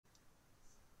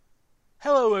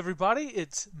Hello, everybody.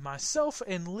 It's myself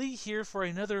and Lee here for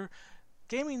another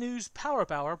Gaming News Power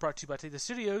Up Hour brought to you by Take the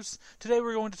Studios. Today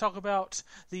we're going to talk about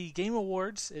the Game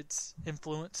Awards, its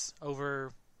influence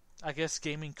over, I guess,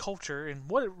 gaming culture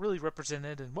and what it really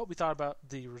represented and what we thought about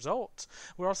the results.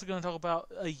 We're also going to talk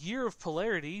about a year of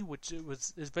polarity, which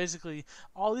is basically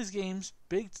all these games,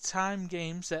 big time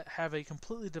games that have a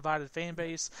completely divided fan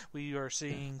base. We are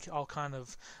seeing all kind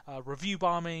of review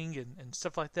bombing and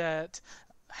stuff like that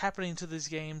happening to these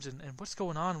games and what's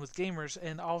going on with gamers.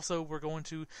 And also we're going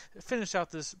to finish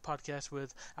out this podcast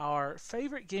with our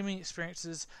favorite gaming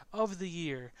experiences of the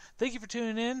year. Thank you for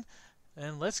tuning in,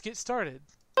 and let's get started.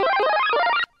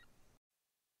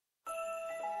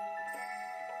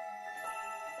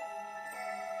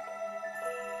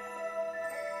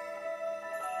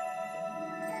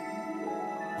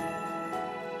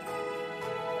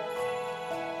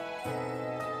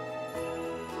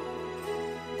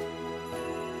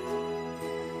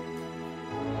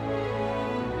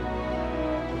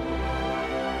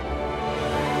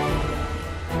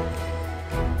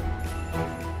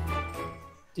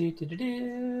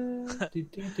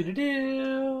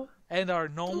 And our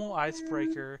normal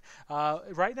icebreaker.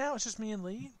 Right now it's just me and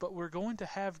Lee, but we're going to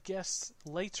have guests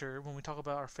later when we talk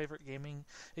about our favorite gaming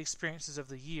experiences of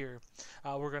the year.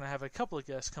 We're going to have a couple of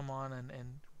guests come on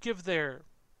and give their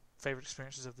favorite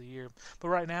experiences of the year. But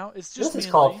right now it's just This me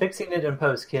is called Lee. Fixing It in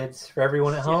Post, kids. For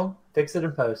everyone at home, fix it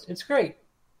in post. It's great.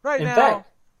 Right in now, fact,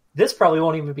 this probably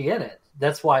won't even be in it.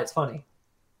 That's why it's funny.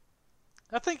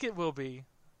 I think it will be.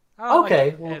 I don't Okay,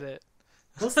 like well, edit.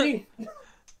 we'll see.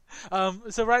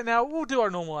 So right now we'll do our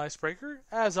normal icebreaker.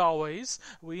 As always,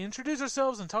 we introduce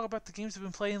ourselves and talk about the games we've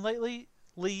been playing lately.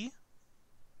 Lee,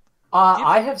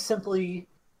 I have simply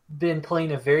been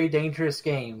playing a very dangerous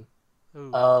game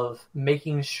ooh, of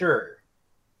making sure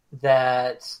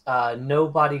that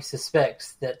nobody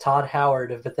suspects that Todd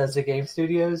Howard of Bethesda Game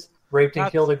Studios raped and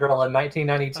Not- killed a girl in oh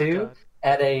 1992 God,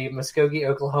 at a Muskogee,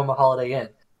 Oklahoma Holiday Inn.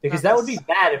 Because Not that would this- be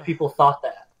bad if people thought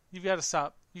that. you've got to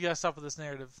stop. You got to stop with this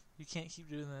narrative. You can't keep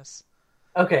doing this.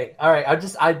 Okay, all right.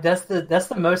 That's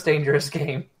the most dangerous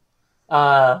game.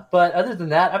 But other than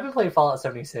that, I've been playing Fallout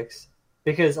 76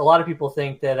 because a lot of people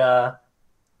think that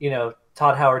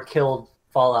Todd Howard killed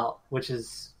Fallout, which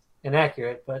is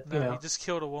inaccurate. But No, he just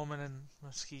killed a woman in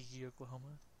Muskogee,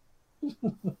 Oklahoma.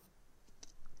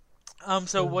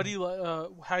 So what do you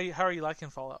how are you liking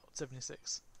Fallout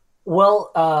 76?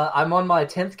 well, I'm on my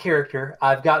 10th character.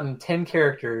 I've gotten 10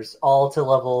 characters all to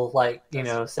level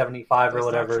 75 or That's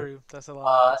whatever. not true. That's a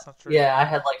lot. That's not true. Yeah, I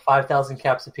had 5,000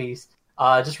 caps apiece.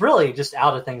 Just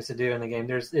out of things to do in the game.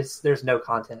 There's no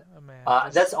content. Oh,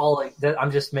 man, That's all.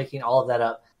 I'm just making all of that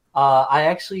up. I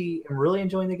actually am really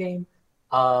enjoying the game.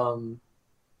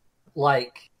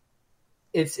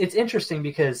 It's interesting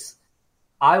because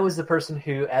I was the person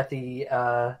who at the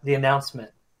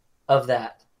announcement of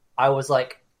that, I was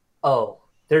like, oh,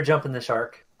 they're jumping the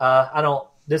shark. I don't.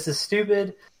 This is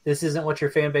stupid. This isn't what your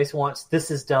fan base wants.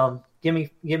 This is dumb. Give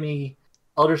me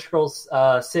Elder Scrolls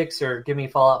 6 or give me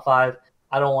Fallout 5.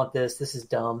 I don't want this. This is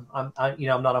dumb. I'm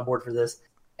not on board for this.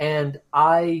 And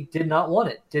I did not want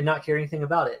it. Did not care anything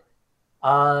about it.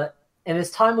 And as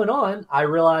time went on, I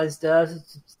realized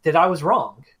that I was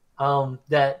wrong.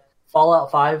 That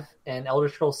Fallout 5 and Elder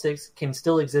Scrolls 6 can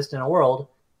still exist in a world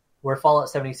where Fallout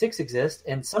 76 exists,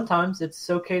 and sometimes it's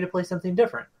okay to play something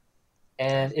different.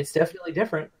 And it's definitely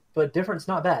different, but different's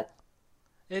not bad.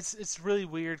 It's really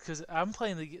weird because I'm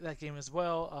playing that game as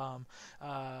well.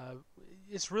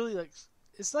 It's really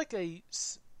it's like a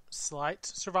slight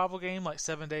survival game, like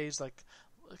 7 days, kind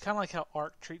of like how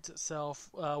Ark treats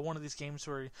itself. One of these games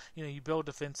where you build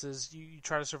defenses, you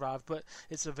try to survive, but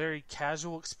it's a very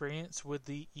casual experience with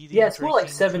the eating. Yeah, it's more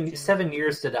like drinking, seven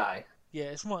years to die. Yeah,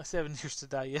 it's more like 7 years to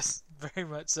die. Yes, very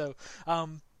much so.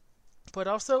 But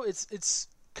also it's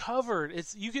covered.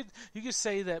 You could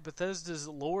say that Bethesda's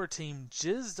lore team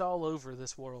jizzed all over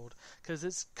this world because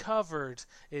it's covered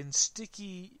in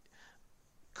sticky,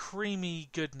 creamy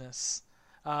goodness.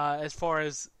 As far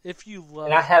as if you love,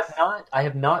 And I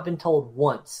have not been told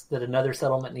once that another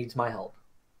settlement needs my help,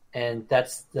 and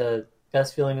that's the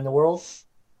best feeling in the world.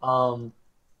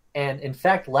 And in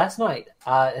fact, last night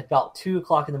at about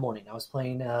 2:00 in the morning, I was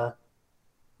playing. This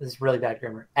is really bad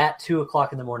grammar. At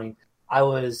 2:00 in the morning, I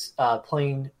was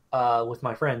playing with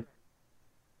my friend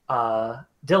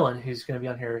Dylan, who's going to be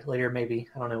on here later. Maybe,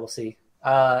 I don't know. We'll see.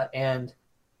 And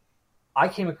I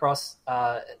came across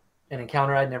an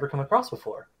encounter I'd never come across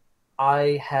before.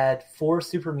 I had 4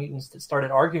 super mutants that started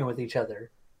arguing with each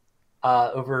other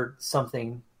over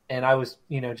something, and I was,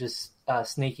 just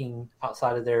sneaking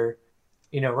outside of their,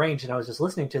 range, and I was just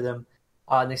listening to them,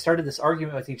 and they started this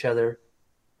argument with each other,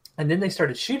 and then they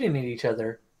started shooting at each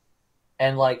other,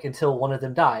 and like until one of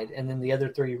them died, and then the other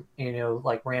three,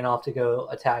 like ran off to go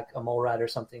attack a mole rat or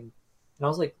something. And I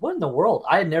was like, what in the world?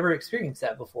 I had never experienced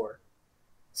that before.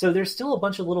 So there's still a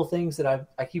bunch of little things that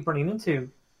I keep running into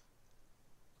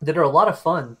that are a lot of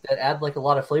fun, that add like a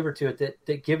lot of flavor to it,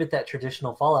 that give it that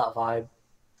traditional Fallout vibe.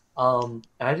 And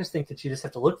I just think that you just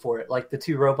have to look for it. Like the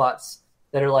two robots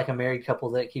that are like a married couple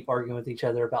that keep arguing with each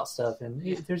other about stuff, and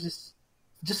there's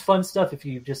just fun stuff if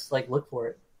you just like look for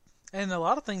it. And a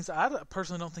lot of things, I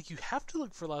personally don't think you have to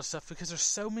look for a lot of stuff because there's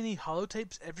so many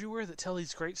holotapes everywhere that tell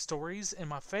these great stories. And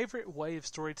my favorite way of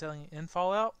storytelling in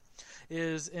Fallout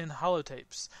is in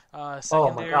holotapes.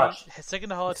 Oh my gosh! Second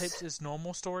to holotapes is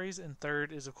normal stories, and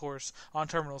third is of course on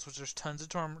terminals, which there's tons of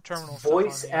terminal stuff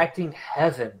Voice on here. acting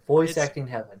heaven. Voice It's acting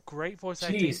heaven. great voice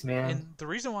acting. Jeez, man. And the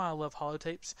reason why I love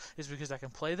holotapes is because I can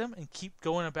play them and keep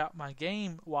going about my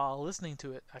game while listening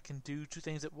to it. I can do two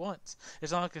things at once.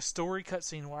 It's not like a story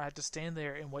cutscene where I have to stand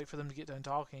there and wait for them to get done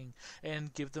talking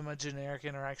and give them a generic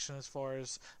interaction as far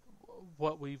as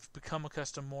what we've become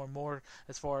accustomed more and more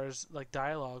as far as like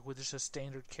dialogue with just a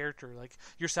standard character. Like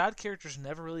your side characters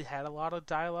never really had a lot of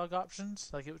dialogue options.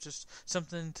 Like it was just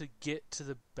something to get to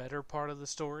the better part of the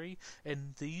story.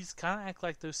 And these kind of act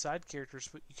like those side characters,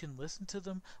 but you can listen to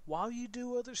them while you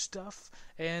do other stuff.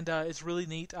 And it's really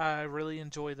neat. I really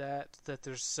enjoy that. That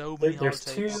there's so many There's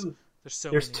holotapes. two.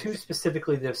 There's Two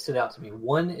specifically that have stood out to me.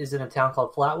 One is in a town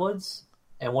called Flatwoods,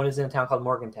 and one is in a town called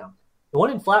Morgantown. The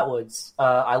one in Flatwoods,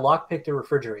 I lockpicked a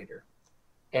refrigerator,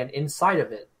 and inside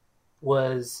of it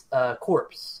was a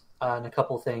corpse and a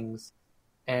couple things,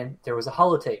 and there was a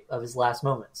holotape of his last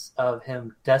moments, of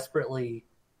him desperately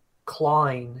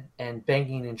clawing and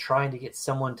banging and trying to get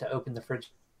someone to open the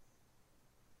fridge.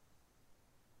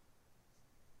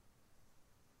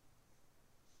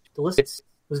 The list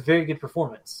was a very good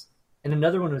performance. And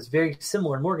another one was very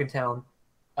similar in Morgantown.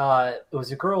 It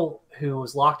was a girl who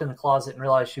was locked in the closet and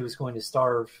realized she was going to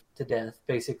starve to death,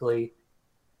 basically.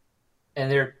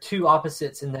 And there are two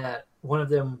opposites in that. One of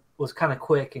them was kind of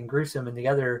quick and gruesome, and the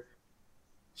other,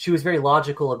 she was very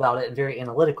logical about it and very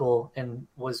analytical, and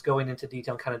was going into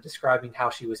detail, kind of describing how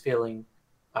she was feeling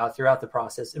throughout the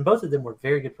process. And both of them were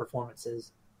very good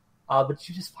performances. But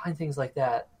you just find things like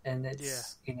that, and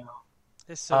it's,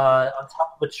 It's so on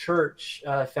top of a church,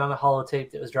 I found a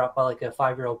holotape that was dropped by like a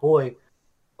 5-year-old boy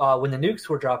when the nukes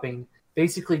were dropping,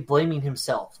 basically blaming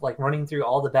himself, like running through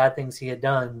all the bad things he had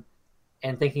done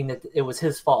and thinking that it was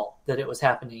his fault that it was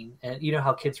happening. And you know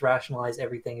how kids rationalize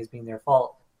everything as being their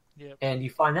fault. Yep. And you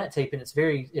find that tape, and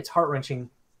it's heart-wrenching.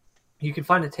 You can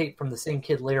find a tape from the same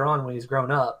kid later on when he's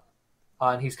grown up,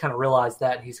 and he's kind of realized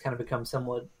that, and he's kind of become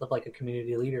somewhat of like a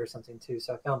community leader or something too.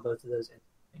 So I found both of those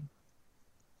interesting.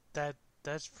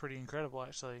 That's pretty incredible,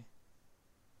 actually.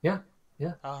 Yeah.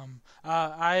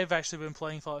 I've actually been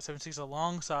playing Fallout 76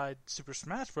 alongside Super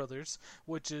Smash Brothers,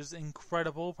 which is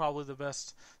incredible. Probably the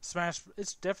best Smash.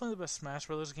 It's definitely the best Smash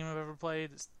Brothers game I've ever played.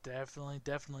 It's definitely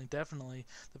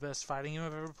the best fighting game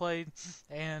I've ever played.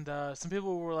 And some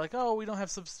people were like, "Oh, we don't have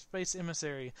Subspace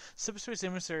Emissary." Subspace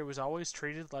Emissary was always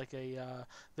treated like a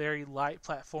very light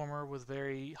platformer with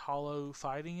very hollow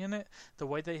fighting in it. The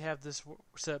way they have this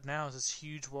set up now is this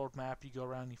huge world map. You go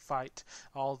around and you fight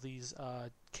all these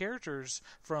characters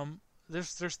from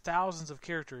there's thousands of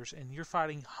characters, and you're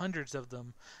fighting hundreds of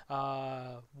them,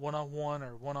 1-on-1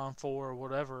 or 1-on-4 or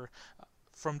whatever,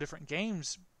 from different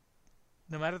games.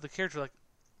 No matter the character, like,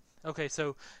 okay,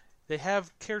 so they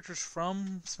have characters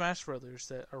from Smash Brothers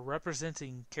that are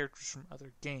representing characters from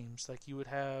other games. Like you would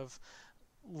have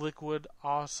Liquid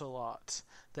Ocelot,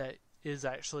 that is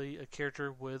actually a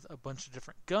character with a bunch of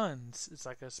different guns. It's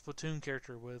like a Splatoon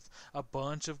character with a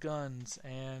bunch of guns.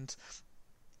 And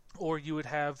or you would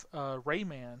have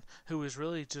Rayman, who is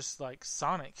really just like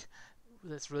Sonic,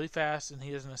 that's really fast, and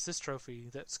he has an assist trophy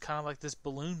that's kind of like this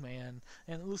balloon man,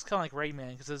 and it looks kind of like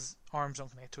Rayman because his arms don't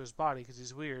connect to his body because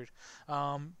he's weird.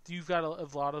 You've got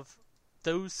a lot of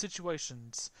those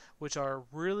situations, which are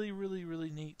really, really,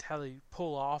 really neat how they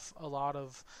pull off a lot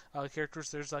of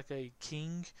characters. There's like a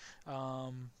king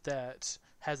that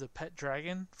has a pet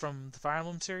dragon from the Fire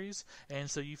Emblem series, and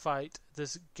so you fight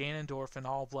this Ganondorf in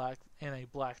all black and a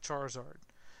black Charizard.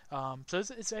 So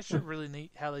it's actually really neat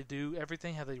how they do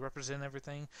everything, how they represent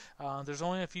everything. There's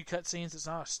only a few cutscenes. It's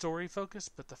not a story focus,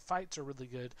 but the fights are really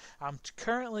good. I'm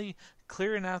currently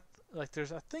clearing out, like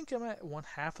I think I'm at one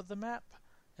half of the map,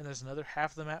 and there's another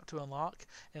half of the map to unlock,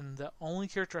 and the only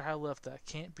character I have left that I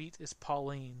can't beat is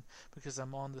Pauline, because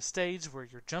I'm on the stage where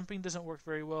your jumping doesn't work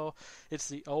very well. It's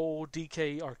the old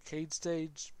DK arcade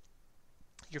stage.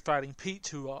 You're fighting Peach,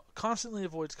 who constantly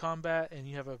avoids combat, and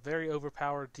you have a very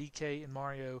overpowered DK and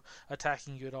Mario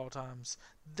attacking you at all times.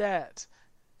 That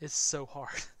is so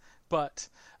hard, but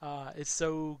it's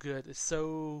so good. It's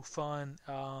so fun.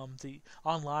 The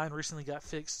online recently got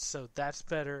fixed, so that's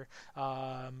better.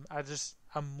 I'm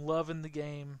loving the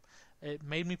game. It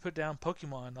made me put down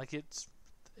Pokemon. Like it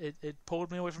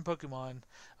pulled me away from Pokemon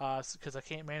because I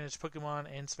can't manage Pokemon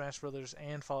and Smash Brothers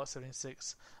and Fallout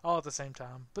 76 all at the same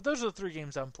time. But those are the 3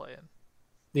 games I'm playing.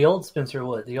 The old Spencer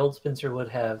would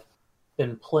have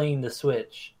been playing the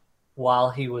Switch while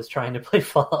he was trying to play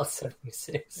Fallout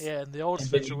 76. Yeah, and the old and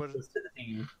Spencer would.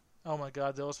 Oh my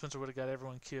God, the old Spencer would have got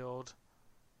everyone killed.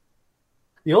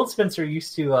 The old Spencer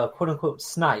used to quote unquote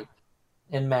snipe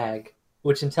in Mag,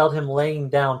 which entailed him laying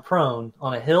down prone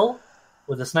on a hill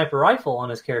with a sniper rifle on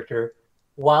his character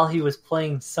while he was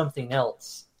playing something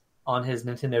else on his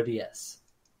Nintendo DS.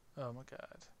 Oh my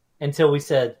God. Until we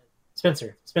said,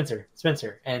 Spencer, Spencer,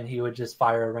 Spencer, and he would just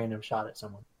fire a random shot at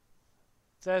someone.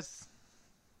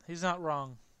 He's not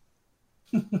wrong.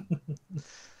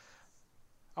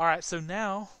 Alright, so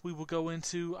now we will go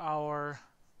into our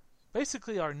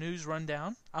news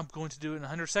rundown. I'm going to do it in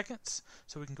 100 seconds,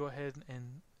 so we can go ahead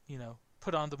and,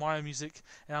 put on the Mario music,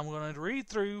 and I'm going to read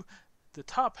through the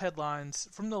top headlines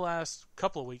from the last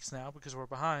couple of weeks now, because we're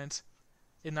behind,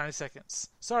 in 90 seconds.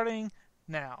 Starting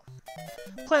now.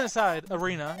 PlanetSide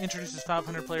Arena introduces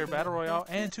 500-player Battle Royale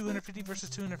and 250 versus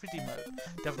 250 mode.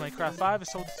 Devil May Cry 5 is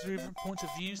told to 3 different points of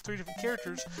views, 3 different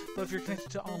characters, but if you're connected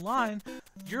to online,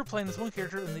 you're playing as one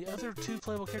character and the other 2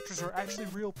 playable characters are actually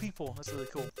real people. That's really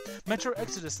cool. Metro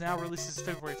Exodus now releases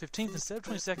February 15th instead of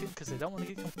 22nd because they don't want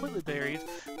to get completely buried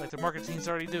like the marketing's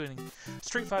already doing.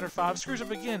 Street Fighter 5 screws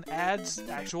up again, adds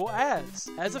actual ads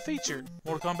as a feature.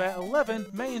 Mortal Kombat 11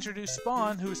 may introduce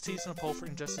Spawn, who is teased on a poll for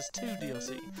Injustice 2 DLC.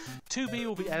 2B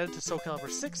will be added to Soul Calibur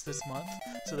 6 this month,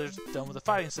 so they're done with the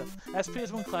fighting stuff. As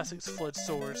PS1 Classics Flood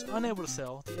stores unable to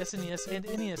sell, the SNES and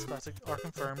NES Classic are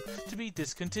confirmed to be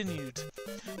discontinued.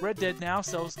 Red Dead now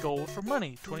sells gold for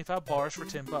money, 25 bars for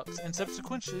 $10, and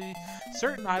subsequently,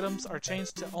 certain items are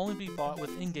changed to only be bought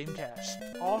with in-game cash.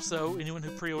 Also, anyone who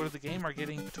pre-ordered the game are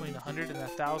getting between $100 and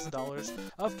 $1,000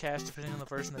 of cash depending on the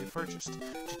version they purchased.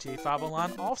 GTA 5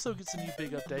 Online also gets a new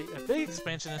big update, a big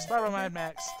expansion inspired by Mad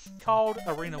Max called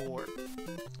Arena War.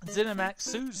 ZeniMax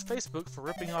sues Facebook for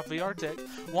ripping off VR tech,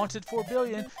 wanted $4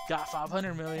 billion, got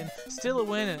 $500 million, still a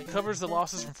win, and it covers the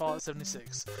losses from Fallout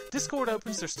 76. Discord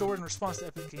opens their store in response to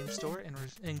Epic Games Store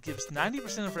and gives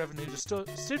 90% of revenue to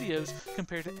studios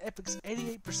compared to Epic's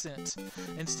 88%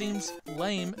 and Steam's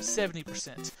lame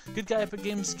 70%. Good guy Epic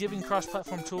Games giving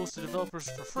cross-platform tools to developers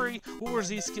for free. World War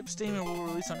Z skips Steam and will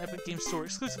release on Epic Games Store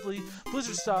exclusively.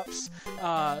 Blizzard stops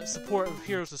support of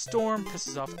Heroes of Storm,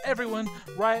 pisses off everyone.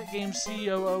 Riot Games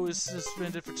COO is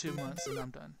suspended for 2 months, and I'm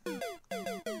done.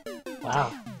 Wow.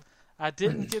 Damn. I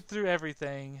didn't get through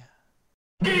everything.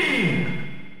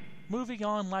 Moving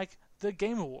on, like the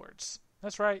Game Awards.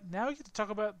 That's right. Now we get to talk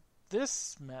about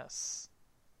this mess.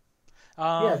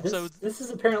 This is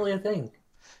apparently a thing.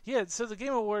 Yeah, so the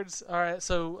Game Awards. All right,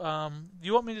 so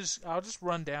you want me to I'll just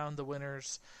run down the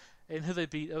winners and who they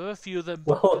beat. A few of them.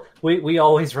 Well, we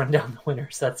always run down the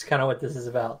winners. That's kind of what this is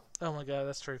about. Oh my God,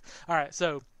 that's true. All right,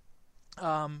 so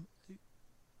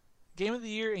Game of the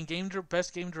Year and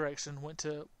Best Game Direction went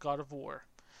to God of War.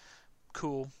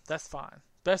 Cool, that's fine.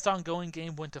 Best Ongoing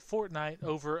Game went to Fortnite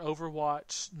over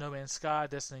Overwatch, No Man's Sky,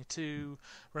 Destiny 2,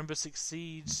 Rainbow Six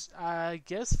Siege. I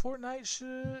guess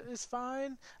Fortnite is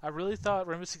fine. I really thought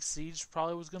Rainbow Six Siege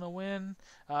probably was going to win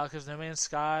because No Man's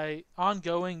Sky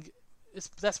Ongoing,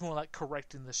 that's more like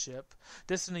correcting the ship.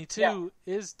 Destiny 2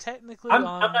 is technically I'm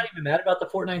not even mad about the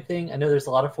Fortnite thing. I know there's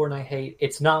a lot of Fortnite hate.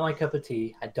 It's not my cup of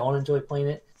tea. I don't enjoy playing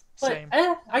it. But, Same.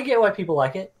 I get why people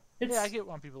like it. I get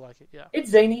why people like it, yeah.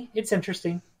 It's zany. It's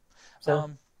interesting.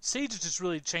 So. Siege has just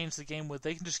really changed the game with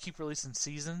they can just keep releasing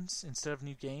seasons instead of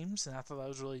new games, and I thought that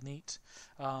was really neat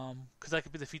because that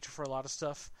could be the feature for a lot of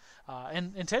stuff.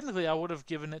 And technically, I would have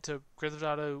given it to Grand Theft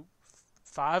Auto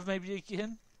 5 maybe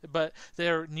again, but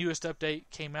their newest update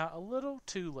came out a little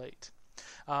too late.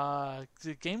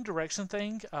 The game direction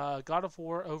thing, God of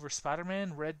War over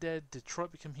Spider-Man, Red Dead,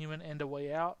 Detroit Become Human, and A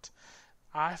Way Out.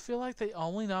 I feel like they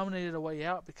only nominated A Way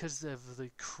Out because of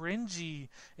the cringy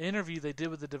interview they did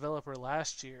with the developer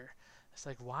last year. It's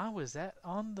like, why was that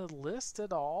on the list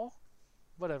at all?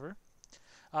 Whatever.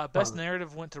 Best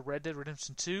Narrative went to Red Dead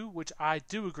Redemption 2, which I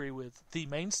do agree with. The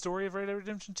main story of Red Dead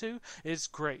Redemption 2 is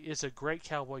great. It's a great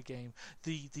cowboy game.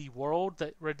 The world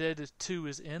that Red Dead 2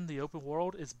 is in, the open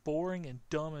world, is boring and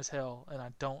dumb as hell, and I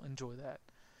don't enjoy that.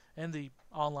 And the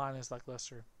online is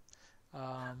lackluster.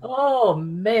 Oh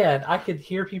man, I could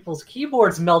hear people's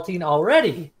keyboards melting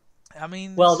already. I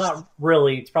mean, Well, not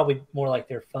really. It's probably more like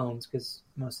their phones because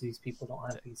most of these people don't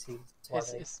have PCs. That's why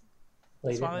they that's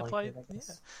why didn't they like play. it, I Yeah,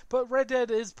 guess. but Red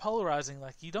Dead is polarizing.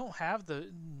 Like you don't have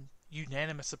the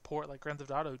unanimous support like Grand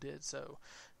Theft Auto did. So,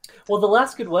 Well, the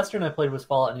last good Western I played was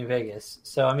Fallout New Vegas.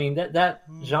 So, I mean, that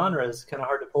genre ooh, is kind of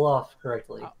hard to pull off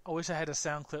correctly. I wish I had a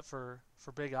sound clip for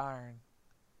Big Iron,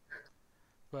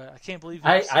 but I can't believe you.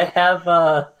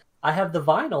 I have the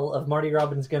vinyl of Marty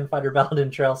Robbins' Gunfighter Ballad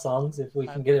and Trail songs. If we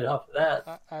can get it off of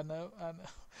that. I know, I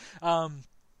know.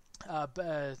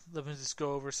 Let me just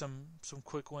go over some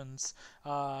quick ones.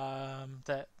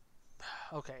 That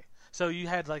okay. So you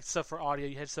had like stuff for audio,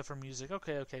 you had stuff for music.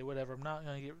 Okay, whatever. I'm not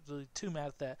gonna get really too mad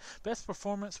at that. Best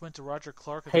performance went to Roger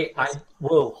Clark. Hey,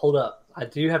 whoa, hold up! I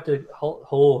do have to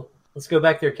hold. Let's go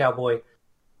back there, cowboy.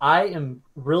 I am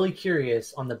really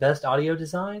curious on the best audio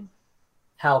design.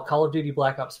 How Call of Duty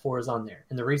Black Ops 4 is on there,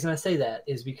 and the reason I say that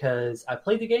is because I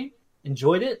played the game,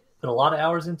 enjoyed it, put a lot of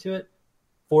hours into it.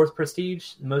 Fourth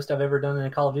prestige, the most I've ever done in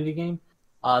a Call of Duty game.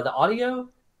 The audio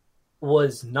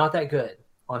was not that good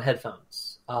on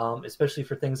headphones, especially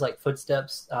for things like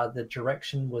footsteps. The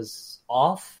direction was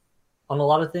off on a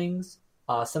lot of things.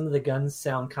 Some of the guns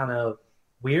sound kind of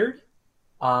weird.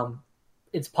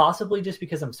 It's possibly just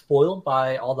because I'm spoiled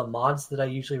by all the mods that I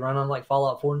usually run on like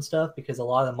Fallout 4 and stuff, because a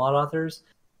lot of the mod authors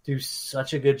do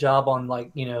such a good job on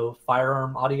like,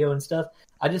 firearm audio and stuff.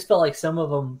 I just felt like some of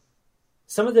them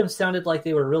sounded like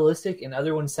they were realistic, and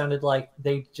other ones sounded like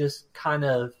they just kind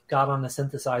of got on a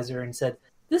synthesizer and said,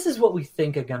 "This is what we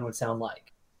think a gun would sound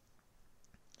like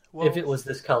if it was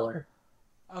this color."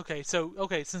 Okay,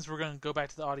 since we're gonna go back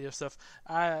to the audio stuff,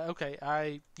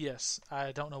 yes,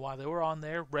 I don't know why they were on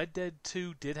there. Red Dead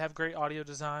 2 did have great audio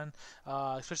design,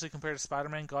 especially compared to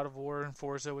Spider-Man, God of War, and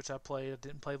Forza, which I played. I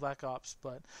didn't play Black Ops,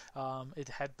 but it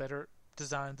had better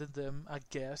design than them, I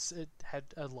guess. It had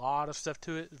a lot of stuff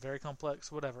to it, very complex,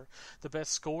 whatever. The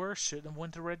best score shouldn't have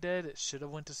went to Red Dead. It should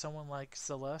have went to someone like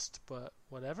Celeste, but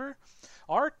whatever.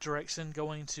 Art direction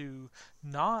going to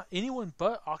not anyone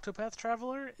but Octopath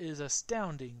Traveler is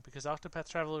astounding, because Octopath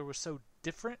Traveler was so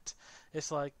different.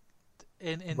 It's like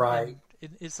Right.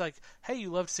 it's like, hey, you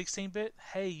loved 16-bit.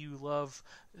 Hey, you love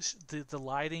the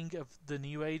lighting of the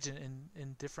new age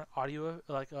and different audio,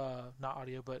 like not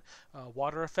audio, but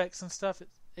water effects and stuff.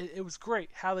 It was great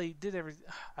how they did everything.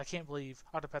 I can't believe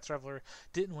Octopath Traveler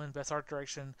didn't win Best Art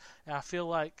Direction. And I feel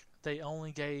like they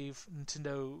only gave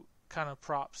Nintendo kind of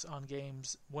props on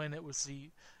games when it was the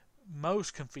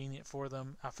most convenient for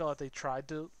them. I feel like they tried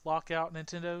to lock out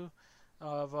Nintendo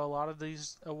of a lot of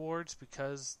these awards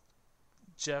because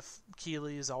Jeff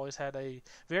Keighley has always had a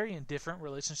very indifferent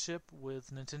relationship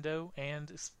with Nintendo and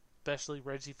especially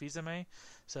Reggie Fils-Aimé,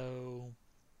 so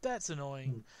that's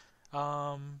annoying.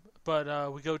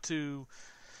 But we go to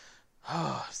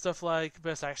stuff like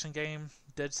Best Action Game.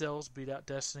 Dead Cells beat out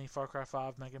Destiny, Far Cry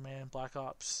 5, Mega Man, Black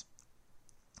Ops.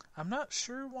 I'm not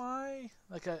sure why.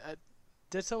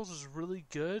 Dead Cells was really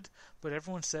good, but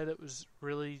everyone said it was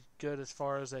really good as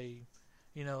far as an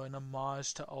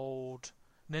homage to old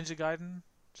Ninja Gaiden.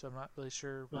 So I'm not really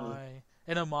sure why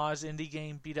an homage indie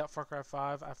game beat out Far Cry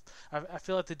 5. I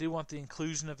feel like they do want the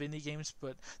inclusion of indie games,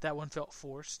 but that one felt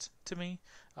forced to me.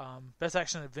 Best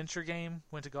Action Adventure Game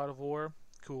went to God of War.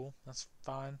 Cool, that's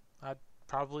fine. I'd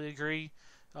probably agree.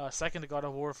 Second to God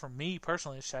of War for me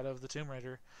personally is Shadow of the Tomb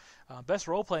Raider. Best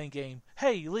Role Playing Game.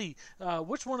 Hey Lee,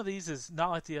 which one of these is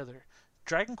not like the other?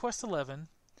 Dragon Quest XI,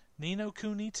 Ni no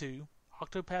Kuni 2,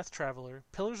 Octopath Traveler,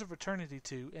 Pillars of Eternity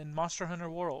 2, and Monster Hunter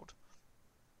World.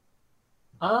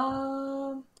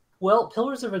 Well,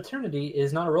 Pillars of Eternity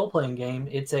is not a role-playing game.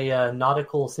 It's a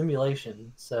nautical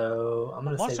simulation. So I'm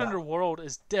going to say Monster Hunter World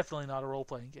is definitely not a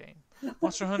role-playing game.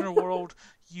 Monster Hunter World,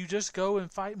 you just go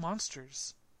and fight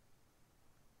monsters.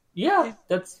 Yeah,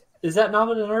 is that not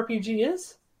what an RPG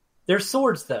is? There's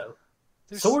swords though.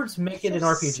 Swords make it an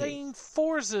RPG. Saying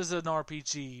Forza is an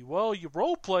RPG. Well, you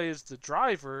roleplay as the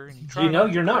driver, and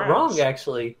you're not wrong.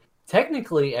 Actually,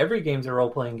 technically, every game's a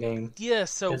role-playing game. Yeah,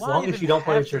 so as long as you don't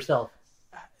play it yourself.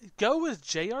 Go with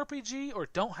JRPG or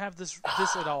don't have this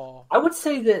at all. I would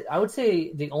say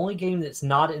the only game that's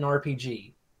not an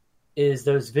RPG is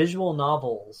those visual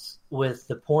novels with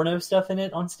the porno stuff in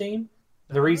it on Steam.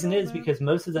 The reason is because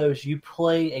most of those you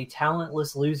play a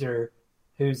talentless loser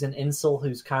who's an incel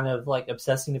who's kind of like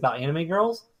obsessing about anime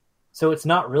girls. So it's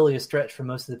not really a stretch for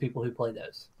most of the people who play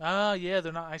those. Yeah,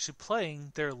 they're not actually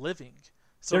playing; they're living.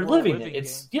 So they're living it.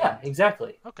 It's game. Yeah,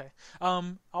 exactly. Okay.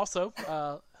 Also,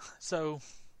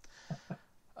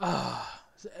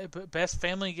 best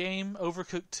family game,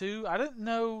 Overcooked 2. I didn't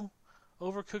know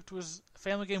Overcooked was a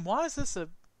family game. Why is this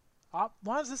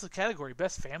a category?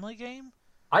 Best family game?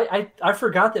 I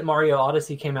forgot that Mario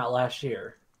Odyssey came out last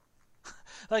year.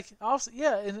 Like, also,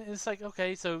 yeah, and it's like,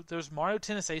 okay, so there's Mario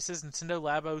Tennis Aces, Nintendo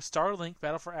Labo, Starlink,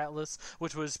 Battle for Atlas,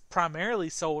 which was primarily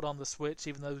sold on the Switch,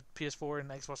 even though PS4 and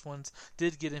Xbox Ones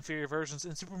did get inferior versions,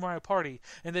 and Super Mario Party,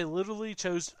 and they literally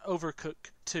chose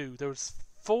Overcooked 2. There was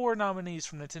 4 nominees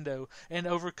from Nintendo, and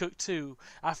Overcooked 2.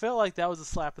 I felt like that was a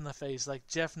slap in the face, like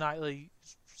Jeff Knightley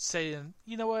saying,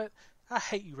 you know what, I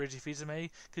hate you, Reggie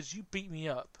Fils-Aimé, because you beat me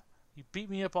up. You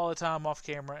beat me up all the time off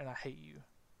camera, and I hate you.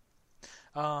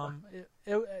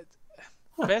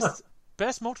 Best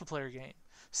multiplayer game: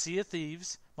 Sea of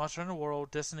Thieves, Monster Hunter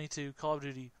World, Destiny 2, Call of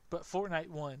Duty, but Fortnite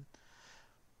won.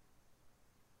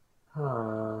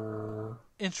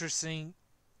 Interesting.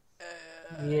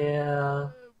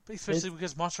 Yeah. Especially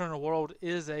because Monster Hunter World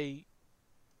is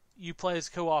you play as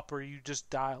co-op or you just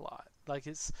die a lot. Like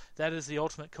that is the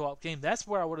ultimate co-op game. That's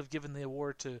where I would have given the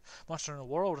award to Monster Hunter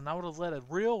World, and I would have let a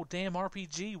real damn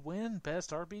RPG win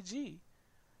Best RPG.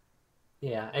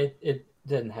 Yeah, it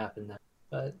didn't happen then,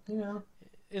 but you know.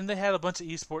 And they had a bunch of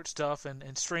esports stuff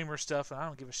and streamer stuff, and I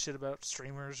don't give a shit about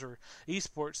streamers or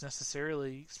esports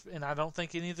necessarily, and I don't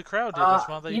think any of the crowd did. That's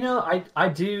why they. You know, I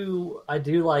do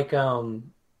like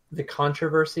the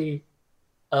controversy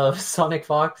of Sonic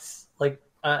Fox, like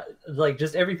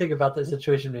just everything about the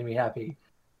situation made me happy,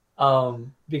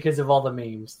 because of all the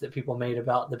memes that people made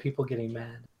about the people getting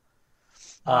mad.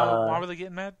 Why were they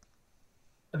getting mad?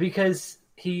 Because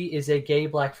he is a gay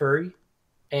black furry,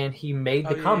 and he made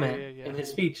the comment in his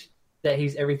speech that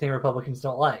he's everything Republicans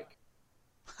don't like.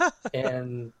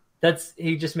 And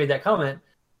he just made that comment,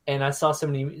 and I saw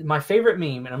my favorite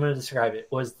meme, and I'm going to describe it,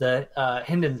 was the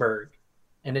Hindenburg,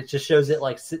 and it just shows it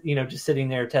like, you know, just sitting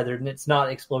there tethered, and it's not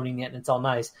exploding yet, and it's all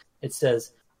nice. It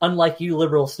says, "Unlike you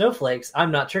liberal snowflakes,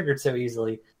 I'm not triggered so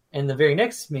easily." And the very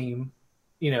next meme,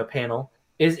 you know, panel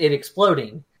is it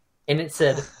exploding. And it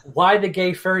said, "Why the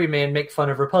gay furry man make fun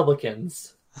of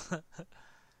Republicans?"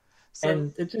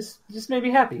 And it just made me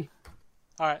happy.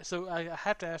 All right, so I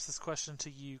have to ask this question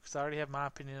to you because I already have my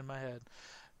opinion in my head.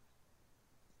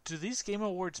 Do these Game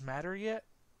Awards matter yet?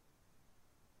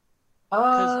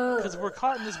 Because we're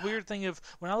caught in this weird thing of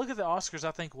when I look at the Oscars,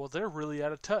 I think, well, they're really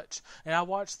out of touch. And I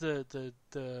watch the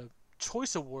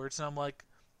Choice Awards, and I'm like,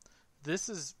 this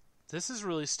is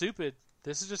really stupid.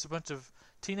 This is just a bunch of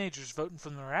teenagers voting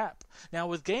from their app. Now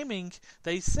with gaming,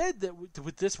 they said that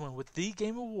with this one, with the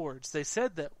Game Awards, they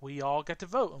said that we all got to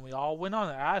vote and we all went on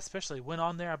there. I especially went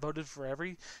on there. I voted for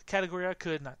every category I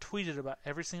could, and I tweeted about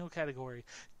every single category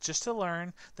just to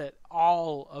learn that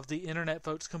all of the internet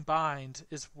votes combined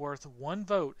is worth 1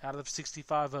 vote out of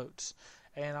 65 votes.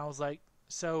 And I was like,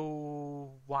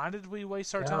 so why did we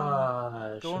waste our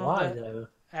time going on that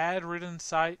ad-ridden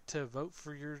site to vote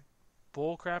for your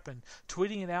bullcrap and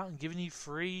tweeting it out and giving you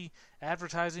free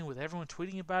advertising with everyone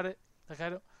tweeting about it? Like, I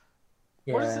don't.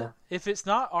 Yeah. What is it? If it's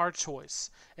not our choice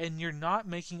and you're not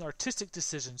making artistic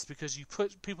decisions because you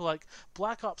put people like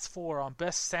Black Ops 4 on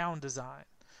best sound design,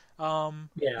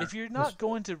 if you're not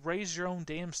going to raise your own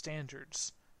damn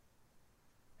standards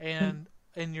and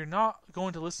you're not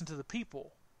going to listen to the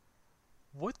people,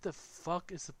 what the fuck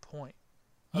is the point?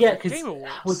 Yeah,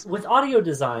 because with audio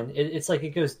design, it's like it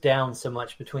goes down so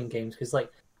much between games. Because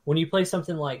like when you play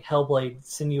something like Hellblade: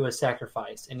 Senua's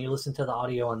Sacrifice, and you listen to the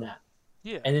audio on that,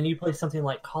 and then you play something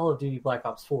like Call of Duty Black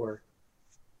Ops 4,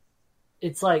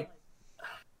 it's like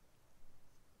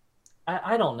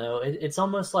I don't know. It's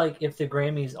almost like if the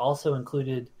Grammys also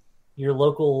included your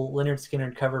local Lynyrd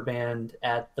Skynyrd cover band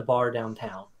at the bar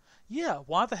downtown. Yeah,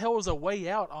 why the hell was A Way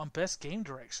Out on Best Game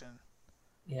Direction?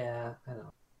 Yeah, I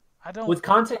know. I don't. With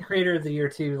Content Creator of the Year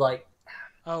too, like.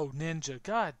 Oh, Ninja!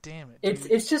 God damn it!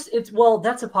 It's well,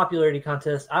 that's a popularity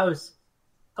contest. I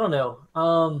don't know.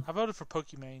 I voted for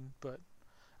Pokimane, but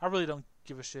I really don't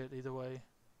give a shit either way.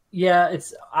 Yeah,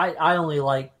 I only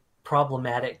like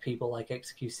problematic people like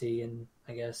XQC, and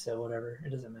I guess so. Whatever, it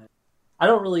doesn't matter. I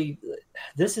don't really.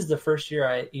 This is the first year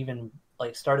I even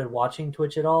like started watching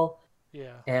Twitch at all.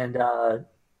 Yeah, and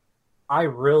I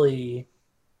really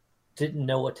didn't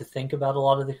know what to think about a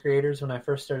lot of the creators when I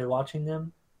first started watching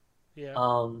them. Yeah.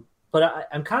 But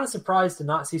I'm kind of surprised to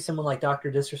not see someone like Dr.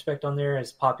 Disrespect on there,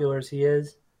 as popular as he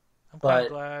is. I'm kind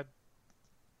of glad.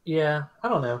 Yeah, I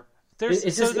don't know. There's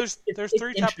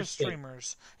 3 types of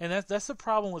streamers, and that's the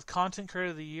problem with Content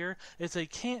Creator of the Year is they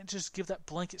can't just give that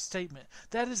blanket statement.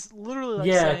 That is literally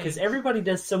like saying, because everybody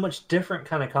does so much different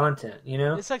kind of content, you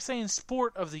know? It's like saying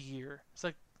Sport of the Year. It's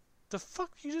like, the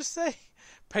fuck you just say?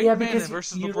 Peyton Manning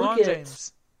versus LeBron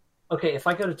James. Okay, if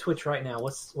I go to Twitch right now,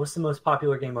 what's the most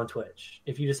popular game on Twitch?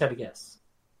 If you just had to guess.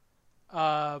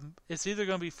 It's either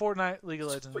going to be Fortnite, League of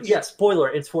Legends. Yeah, spoiler,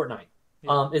 it's Fortnite.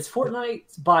 Yeah. It's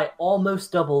Fortnite by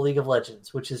almost double League of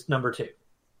Legends, which is number 2.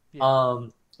 Yeah.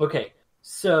 Okay,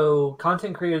 so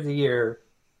Content Creator of the Year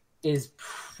is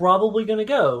probably going to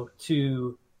go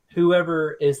to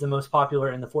whoever is the most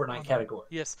popular in the Fortnite category.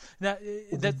 Yes. Now,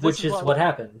 which is what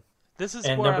happened. This is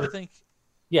And where I think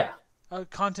Yeah.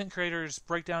 Content creators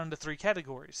break down into 3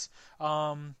 categories.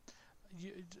 So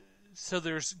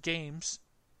there's games.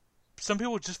 Some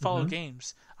people just follow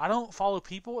games. I don't follow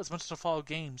people as much as I follow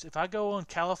games. If I go on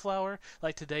Cauliflower,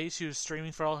 like today, she was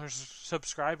streaming for all her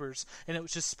subscribers, and it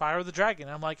was just Spyro the Dragon.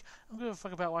 I'm like, I'm gonna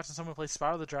fuck about watching someone play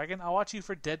Spyro the Dragon. I'll watch you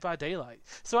for Dead by Daylight.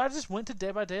 So I just went to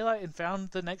Dead by Daylight and found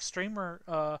the next streamer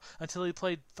until he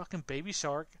played fucking Baby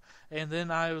Shark, and then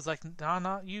I was like, nah,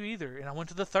 not you either. And I went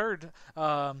to the third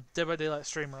Dead by Daylight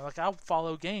streamer. Like, I'll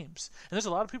follow games, and there's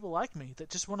a lot of people like me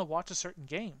that just want to watch a certain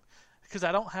game. Because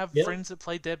I don't have friends that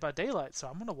play Dead by Daylight, so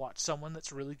I'm going to watch someone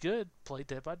that's really good play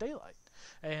Dead by Daylight,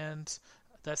 and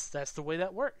that's the way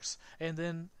that works. And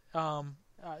then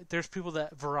there's people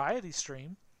that variety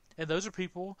stream, and those are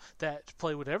people that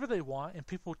play whatever they want, and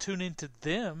people tune into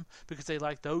them because they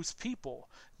like those people.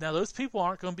 Now, those people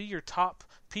aren't going to be your top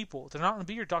people. They're not going to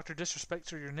be your Dr.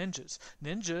 Disrespects or your Ninjas.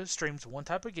 Ninja streams one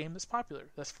type of game that's popular.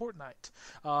 That's Fortnite.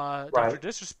 Dr.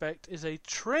 Disrespect is a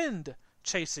trend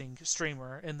chasing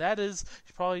streamer, and that is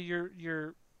probably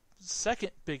your second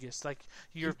biggest, like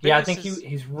your biggest. Yeah, I think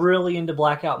he's really into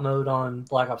blackout mode on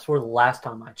Black Ops 4 the last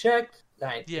time I checked.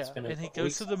 And he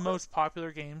goes to the most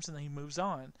popular games and then he moves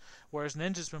on, whereas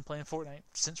Ninja's been playing Fortnite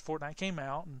since Fortnite came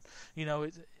out, and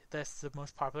that's the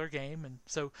most popular game, and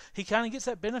so he kind of gets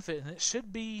that benefit, and it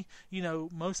should be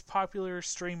most popular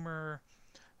streamer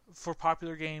for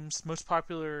popular games, most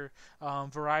popular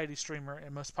variety streamer,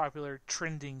 and most popular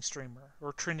trending streamer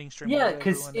or trending streamer. Yeah,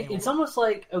 because it's almost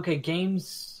like, okay,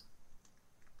 games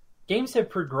have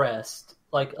progressed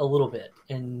like a little bit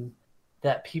in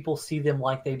that people see them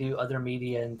like they do other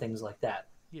media and things like that.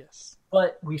 Yes.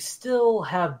 But we still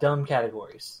have dumb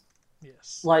categories.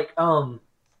 Yes. Like,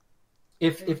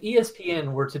 if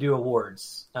ESPN were to do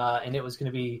awards, and it was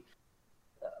going to be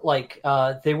like,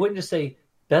 they wouldn't just say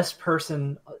best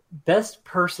person on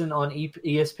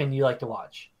ESPN you like to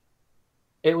watch.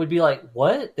 It would be like,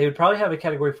 what? They would probably have a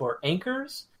category for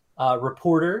anchors,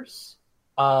 reporters.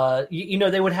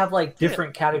 They would have like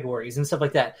different categories and stuff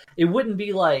like that. It wouldn't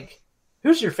be like,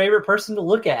 who's your favorite person to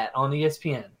look at on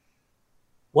ESPN?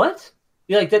 What?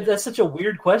 That's such a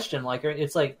weird question. Like,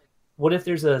 it's like, what if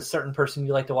there's a certain person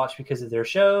you like to watch because of their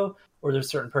show, or there's a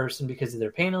certain person because of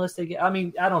their panelists they get? I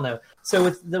mean, I don't know. So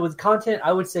with content,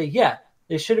 I would say, yeah,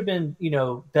 it should have been,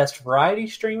 best variety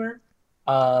streamer,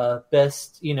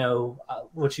 best,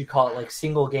 what you call it, like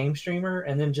single game streamer,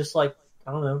 and then just like,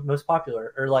 I don't know, most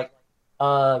popular, or like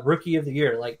rookie of the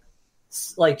year. Like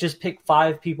just pick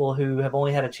 5 people who have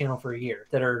only had a channel for a year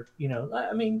that are,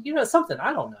 something.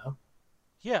 I don't know.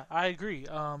 Yeah, I agree.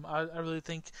 I really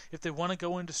think if they want to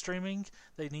go into streaming,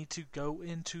 they need to go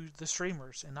into the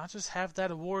streamers and not just have that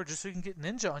award just so you can get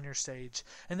Ninja on your stage.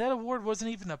 And that award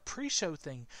wasn't even a pre-show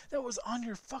thing. That was on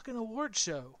your fucking award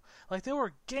show. Like, there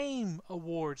were game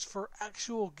awards for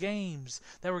actual games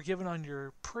that were given on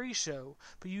your pre-show.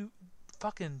 But you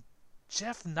fucking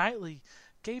Jeff Knightley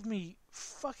gave me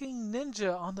fucking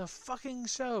Ninja on the fucking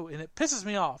show, and it pisses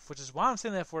me off, which is why I'm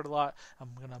saying that for it a lot. I'm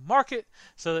gonna mark it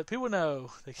so that people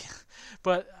know.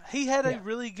 But he had a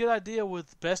really good idea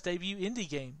with best debut indie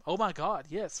game. Oh my god,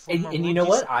 yes! And you know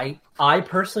what? I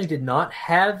personally did not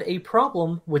have a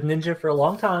problem with Ninja for a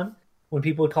long time. When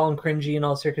people would call him cringy and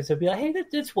all circuits, I'd be like, hey,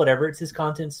 it's whatever. It's his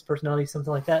content, his personality,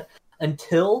 something like that.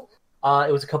 Until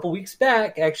it was a couple weeks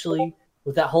back, actually,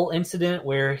 with that whole incident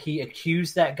where he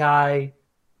accused that guy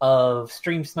of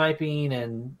stream sniping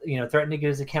and threatening to get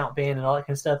his account banned and all that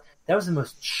kind of stuff. That was the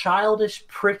most childish,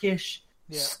 prickish,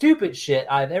 stupid shit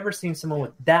I've ever seen someone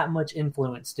with that much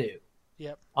influence do.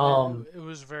 Yep. It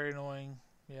was very annoying.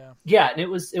 Yeah. Yeah, and it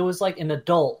was like an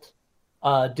adult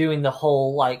doing the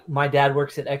whole like, my dad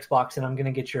works at Xbox and I'm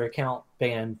gonna get your account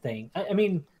banned thing. I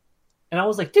mean, and I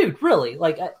was like, dude, really?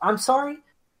 Like, I'm sorry.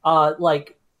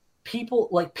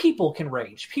 People can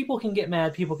rage, people can get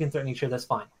mad, people can threaten each other. That's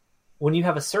fine. When you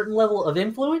have a certain level of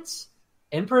influence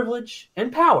and privilege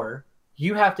and power,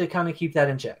 you have to kind of keep that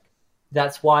in check.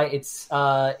 That's why it's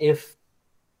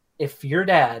if your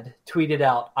dad tweeted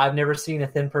out, "I've never seen a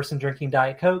thin person drinking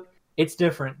Diet Coke," it's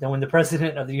different than when the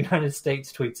president of the United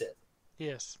States tweets it.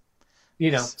 Yes.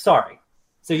 Sorry.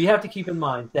 So you have to keep in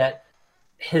mind that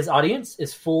his audience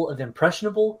is full of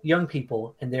impressionable young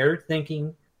people, and they're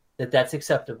thinking that that's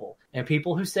acceptable. And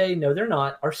people who say no, they're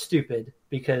not, are stupid,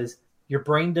 because your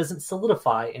brain doesn't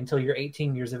solidify until you're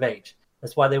 18 years of age.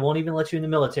 That's why they won't even let you in the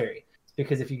military. It's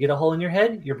because if you get a hole in your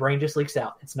head, your brain just leaks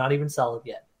out. It's not even solid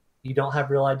yet. You don't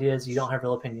have real ideas. You don't have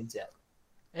real opinions yet.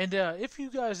 And if you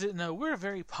guys didn't know, we're a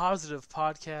very positive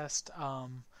podcast.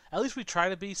 At least we try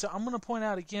to be. So I'm going to point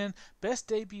out again, Best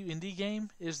Debut Indie Game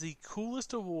is the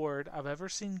coolest award I've ever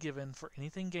seen given for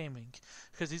anything gaming.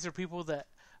 Because these are people that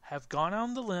have gone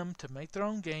on the limb to make their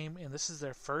own game, and this is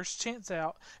their first chance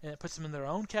out, and it puts them in their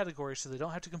own category so they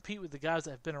don't have to compete with the guys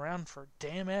that have been around for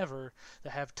damn ever,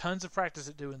 that have tons of practice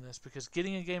at doing this, because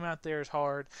getting a game out there is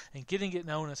hard, and getting it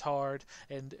known is hard,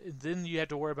 and then you have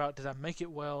to worry about, did I make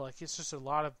it well? Like, it's just a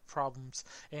lot of problems.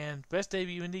 And Best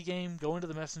Debut Indie Game, going to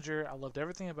the Messenger, I loved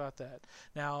everything about that.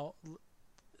 Now,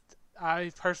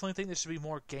 I personally think there should be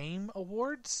more game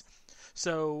awards.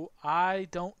 So I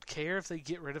don't care if they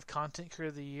get rid of Content Creator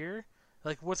of the Year.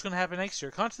 Like, what's going to happen next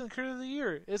year? Content Creator of the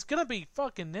Year. It's going to be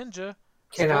fucking Ninja.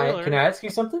 Can I ask you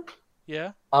something?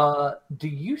 Yeah. Do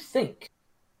you think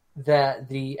that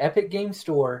the Epic Game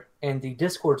Store and the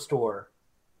Discord Store,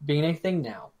 being a thing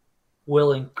now,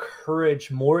 will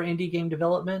encourage more indie game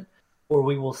development, or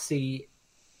we will see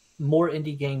more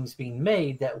indie games being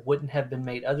made that wouldn't have been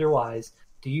made otherwise?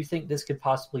 Do you think this could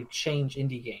possibly change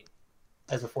indie game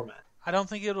as a format? I don't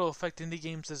think it'll affect indie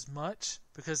games as much,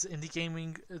 because indie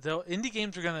games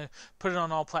are going to put it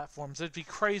on all platforms. It'd be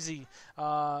crazy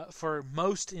for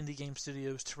most indie game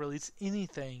studios to release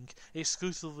anything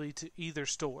exclusively to either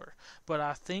store. But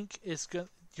I think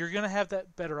you're going to have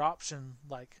that better option.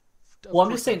 Well,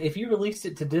 I'm just saying, if you released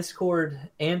it to Discord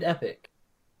and Epic,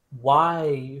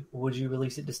 why would you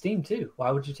release it to Steam too? Why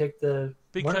would you take the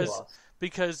money loss?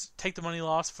 Because take the money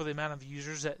loss for the amount of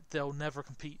users that they'll never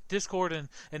compete. Discord and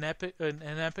Epic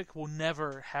will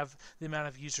never have the amount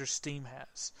of users Steam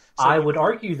has. So I would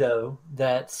argue, though,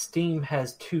 that Steam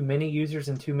has too many users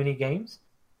and too many games,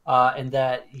 and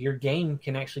that your game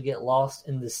can actually get lost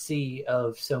in the sea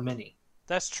of so many.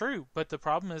 That's true, but the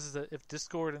problem is that if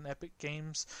Discord and Epic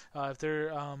Games, if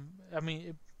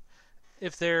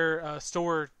their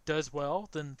store does well,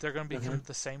 then they're going to become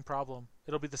the same problem.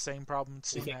 It'll be the same problem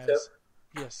Steam has. So?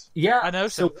 Yes. Yeah, I know.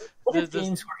 So what if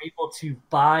games were able to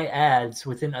buy ads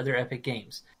within other Epic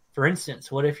games? For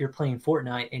instance, what if you're playing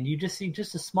Fortnite and you just see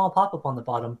just a small pop-up on the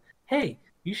bottom, hey,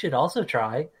 you should also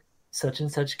try such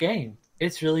and such game.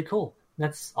 It's really cool.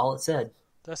 That's all it said.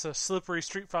 That's a slippery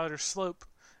Street Fighter slope.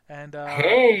 And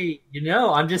hey,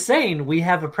 I'm just saying, we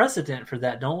have a precedent for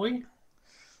that, don't we?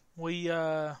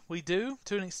 We do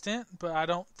to an extent, but I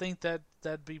don't think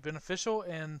that'd be beneficial.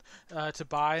 And to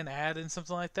buy an ad and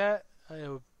something like that.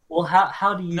 Well,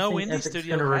 how do you no think indie Epic's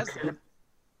studio gonna has that.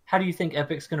 How do you think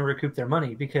Epic's going to recoup their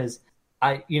money? Because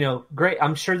great.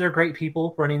 I'm sure they're great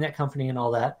people running that company and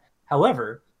all that.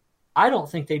 However, I don't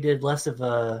think they did less of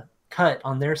a cut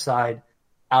on their side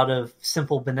out of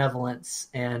simple benevolence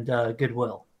and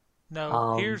goodwill.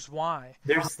 No, here's why.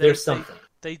 There's something.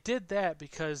 They did that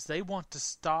because they want to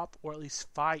stop or at least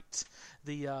fight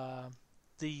the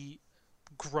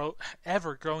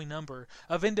ever-growing number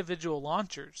of individual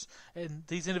launchers. And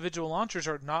these individual launchers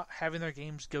are not having their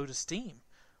games go to Steam.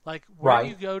 Like, where do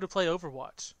you go to play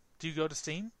Overwatch? Do you go to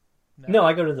Steam? No,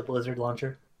 I go to the Blizzard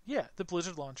launcher. Yeah, the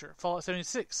Blizzard launcher, Fallout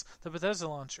 76, the Bethesda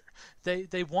launcher.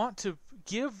 They want to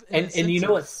give and you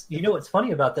know what's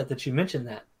funny about that you mentioned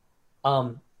that.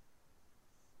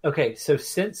 Okay, so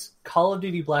since Call of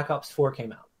Duty Black Ops 4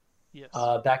 came out, yes,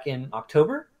 back in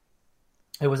October,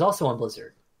 it was also on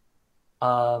Blizzard.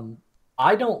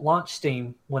 I don't launch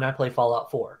Steam when I play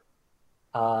Fallout 4.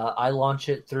 I launch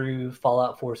it through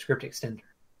Fallout 4 Script Extender,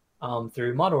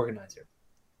 through Mod Organizer.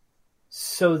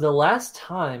 So the last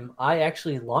time I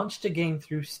actually launched a game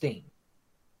through Steam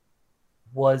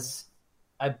was,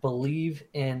 I believe,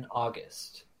 in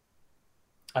August.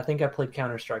 I think I played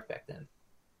Counter-Strike back then.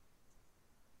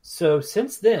 So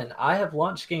since then, I have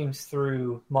launched games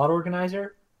through Mod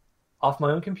Organizer, off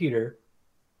my own computer,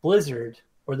 Blizzard,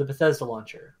 or the Bethesda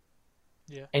launcher.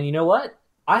 Yeah. And you know what?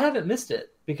 I haven't missed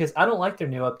it because I don't like their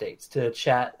new updates to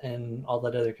chat and all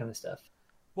that other kind of stuff.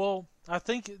 Well, I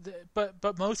think,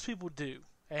 but most people do,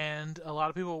 and a lot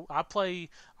of people. I play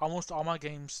almost all my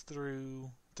games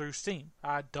through Steam.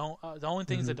 I don't. The only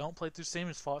things I don't play through Steam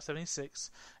is Fallout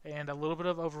 76 and a little bit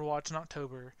of Overwatch in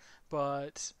October.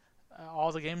 But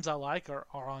all the games I like are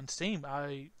on Steam.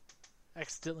 I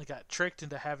accidentally got tricked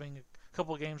into having a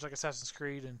couple of games like Assassin's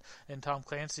Creed and Tom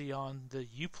Clancy on the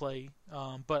Uplay,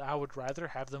 but I would rather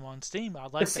have them on Steam.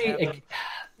 I'd like to have them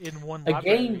in one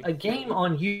library. A game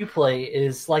on Uplay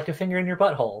is like a finger in your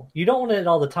butthole. You don't want it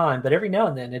all the time, but every now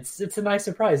and then it's a nice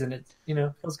surprise and it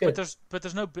feels good. But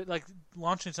there's no like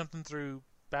launching something through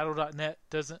Battle.net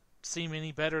doesn't seem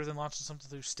any better than launching something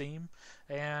through Steam,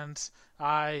 and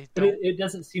I But don't. it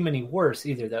doesn't seem any worse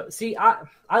either, though. See,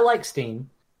 I like Steam.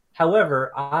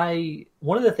 However,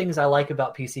 one of the things I like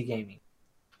about PC gaming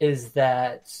is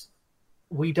that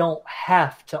we don't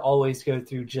have to always go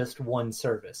through just one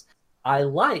service. I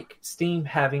like Steam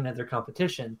having other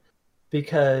competition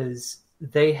because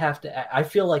they have to. I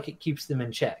feel like it keeps them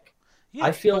in check. Yeah,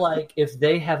 I feel like if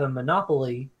they have a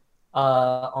monopoly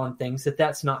on things,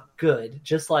 that's not good.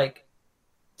 Just like,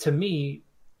 to me,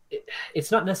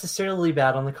 it's not necessarily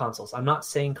bad on the consoles. I'm not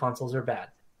saying consoles are bad,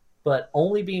 but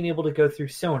only being able to go through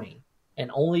Sony and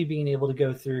only being able to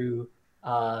go through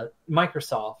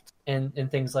Microsoft and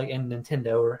things like and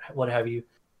Nintendo or what have you,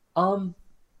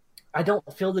 I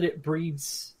don't feel that it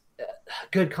breeds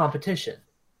good competition.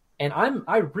 And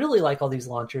I really like all these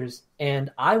launchers,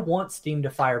 and I want Steam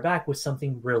to fire back with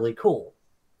something really cool.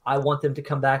 I want them to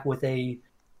come back with a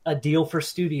deal for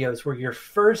studios where your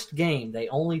first game they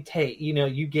only take, you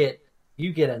get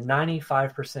a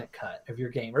 95% cut of your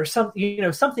game or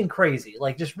something crazy.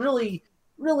 Like, just really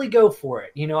really go for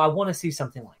it. I want to see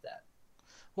something like that.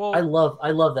 Well, I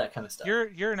love that kind of stuff.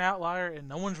 You're an outlier, and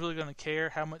no one's really going to care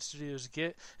how much studios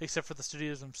get, except for the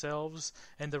studios themselves.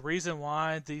 And the reason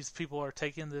why these people are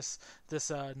taking this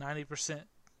 90%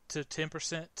 to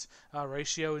 10%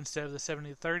 ratio instead of the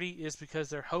 70-30 is because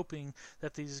they're hoping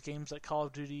that these games like Call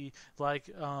of Duty, like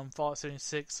Fallout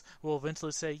 76, will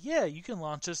eventually say, yeah, you can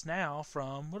launch us now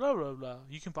from blah, blah, blah.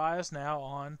 You can buy us now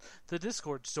on the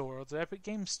Discord store or the Epic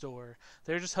Games store.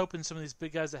 They're just hoping some of these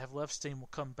big guys that have left Steam will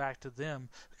come back to them,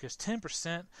 because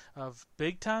 10% of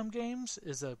big-time games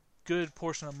is a good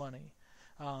portion of money.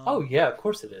 Oh, yeah, of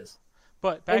course it is.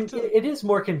 But it is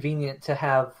more convenient to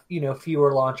have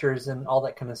fewer launchers and all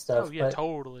that kind of stuff. Oh yeah, but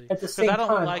totally. At the same time, I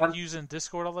don't like using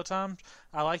Discord all the time.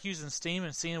 I like using Steam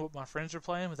and seeing what my friends are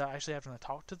playing without actually having to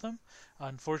talk to them.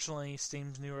 Unfortunately,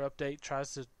 Steam's newer update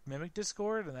tries to mimic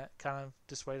Discord, and that kind of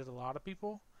dissuaded a lot of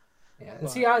people. Yeah, and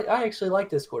see, I actually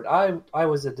like Discord. I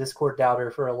was a Discord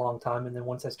doubter for a long time, and then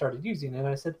once I started using it,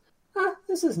 I said,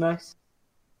 this is nice.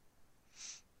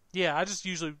 Yeah, I just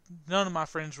usually none of my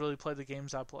friends really play the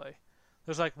games I play.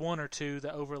 There's like one or two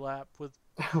that overlap with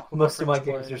most of my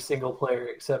games are single player,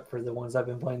 except for the ones I've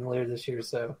been playing later this year.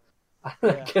 So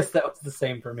I guess that was the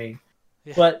same for me.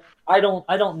 Yeah. But I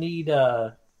don't need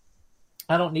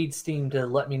Steam to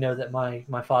let me know that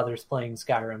my father's playing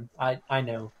Skyrim. I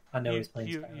know he's playing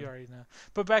Skyrim. You already know.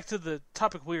 But back to the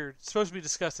topic we're supposed to be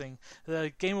discussing,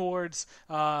 the Game Awards.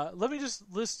 Let me just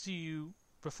list to you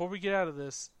before we get out of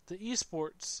this the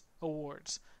esports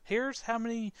awards. Here's how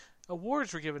many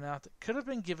awards were given out that could have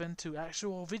been given to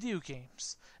actual video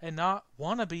games and not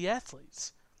wannabe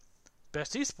athletes.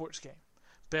 Best esports game,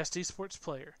 best esports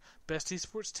player, best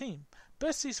esports team,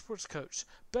 best esports coach,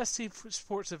 best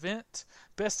esports event,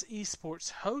 best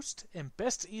esports host, and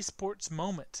best esports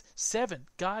moment. 7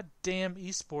 goddamn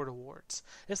esport awards.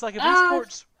 It's like if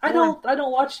esports. I don't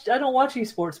watch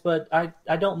esports, but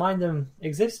I don't mind them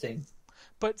existing.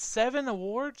 But 7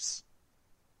 awards?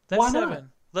 That's Why 7. not?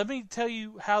 Let me tell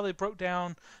you how they broke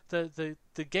down the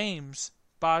games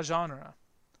by genre.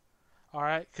 All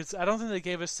right? Because I don't think they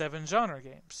gave us 7 genre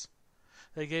games.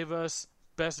 They gave us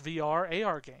best VR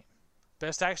AR game,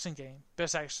 best action game,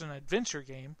 best action adventure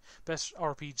game, best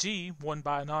RPG won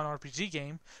by a non-RPG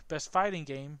game, best fighting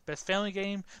game, best family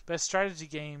game, best strategy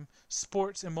game,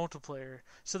 sports, and multiplayer.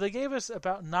 So they gave us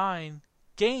about 9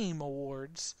 game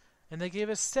awards, and they gave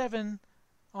us 7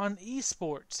 on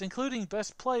esports, including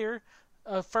best player,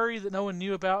 a furry that no one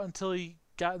knew about until he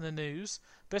got in the news.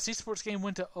 Best esports game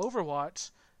went to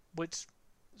Overwatch, which,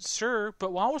 sure,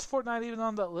 but why was Fortnite even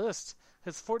on that list?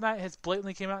 Because Fortnite has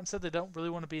blatantly came out and said they don't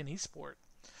really want to be an esport.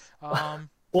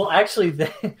 Well, actually,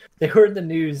 they were in the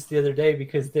news the other day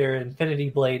because their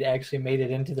Infinity Blade actually made it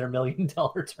into their $1 million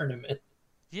tournament.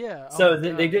 Yeah. So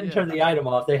they didn't turn the item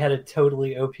off. They had a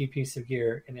totally OP piece of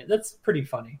gear in it. That's pretty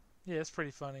funny. Yeah, it's pretty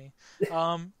funny.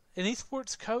 An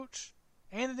esports coach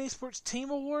and an esports team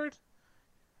award?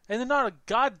 And then not a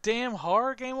goddamn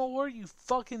horror game award? You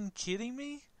fucking kidding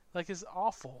me? Like, it's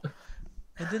awful.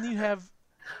 And then you have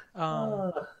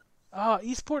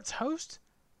esports host?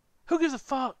 Who gives a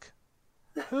fuck?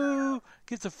 Who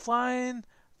gives a flying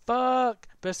fuck?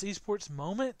 Best esports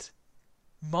moment?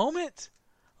 Moment?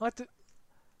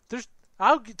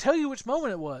 I'll tell you which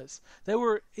moment it was. They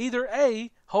were either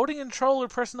A, holding a controller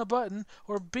pressing a button,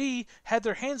 or B, had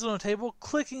their hands on a table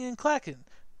clicking and clacking.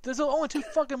 There's the only 2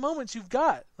 fucking moments you've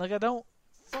got. Like, I don't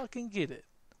fucking get it.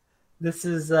 This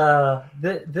is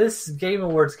this Game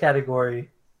Awards category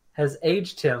has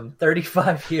aged him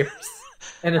 35 years.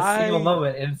 in a single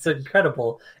moment, and it's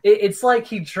incredible. It's like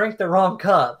he drank the wrong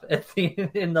cup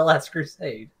in the Last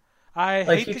Crusade. I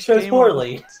Like hate he the chose Game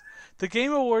poorly. Awards. The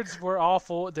Game Awards were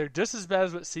awful. They're just as bad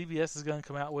as what CBS is going to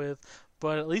come out with,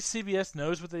 but at least CBS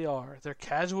knows what they are. They're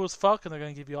casual as fuck, and they're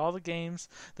going to give you all the games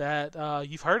that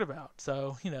you've heard about.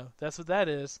 So, that's what that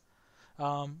is.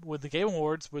 With the Game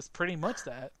Awards was pretty much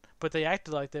that, but they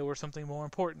acted like they were something more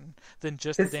important than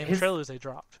just the damn trailers they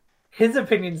dropped. His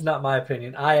opinion's not my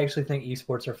opinion. I actually think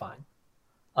esports are fine.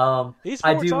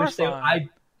 Esports are fine.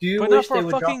 But not for a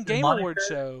fucking Game Awards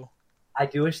show. I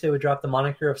do wish they would drop the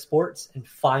moniker of sports and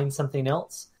find something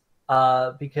else,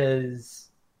 because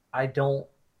I don't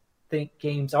think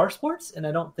games are sports, and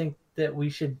I don't think that we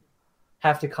should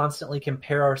have to constantly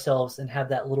compare ourselves and have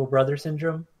that little brother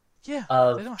syndrome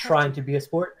of trying to be a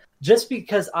sport. Just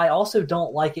because I also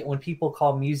don't like it when people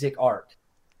call music art,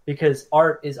 because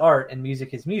art is art and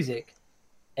music is music,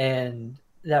 and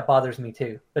that bothers me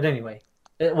too. But anyway,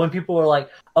 when people are like,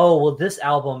 "Oh, well, this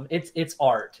album, it's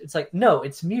art," it's like, no,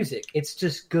 it's music. It's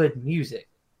just good music.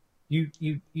 You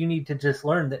need to just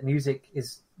learn that music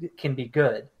can be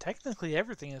good. Technically,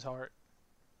 everything is art.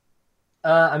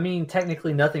 I mean,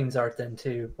 technically, nothing's art then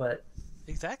too, but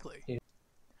exactly. Yeah.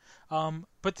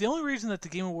 But the only reason that the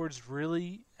Game Awards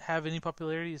really have any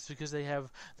popularity is because they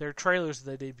have their trailers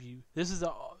that they debut. This is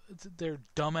their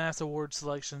dumbass award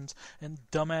selections and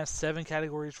dumbass 7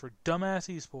 categories for dumbass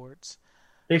esports.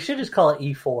 They should just call it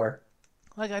E4.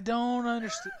 Like, I don't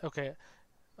understand. Okay.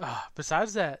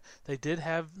 Besides that, they did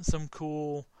have some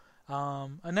cool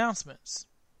announcements.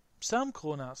 Some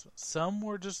cool announcements. Some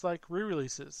were just like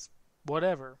re-releases,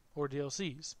 whatever, or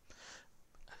DLCs.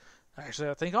 Actually,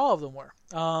 I think all of them were.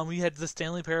 We had the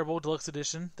Stanley Parable Deluxe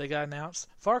Edition. They got announced.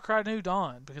 Far Cry New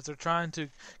Dawn, because they're trying to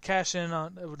cash in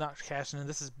on... Not cash in,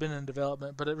 this has been in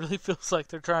development, but it really feels like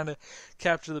they're trying to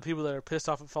capture the people that are pissed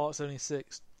off at Fallout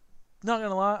 76. Not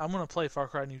going to lie, I'm going to play Far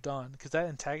Cry New Dawn, because that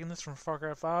antagonist from Far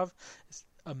Cry 5 is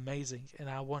amazing, and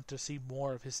I want to see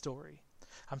more of his story.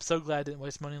 I'm so glad I didn't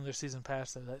waste money on their season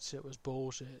pass, though. That shit was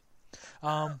bullshit.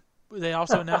 They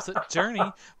also announced that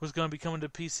Journey was going to be coming to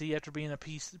PC after being a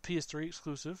PS3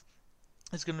 exclusive.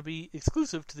 It's going to be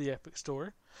exclusive to the Epic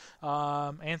Store.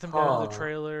 Anthem got another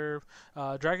trailer.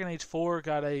 Dragon Age 4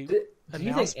 got a announcement. Do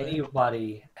you think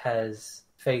anybody has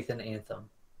faith in Anthem?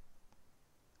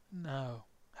 No.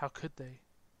 How could they?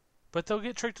 But they'll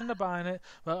get tricked into buying it.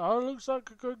 But, it looks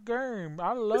like a good game.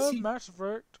 I love Mass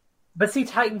Effect. But see,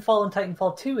 Titanfall and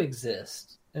Titanfall 2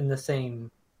 exist in the same...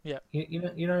 Yeah. You know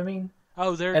what I mean?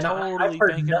 Oh, they're totally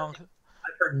banking on...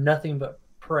 I've heard nothing but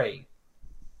praise.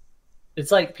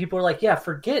 It's like, people are like, yeah,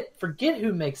 forget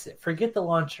who makes it. Forget the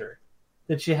launcher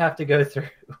that you have to go through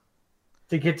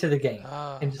to get to the game.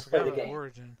 And just play the game.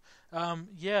 Origin.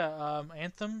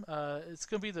 Anthem, it's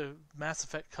going to be the Mass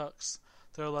Effect cucks.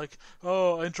 They're like,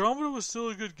 oh, Andromeda was still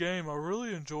a good game. I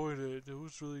really enjoyed it. It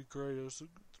was really great. It was the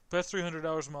best 300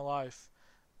 hours of my life.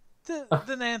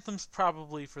 Then Anthem's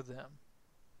probably for them.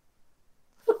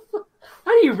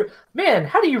 How do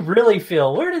you really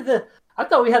feel? I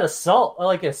thought we had a salt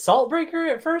breaker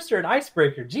at first, or an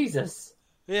icebreaker. Jesus.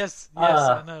 Yes,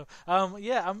 I know. I'm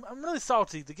really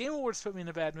salty. The Game Awards put me in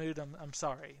a bad mood. I'm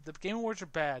sorry. The Game Awards are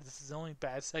bad. This is the only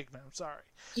bad segment. I'm sorry.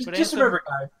 Just remember,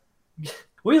 guys,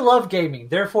 we love gaming.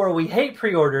 Therefore, we hate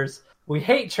pre-orders. We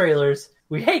hate trailers.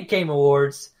 We hate Game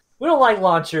Awards. We don't like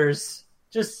launchers.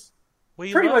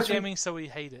 We love gaming, so we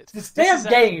hate it.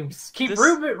 Games. Keep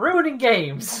ruining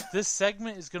games. This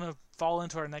segment is going to fall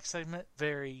into our next segment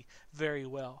very, very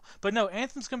well. But no,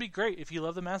 Anthem's going to be great. If you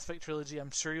love the Mass Effect trilogy,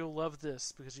 I'm sure you'll love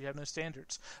this, because you have no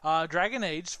standards. Dragon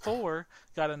Age 4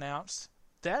 got announced.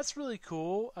 That's really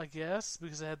cool, I guess,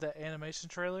 because it had that animation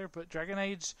trailer. But Dragon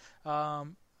Age,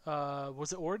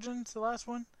 was it Origins, the last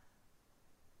one?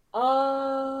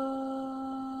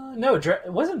 No,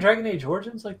 wasn't Dragon Age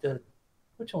Origins like the...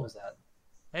 Which one was that?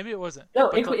 Maybe it wasn't.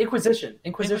 No, Inquisition.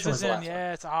 Inquisition was the last one.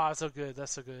 Yeah, it's so good.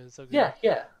 That's so good. It's so good.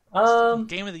 Yeah.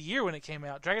 Game of the year when it came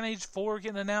out. Dragon Age 4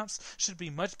 getting announced should be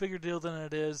a much bigger deal than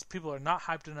it is. People are not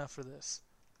hyped enough for this.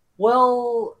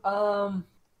 Well,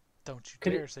 don't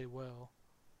you dare say well.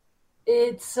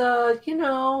 It's like,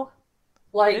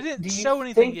 they didn't show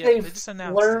anything yet. They just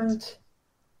announced learned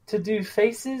to do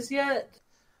faces yet?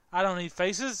 I don't need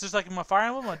faces, just like in my Fire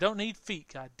Emblem. I don't need feet.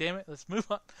 God damn it! Let's move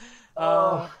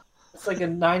on. It's like a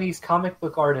 '90s comic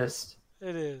book artist.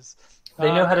 It is.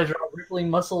 They know how to draw rippling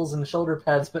muscles and shoulder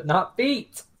pads, but not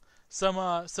feet. Some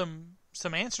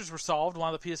some answers were solved.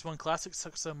 Why the PS1 Classic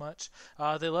sucked so much.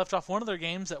 They left off one of their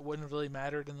games that wouldn't have really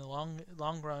mattered in the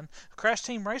long run. Crash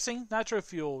Team Racing, Nitro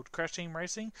Fueled. Crash Team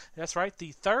Racing, that's right,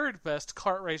 the third best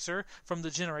kart racer from the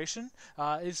generation,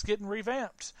 is getting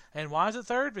revamped. And why is it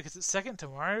third? Because it's second to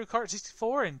Mario Kart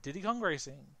 64 and Diddy Kong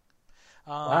Racing.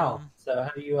 Wow. So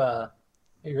how do you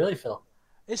really feel?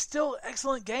 It's still an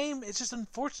excellent game. It's just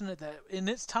unfortunate that in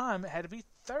its time it had to be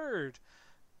third.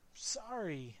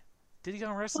 Sorry. Diddy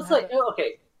Kong Racing. It's like,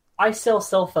 okay, I sell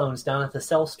cell phones down at the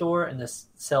cell store, and the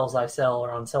cells I sell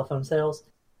are on cell phone sales.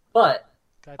 But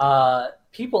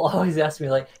people always ask me,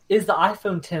 like, is the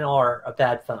iPhone XR a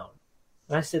bad phone?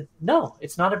 And I said, no,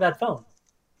 it's not a bad phone.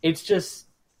 It's just,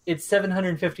 it's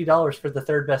 $750 for the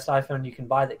third best iPhone you can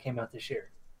buy that came out this year.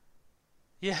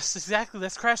 Yes, exactly.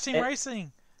 That's Crash Team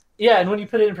Racing. Yeah, and when you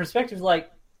put it in perspective,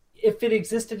 like, if it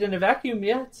existed in a vacuum,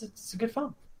 yeah, it's a good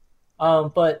phone.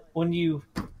 But when you're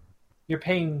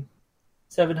paying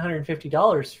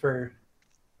 $750 for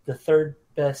the third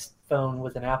best phone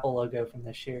with an Apple logo from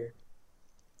this year,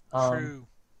 True.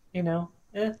 You know,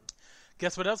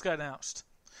 Guess what else got announced?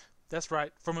 That's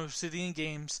right, from Obsidian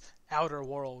Games, Outer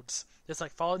Worlds. It's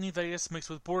like Fallout New Vegas mixed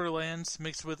with Borderlands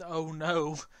mixed with oh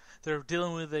no, they're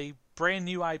dealing with a brand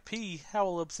new IP. How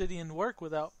will Obsidian work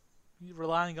without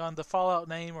relying on the Fallout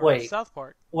name or South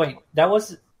Park? Wait,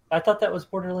 I thought that was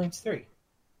Borderlands 3.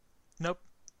 Nope,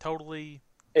 totally.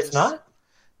 It's not?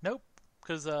 Nope.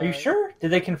 Cause, are you sure?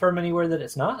 Did they confirm anywhere that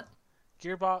it's not?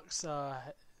 Gearbox,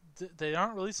 they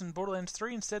aren't releasing Borderlands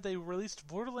 3. Instead, they released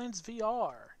Borderlands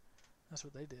VR. That's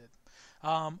what they did.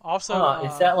 Also,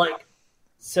 is that like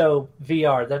so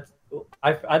VR? That's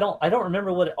I don't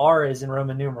remember what R is in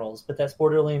Roman numerals, but that's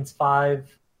Borderlands 5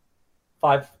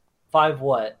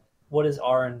 what? What is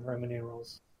R in Roman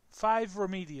numerals? 5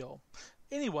 remedial.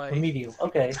 Anyway. Remedial.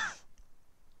 Okay.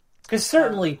 Because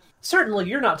certainly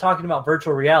you're not talking about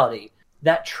virtual reality.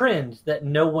 That trend that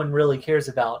no one really cares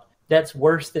about, that's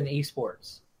worse than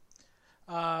esports.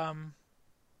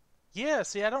 Yeah,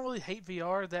 see, I don't really hate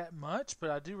VR that much, but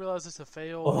I do realize it's a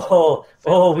fail.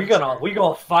 We're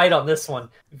gonna fight on this one.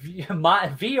 My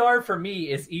VR for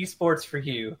me is esports for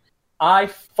you. I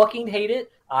fucking hate it.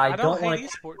 I don't want to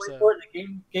esports for the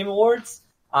Game Awards.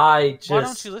 Why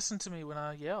don't you listen to me when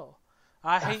I yell?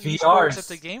 I hate VR esports at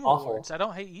the Game Awards. I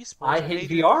don't hate esports. I hate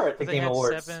VR at the Game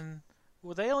Awards.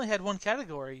 Well, they only had one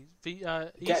category. They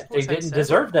didn't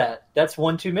deserve that. That's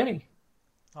one too many.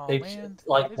 Oh, man.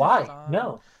 Why?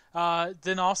 No.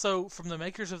 Then also from the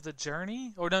makers of The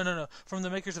Journey, or no, from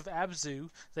the makers of Abzu,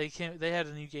 they had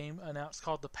a new game announced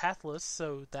called The Pathless,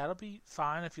 so that'll be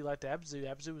fine if you liked Abzu.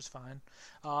 Abzu was fine.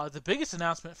 The biggest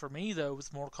announcement for me, though,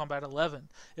 was Mortal Kombat 11.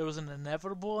 It was an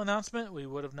inevitable announcement. We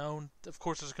would have known, of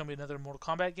course, there's going to be another Mortal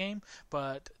Kombat game,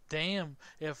 but damn,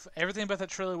 if everything about that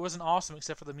trailer wasn't awesome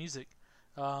except for the music.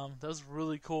 That was a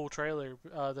really cool trailer.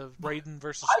 The Raiden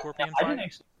versus Scorpion fight. I didn't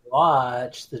actually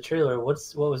watch the trailer. What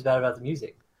was bad about the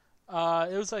music?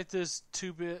 It was like this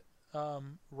 2-bit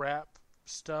rap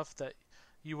stuff that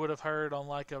you would have heard on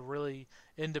like a really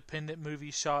independent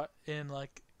movie shot in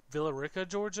like Villa Rica,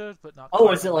 Georgia, but not.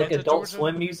 Oh, is it like Adult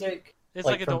Swim music? It's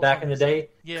like from back in the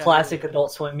day? Yeah, classic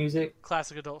Adult Swim music.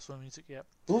 Classic Adult Swim music. Yep.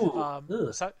 Ooh.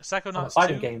 Psychonauts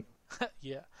fighting 2. Game.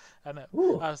 Yeah, I know.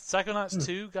 Psychonauts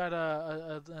 2 got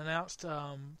announced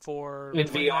for in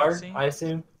VR, I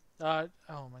assume. Oh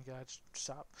my God!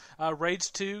 Stop.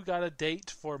 Rage 2 got a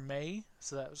date for May,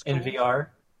 so that was cool. In VR,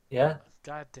 yeah.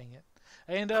 God dang it!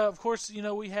 And of course,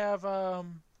 we have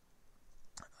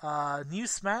new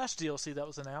Smash DLC that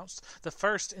was announced, the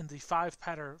first in the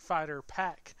 5-fighter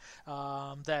pack.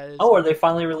 That is. Oh, are they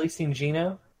finally releasing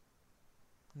Geno?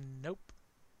 Nope.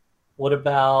 What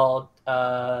about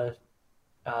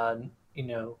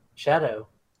Shadow?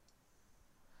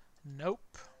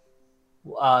 Nope.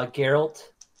 Geralt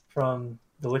from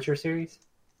the Witcher series?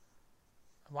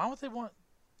 Why would they want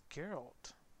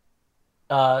Geralt?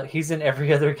 He's in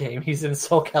every other game. He's in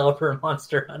Soul Calibur and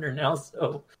Monster Hunter now,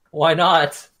 so why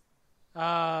not?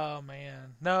 Oh,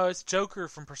 man. No, it's Joker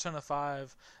from Persona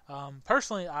 5.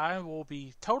 Personally, I will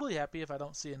be totally happy if I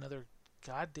don't see another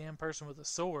goddamn person with a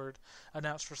sword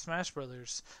announced for Smash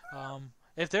Brothers.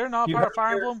 If they're not part of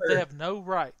Fire Emblem, they have no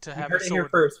right to have a sword. Here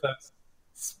first, folks.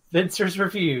 Spencer's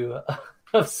review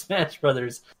of Smash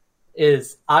Brothers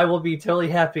is I will be totally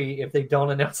happy if they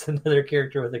don't announce another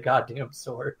character with a goddamn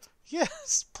sword.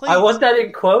 Yes, please. I want that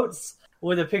in quotes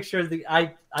with a picture of the.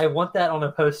 I want that on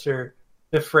a poster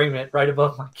to frame it right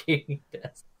above my gaming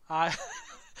desk.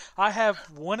 I have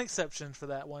one exception for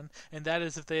that one, and that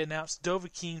is if they announce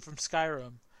Dovahkiin from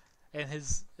Skyrim, and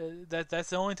his that's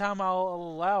the only time I'll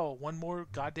allow one more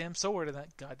goddamn sword in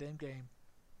that goddamn game.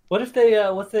 What if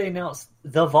they announce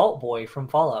the Vault Boy from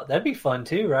Fallout? That'd be fun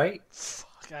too, right?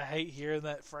 Fuck, I hate hearing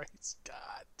that phrase.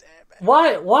 God damn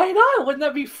it. Why not? Wouldn't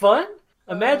that be fun?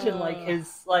 Imagine his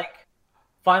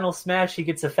final smash, he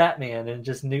gets a fat man and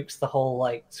just nukes the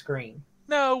whole screen.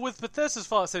 No, with Bethesda's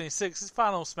Fallout 76, his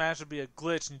final smash would be a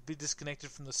glitch and you'd be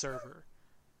disconnected from the server.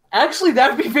 Actually,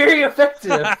 that would be very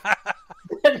effective.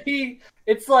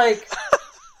 It's like,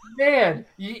 man,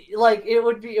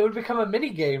 it would become a mini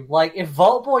game. Like if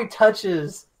Vault Boy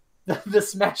touches the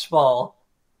Smash Ball,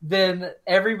 then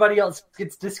everybody else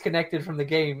gets disconnected from the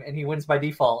game and he wins by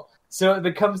default. So it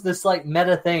becomes this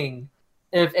meta thing.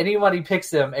 If anybody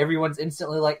picks him, everyone's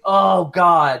instantly like, "Oh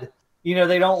God."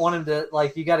 They don't want him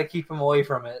to, you got to keep him away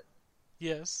from it.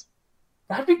 Yes.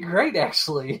 That'd be great,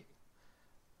 actually.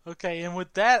 Okay, and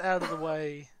with that out of the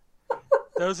way,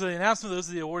 those are the announcements,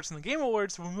 those are the awards and the Game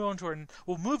Awards. We'll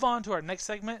move on to our next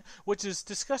segment, which is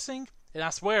discussing, and I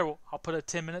swear I'll put a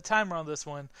 10-minute timer on this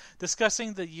one,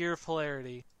 discussing the year of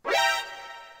hilarity.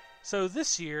 So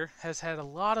this year has had a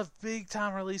lot of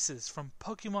big-time releases, from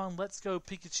Pokemon Let's Go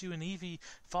Pikachu and Eevee,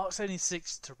 Fallout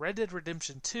 76, to Red Dead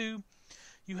Redemption 2.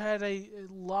 You had a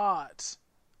lot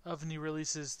of new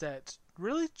releases that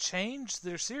really changed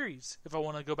their series. If I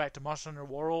want to go back to Monster Hunter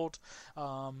World,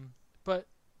 but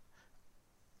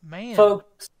man,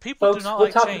 people do not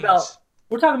like change.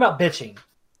 We're talking about bitching.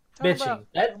 Talking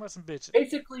about some bitching.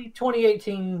 Basically,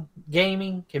 2018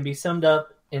 gaming can be summed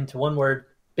up into one word: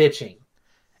 bitching.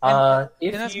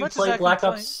 If you play Black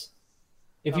Ops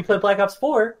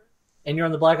 4 and you're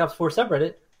on the Black Ops 4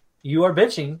 subreddit, you are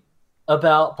bitching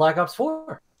about Black Ops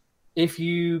 4. If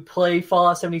you play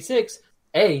Fallout 76,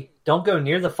 don't go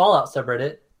near the Fallout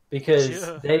subreddit because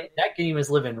that game is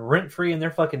living rent-free in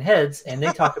their fucking heads, and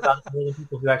they talk about it more than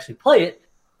people who actually play it,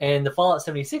 and the Fallout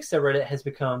 76 subreddit has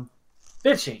become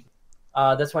bitching.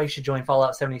 That's why you should join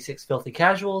Fallout 76 Filthy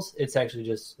Casuals. It's actually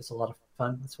it's a lot of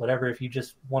fun. It's whatever. If you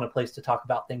just want a place to talk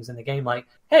about things in the game, like,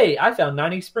 hey, I found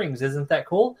 90 Springs. Isn't that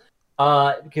cool?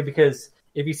 Because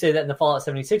if you say that in the Fallout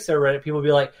 76 subreddit, people will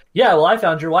be like, yeah, well, I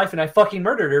found your wife and I fucking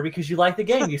murdered her because you like the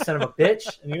game, you son of a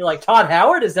bitch. And you're like, Todd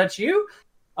Howard, is that you?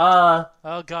 Oh,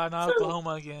 God, not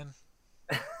Oklahoma again.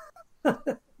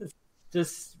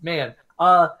 Just, man.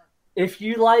 If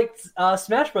you liked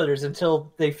Smash Brothers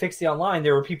until they fixed the online,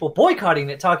 there were people boycotting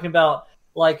it, talking about,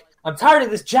 I'm tired of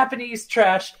this Japanese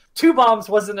trash. 2 bombs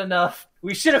wasn't enough.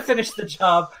 We should have finished the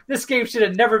job. This game should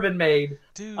have never been made.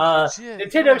 Dude,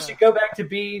 Nintendo should go back to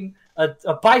being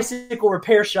a bicycle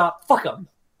repair shop. Fuck them.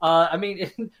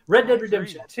 In Red Dead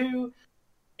Redemption 2,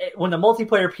 when the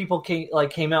multiplayer people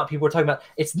came out, people were talking about,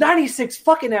 it's 96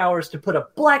 fucking hours to put a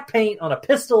black paint on a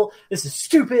pistol. This is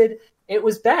stupid. It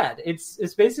was bad.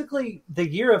 It's basically the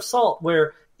year of Salt,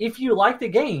 where if you like the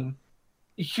game,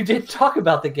 you didn't talk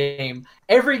about the game.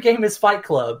 Every game is Fight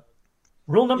Club.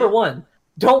 Rule number 1,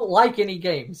 don't like any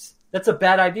games. That's a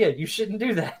bad idea. You shouldn't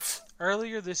do that.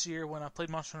 Earlier this year, when I played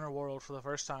Monster Hunter World for the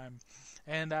first time,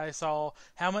 and I saw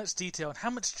how much detail and how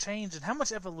much change and how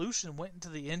much evolution went into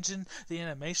the engine, the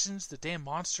animations, the damn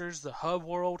monsters, the hub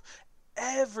world,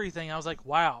 everything, I was like,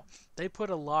 wow, they put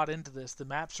a lot into this. The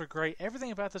maps are great.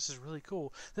 Everything about this is really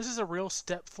cool. This is a real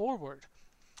step forward.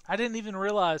 I didn't even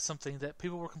realize something that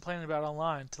people were complaining about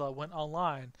online until I went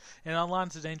online, and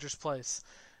online's a dangerous place.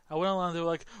 I went online, they were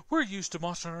like, we're used to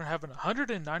Monster Hunter having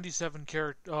 197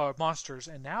 monsters,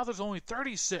 and now there's only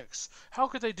 36. How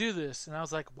could they do this? And I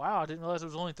was like, wow, I didn't realize it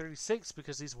was only 36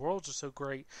 because these worlds are so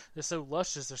great. They're so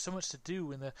luscious. There's so much to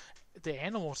do, and the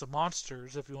animals are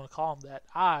monsters, if you want to call them that.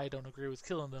 I don't agree with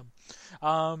killing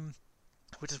them,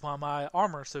 which is why my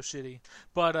armor is so shitty.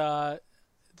 But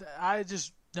I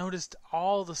just noticed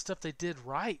all the stuff they did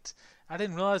right. I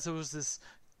didn't realize there was this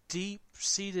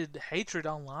deep-seated hatred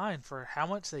online for how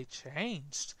much they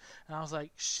changed. And I was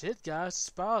like, shit, guys,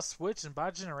 just buy a Switch and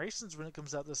buy Generations when it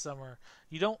comes out this summer.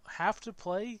 You don't have to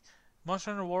play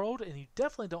Monster Hunter World, and you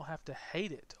definitely don't have to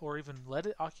hate it or even let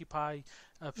it occupy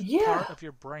a part of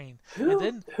your brain.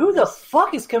 Who the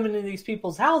fuck is coming into these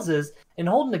people's houses and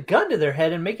holding a gun to their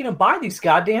head and making them buy these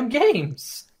goddamn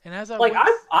games? And as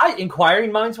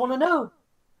inquiring minds want to know.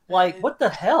 What the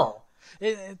hell?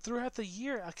 And throughout the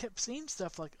year, I kept seeing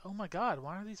stuff like, oh my god,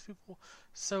 why are these people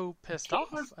so pissed off?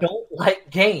 Don't like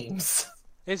games.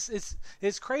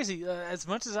 It's crazy. As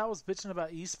much as I was bitching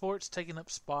about esports taking up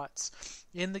spots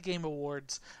in the Game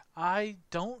Awards, I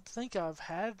don't think I've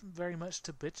had very much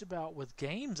to bitch about with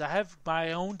games. I have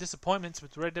my own disappointments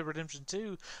with Red Dead Redemption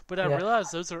 2, but I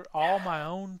realize those are all my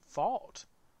own fault.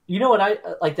 You know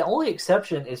what? The only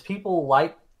exception is people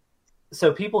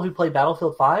who play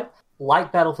Battlefield 5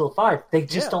 like Battlefield 5. They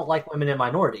just don't like women and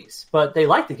minorities, but they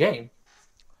like the game.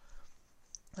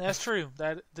 That's true.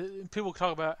 People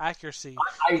talk about accuracy,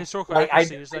 I historical like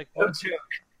accuracy. It's like, no joke.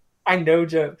 I no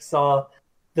joke saw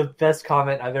the best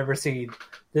comment I've ever seen.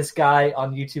 This guy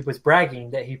on YouTube was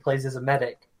bragging that he plays as a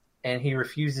medic and he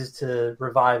refuses to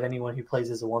revive anyone who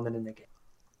plays as a woman in the game.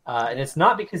 And yeah. it's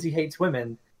not because he hates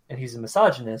women and he's a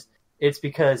misogynist. It's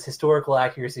because historical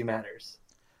accuracy matters.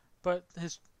 But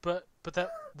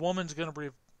that woman's gonna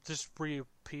just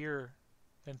reappear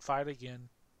and fight again.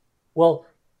 Well,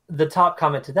 the top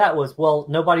comment to that was, well,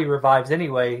 nobody revives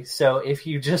anyway, so if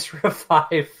you just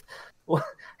revive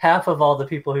half of all the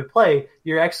people who play,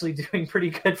 you're actually doing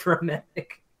pretty good for a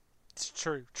medic. It's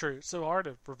true, true. It's so hard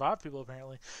to revive people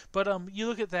apparently. But you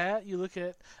look at that. You look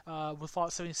at with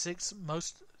Fallout 76.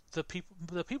 Most the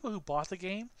people who bought the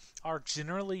game are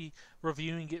generally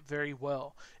reviewing it very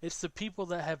well. It's the people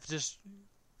that have just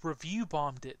review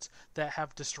bombed it that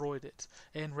have destroyed it.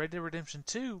 And Red Dead Redemption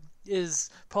 2 is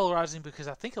polarizing because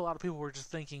I think a lot of people were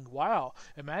just thinking, wow,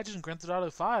 imagine Grand Theft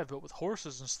Auto 5 but with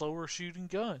horses and slower shooting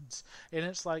guns. And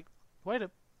it's like, wait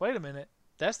a minute,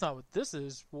 that's not what this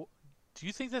is. Do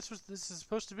you think that's what this is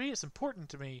supposed to be? It's important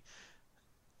to me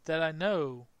that I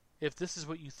know if this is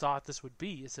what you thought this would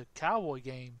be. It's a cowboy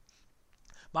game.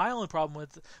 My only problem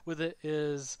with it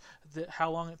is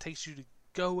how long it takes you to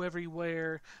go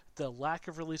everywhere, the lack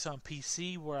of release on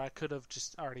PC, where I could have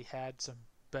just already had some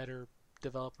better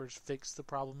developers fix the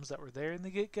problems that were there in the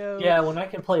get-go. Yeah, when I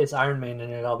can play as Iron Man in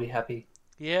it, I'll be happy.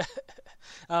 Yeah,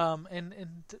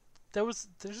 there's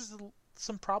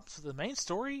some problems with the main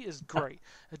story. Is great.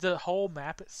 The whole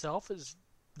map itself is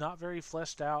not very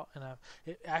fleshed out, and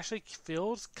it actually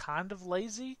feels kind of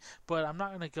lazy. But I'm not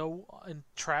going to go and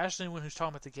trash anyone who's talking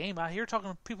about the game. I hear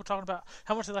people talking about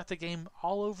how much they like the game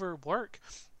all over work.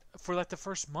 For like the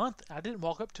first month, I didn't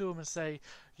walk up to them and say,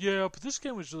 "Yeah, but this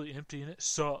game was really empty and it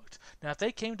sucked." Now, if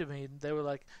they came to me and they were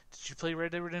like, "Did you play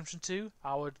Red Dead Redemption 2?"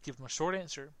 I would give them a short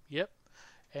answer, "Yep."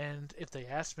 And if they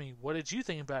asked me, "What did you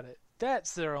think about it?"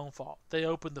 That's their own fault. They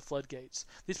opened the floodgates.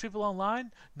 These people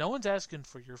online, no one's asking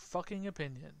for your fucking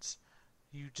opinions.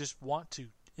 You just want to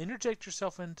interject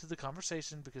yourself into the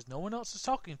conversation because no one else is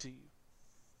talking to you.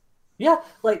 Yeah,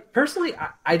 like personally,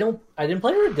 I didn't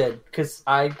play Red Dead because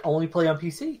I only play on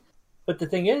PC. But the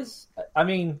thing is, I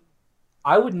mean,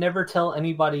 I would never tell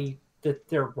anybody that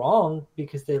they're wrong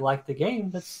because they like the game.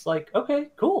 That's like, okay,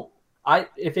 cool.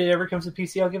 If it ever comes to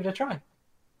PC, I'll give it a try.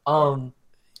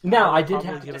 Now I did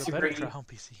have to disagree. On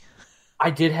PC. I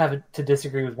did have to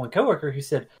disagree with one coworker who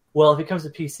said, "Well, if it comes to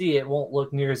PC, it won't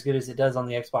look near as good as it does on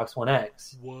the Xbox One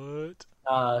X." What?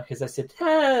 Because I said,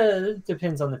 it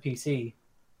depends on the PC.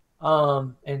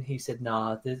 And he said,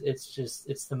 "Nah,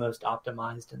 it's the most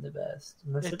optimized and the best."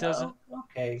 And I said, It doesn't. Oh,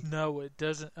 okay. No, it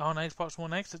doesn't. On Xbox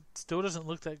One X, it still doesn't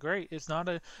look that great. It's not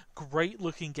a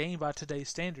great-looking game by today's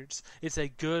standards. It's a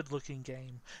good-looking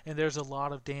game, and there's a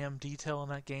lot of damn detail in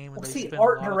that game. And Well, they see, spend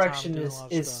art a lot direction of time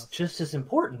is stuff. just as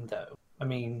important, though. I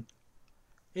mean,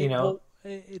 you know,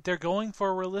 they're going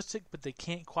for realistic, but they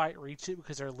can't quite reach it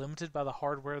because they're limited by the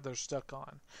hardware they're stuck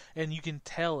on. And you can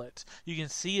tell it. You can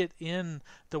see it in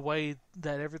the way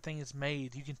that everything is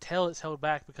made. You can tell it's held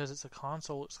back because it's a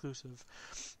console exclusive.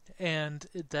 And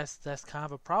that's kind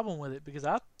of a problem with it because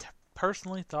I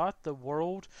personally thought the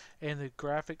world and the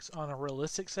graphics on a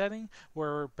realistic setting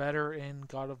were better in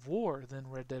God of War than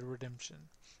Red Dead Redemption.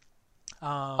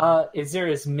 Is there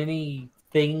as many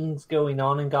things going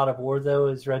on in God of War though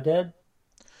as Red Dead?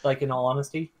 Like, in all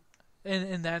honesty,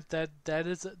 and that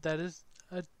is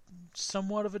a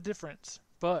somewhat of a difference.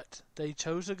 But they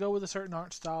chose to go with a certain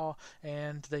art style,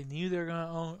 and they knew they were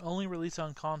going to only release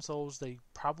on consoles. They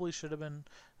probably should have been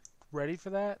ready for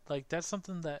that. Like, that's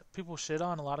something that people shit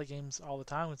on a lot of games all the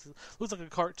time. It looks like a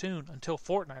cartoon until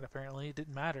Fortnite, apparently. It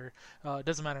didn't matter. It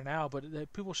doesn't matter now, but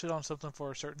people shit on something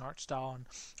for a certain art style. And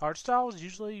art styles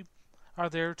usually are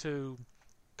there to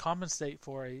compensate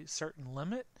for a certain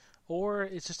limit, or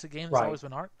it's just a game that's always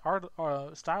been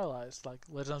stylized. Like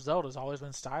Legend of Zelda has always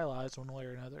been stylized one way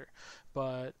or another.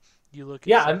 But you look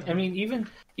at I mean,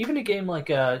 even a game like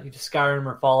Skyrim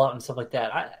or Fallout and stuff like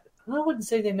that, I wouldn't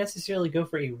say they necessarily go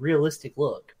for a realistic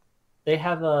look. They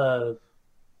have a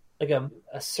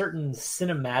certain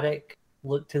cinematic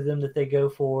look to them that they go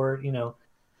for,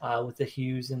 with the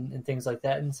hues and things like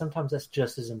that. And sometimes that's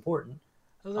just as important.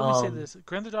 Let me say this.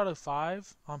 Grand Theft Auto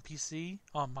 5 on PC,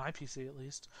 on my PC at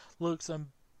least, looks a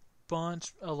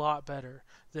lot better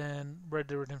than Red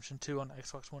Dead Redemption 2 on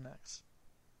Xbox One X.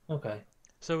 Okay.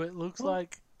 So it looks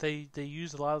like they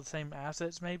use a lot of the same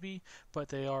assets maybe, but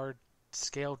they are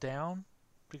scaled down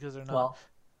because they're not...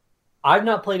 I've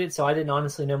not played it, so I didn't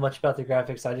honestly know much about the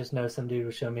graphics. I just know some dude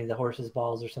was showing me the horse's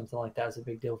balls or something like that. It's a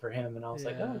big deal for him, and I was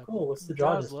like, oh, Yeah, cool. What's the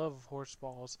draw guys distance? love horse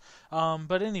balls.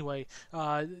 But anyway,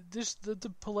 this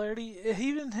the polarity. It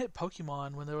even hit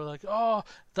Pokemon when they were like, oh,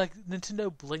 like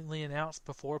Nintendo blatantly announced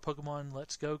before Pokemon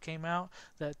Let's Go came out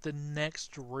that the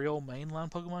next real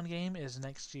mainline Pokemon game is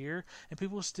next year, and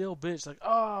people still bitch like,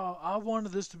 oh, I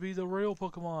wanted this to be the real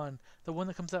Pokemon, the one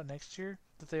that comes out next year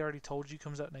that they already told you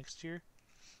comes out next year.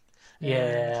 And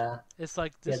Yeah, it's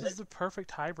like yeah, this is the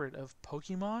perfect hybrid of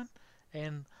Pokemon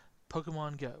and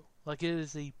Pokemon Go. Like it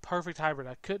is the perfect hybrid.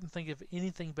 I couldn't think of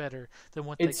anything better than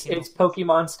what they came up it's with.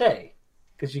 Pokemon Stay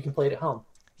because you can play it at home.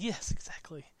 Yes,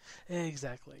 exactly,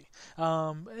 exactly.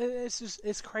 It's just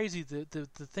it's crazy the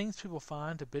things people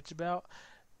find to bitch about.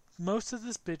 Most of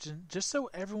this bitching, just so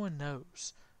everyone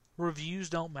knows, reviews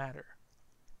don't matter.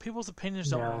 People's opinions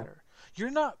don't No, matter.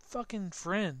 You're not fucking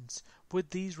friends with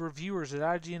these reviewers at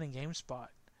IGN and GameSpot.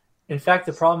 in fact,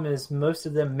 the problem is most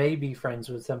of them may be friends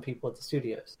with some people at the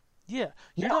studios. Yeah,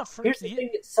 you're Now, not. here's the thing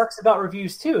that sucks about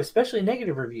reviews too, especially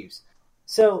negative reviews.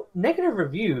 So negative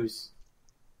reviews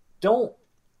don't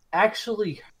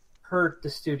actually hurt the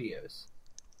studios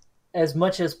as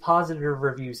much as positive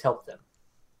reviews help them.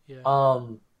 Yeah.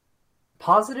 Um,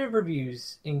 Positive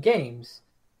reviews in games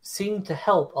seem to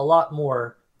help a lot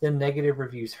more than negative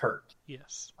reviews hurt.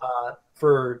 Yes.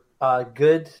 For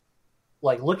good,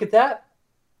 like look at that.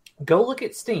 Go look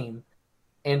at Steam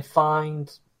and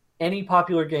find any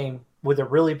popular game with a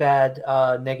really bad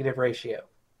negative ratio.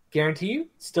 Guarantee you,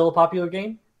 still a popular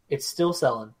game. It's still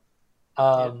selling.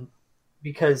 Yeah.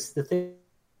 Because the thing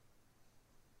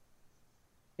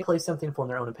they play something from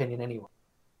their own opinion anyway.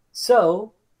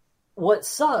 So what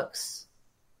sucks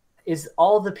is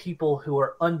all the people who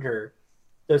are under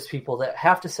those people that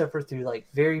have to suffer through like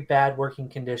very bad working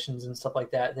conditions and stuff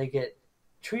like that. They get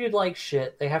treated like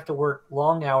shit. They have to work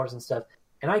long hours and stuff.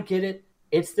 And I get it.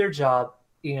 It's their job.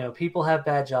 You know, people have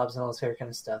bad jobs and all this kind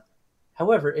of stuff.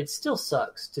 However, it still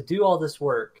sucks to do all this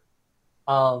work,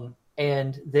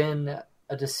 and then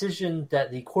a decision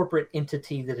that the corporate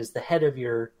entity that is the head of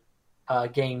your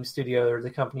game studio or the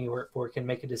company you work for can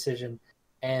make a decision,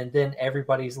 and then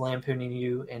everybody's lampooning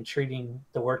you and treating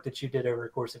the work that you did over the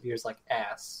course of years like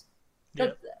ass.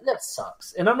 Yeah. That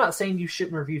sucks. And I'm not saying you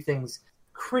shouldn't review things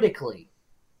critically,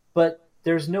 but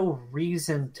there's no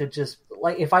reason to just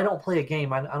like if I don't play a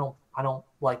game, I don't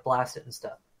like blast it and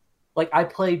stuff. Like I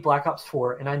played Black Ops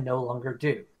 4 and I no longer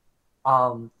do.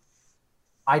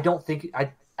 I don't think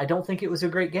I don't think it was a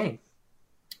great game,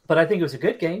 but I think it was a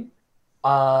good game.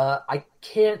 I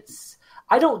can't.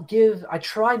 I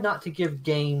try not to give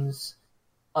games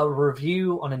a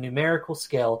review on a numerical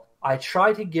scale. I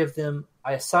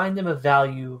assign them a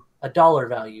value, a dollar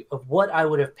value of what I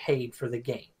would have paid for the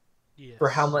game, Yes. for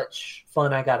how much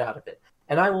fun I got out of it.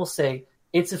 And I will say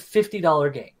it's a $50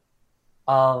 game.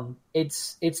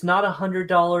 It's not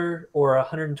 $100 or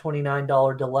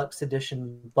 $129 deluxe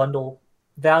edition bundle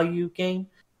value game.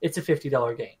 It's a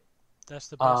 $50 game. That's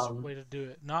the best way to do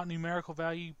it. Not numerical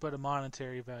value, but a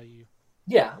monetary value.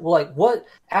 Yeah, well, like what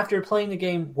after playing the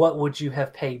game, what would you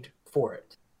have paid for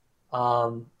it?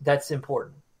 That's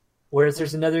important. Whereas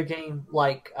there's another game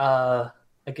like a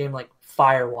game like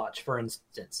Firewatch, for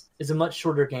instance, is a much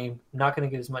shorter game. I'm not going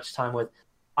to get as much time with.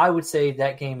 I would say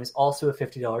that game is also a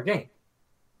 $50 game.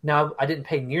 Now, I didn't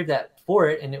pay near that for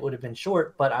it, and it would have been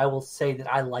short, but I will say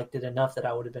that I liked it enough that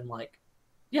I would have been like,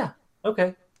 yeah,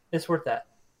 okay, it's worth that.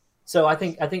 So I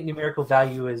think numerical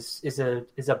value is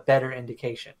a better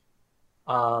indication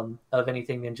of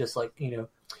anything than just like, you know,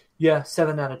 yeah,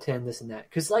 7 out of 10, this and that.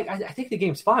 Because like I think the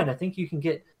game's fine. I think you can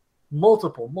get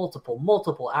multiple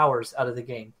hours out of the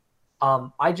game. I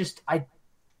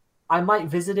might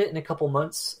visit it in a couple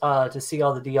months to see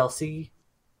all the DLC,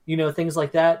 you know, things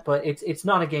like that. But it's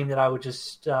not a game that I would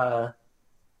just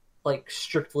like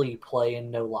strictly play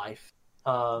in no life.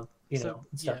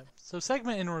 So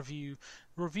segment and review.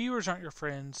 Reviewers aren't your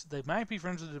friends. They might be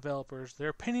friends with the developers. Their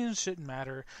opinions shouldn't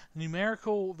matter.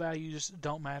 Numerical values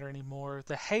don't matter anymore.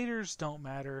 The haters don't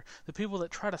matter. The people that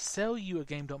try to sell you a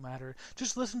game don't matter.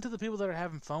 Just listen to the people that are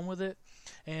having fun with it,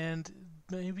 and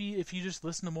maybe if you just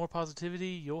listen to more positivity,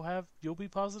 you'll be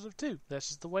positive too. That's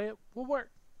just the way it will work.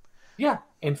 Yeah,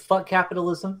 and fuck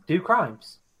capitalism, do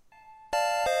crimes.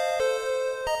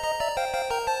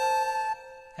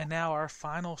 And now our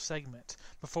final segment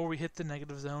before we hit the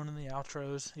negative zone and the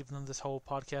outros, even though this whole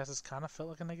podcast has kind of felt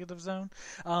like a negative zone.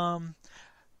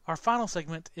 Our Our final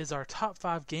segment is our top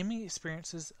 5 gaming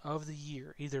experiences of the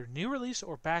year, either new release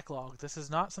or backlog. This is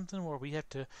not something where we have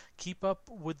to keep up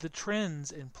with the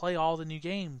trends and play all the new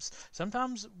games.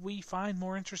 Sometimes we find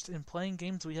more interest in playing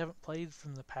games we haven't played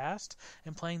from the past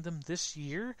and playing them this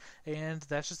year, and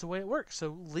that's just the way it works.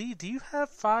 So, Lee, do you have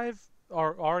 5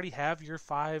 or already have your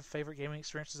 5 favorite gaming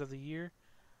experiences of the year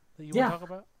that you want to talk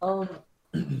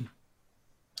about?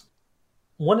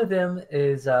 One of them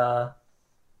is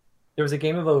there was a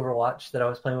game of Overwatch that I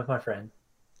was playing with my friend,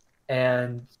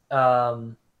 and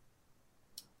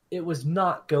it was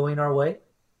not going our way.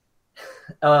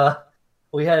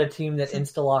 We had a team that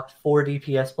insta-locked 4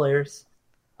 DPS players,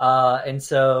 and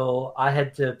so I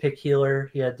had to pick healer.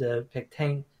 He had to pick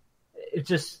tank. It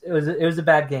was a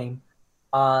bad game,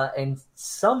 and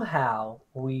somehow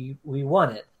we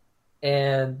won it.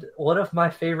 And one of my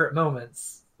favorite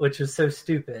moments, which was so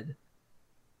stupid,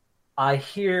 I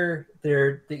hear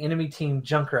the enemy team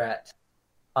Junkrat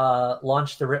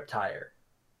launch the Riptire,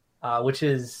 which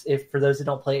is, if for those that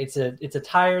don't play, it's a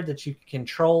tire that you can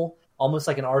control, almost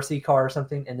like an RC car or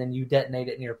something, and then you detonate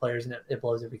it near players and it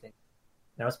blows everything.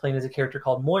 And I was playing as a character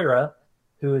called Moira,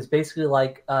 who is basically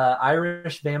like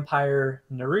Irish vampire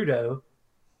Naruto,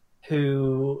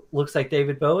 who looks like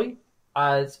David Bowie.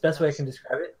 It's the best way I can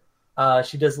describe it.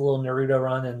 She does a little Naruto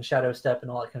run and shadow step and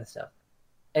all that kind of stuff.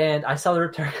 And I saw the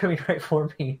Riptire coming right for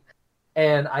me,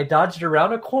 and I dodged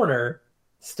around a corner,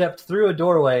 stepped through a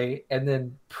doorway, and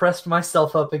then pressed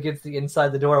myself up against the inside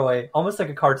of the doorway, almost like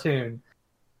a cartoon,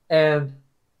 and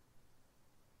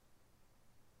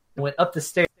went up the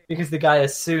stairs because the guy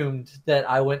assumed that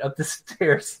I went up the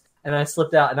stairs, and I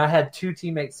slipped out, and I had 2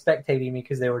 teammates spectating me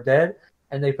because they were dead,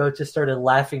 and they both just started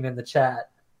laughing in the chat,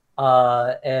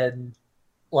 and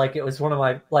like it was one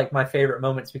of my favorite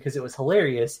moments because it was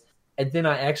hilarious. And then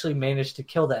I actually managed to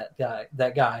kill that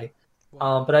guy.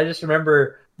 Wow. But I just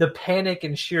remember the panic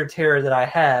and sheer terror that I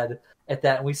had at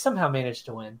that, and we somehow managed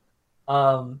to win.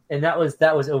 And that was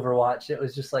Overwatch. It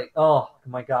was just like, oh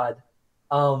my god.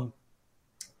 Another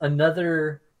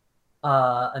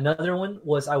one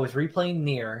was I was replaying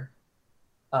Nier,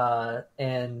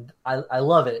 and I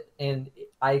love it, and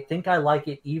I think I like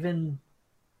it even.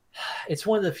 It's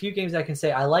one of the few games I can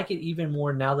say I like it even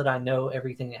more now that I know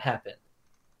everything that happened.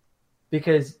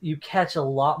 Because you catch a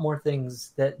lot more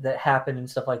things that happen and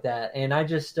stuff like that. And I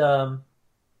just replaying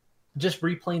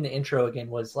the intro again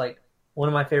was like one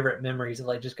of my favorite memories of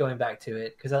like just going back to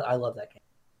it because I love that game.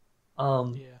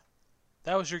 Yeah,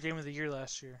 that was your game of the year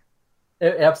last year.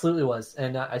 It absolutely was,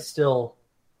 and I still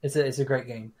it's a great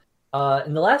game.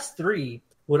 And the last 3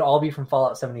 would all be from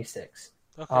Fallout 76.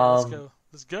 Okay,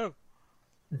 let's go.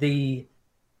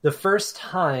 The first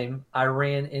time I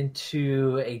ran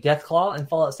into a Deathclaw in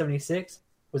Fallout 76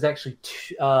 was actually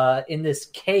in this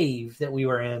cave that we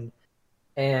were in,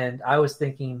 and I was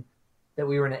thinking that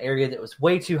we were in an area that was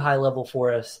way too high level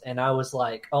for us, and I was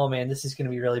like, oh man, this is going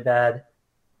to be really bad.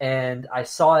 And I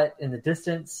saw it in the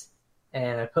distance,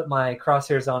 and I put my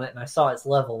crosshairs on it, and I saw its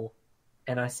level,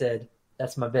 and I said,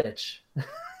 that's my bitch.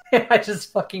 And I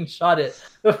just fucking shot it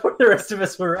before the rest of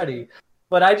us were ready.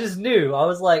 But I just knew. I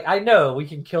was like, I know we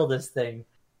can kill this thing.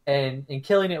 And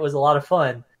killing it was a lot of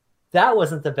fun. That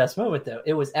wasn't the best moment, though.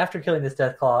 It was after killing this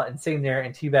Deathclaw and sitting there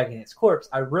and teabagging its corpse,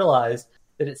 I realized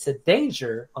that it said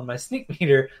danger on my sneak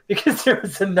meter because there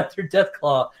was another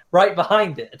Deathclaw right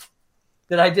behind it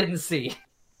that I didn't see.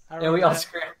 And we all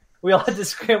had to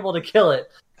scramble to kill it.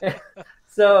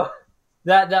 So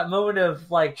that moment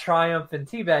of like triumph and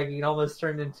teabagging almost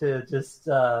turned into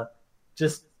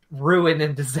just ruin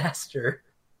and disaster.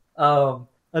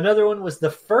 Another one was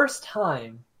the first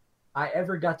time I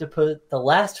ever got to put the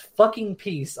last fucking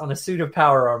piece on a suit of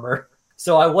power armor,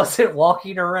 so I wasn't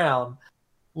walking around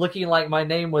looking like my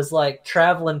name was like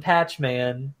Traveling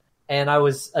Patchman and I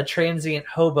was a transient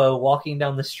hobo walking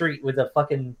down the street with a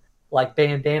fucking like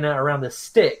bandana around a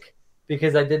stick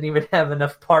because I didn't even have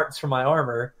enough parts for my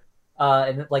armor,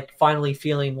 and like finally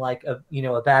feeling like a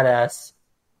badass.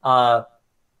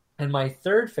 And my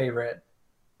third favorite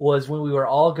was when we were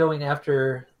all going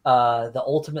after the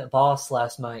ultimate boss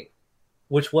last night,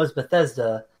 which was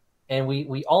Bethesda, and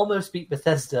we almost beat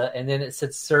Bethesda, and then it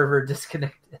said server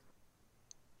disconnected.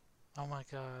 Oh my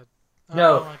god.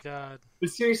 No. Oh my god.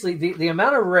 But seriously, the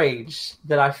amount of rage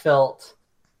that I felt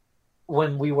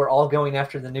when we were all going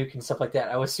after the nuke and stuff like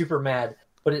that, I was super mad.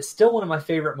 But it's still one of my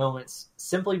favorite moments,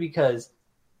 simply because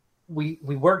we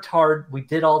worked hard, we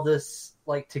did all this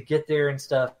like to get there and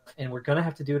stuff, and we're gonna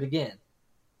have to do it again.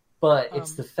 But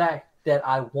it's the fact that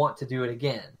I want to do it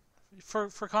again. For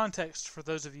context, for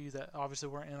those of you that obviously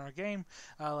weren't in our game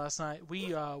last night,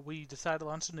 we decided to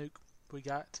launch a nuke We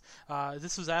got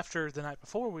this was after the night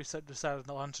before we decided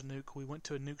to launch a nuke. We went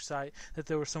to a nuke site that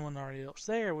there was someone already else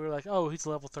there. We were like, oh, he's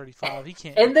level 35. He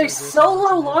can't. And they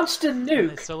solo launched a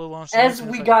nuke as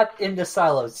we got into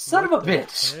silos. Son of a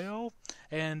bitch. Hell?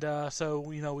 And so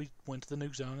we went to the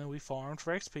nuke zone and we farmed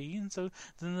for XP. And so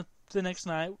then the next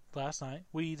night, last night,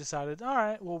 we decided, all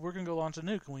right, well, we're gonna go launch a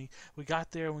nuke. And we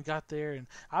got there and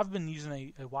I've been using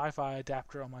a Wi-Fi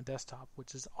adapter on my desktop,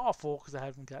 which is awful because I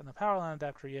haven't gotten a power line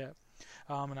adapter yet.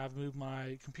 And I've moved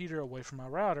my computer away from my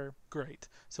router. Great.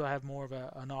 So I have more of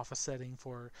an office setting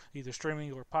for either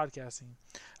streaming or podcasting.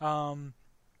 Now,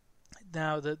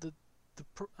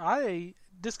 I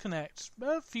disconnect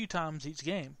a few times each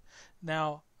game.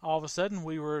 Now, all of a sudden,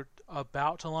 we were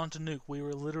about to launch a nuke. We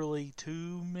were literally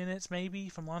 2 minutes maybe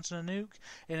from launching a nuke,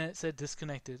 and it said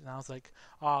disconnected. And I was like,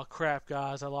 oh, crap,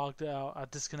 guys, I logged out. I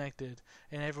disconnected.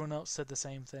 And everyone else said the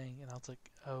same thing. And I was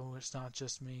like, oh, it's not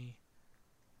just me.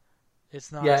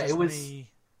 It's not just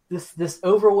me. This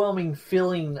overwhelming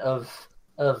feeling of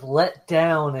let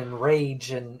down and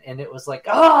rage, and it was like,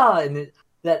 and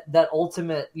that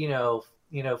ultimate,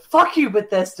 fuck you,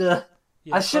 Bethesda.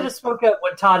 Yeah, I should have spoke up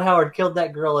when Todd Howard killed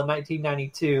that girl in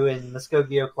 1992 in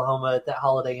Muskogee, Oklahoma at that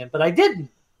Holiday Inn, but I didn't.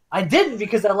 I didn't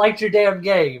because I liked your damn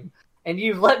game, and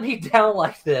you've let me down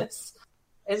like this.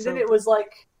 And then it was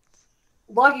like,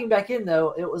 logging back in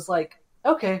though, it was like,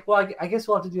 okay, well, I guess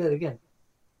we'll have to do that again.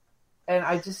 And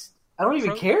I don't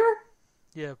even care.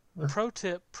 Yeah. Pro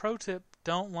tip,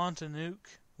 don't launch a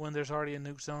nuke when there's already a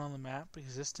nuke zone on the map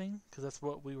existing, because that's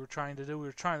what we were trying to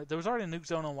do. There was already a nuke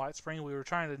zone on White Spring. We were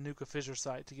trying to nuke a fissure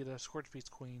site to get a Scorch Beast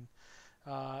Queen.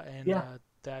 That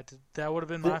would have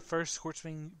been my first Scorch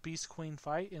Beast Queen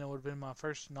fight, and it would have been my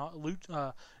first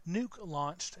nuke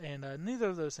launched, and neither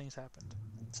of those things happened.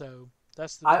 So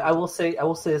that's the I will say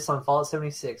this on Fallout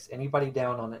 76. Anybody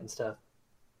down on it and stuff.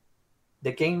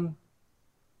 The game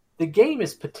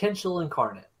is potential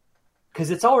incarnate because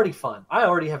it's already fun. I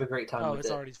already have a great time with it. Oh,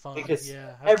 it's already fun. Because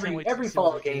every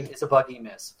Fallout game is a buggy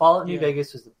mess. Fallout New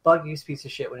Vegas was the buggiest piece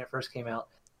of shit when it first came out.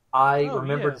 I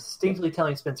remember distinctly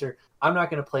telling Spencer, I'm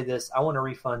not going to play this. I want a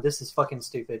refund. This is fucking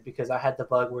stupid because I had the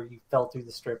bug where you fell through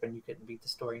the strip and you couldn't beat the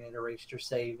story and it erased your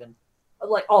save and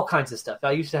like all kinds of stuff.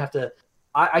 I used to have to...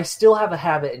 I still have a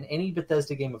habit in any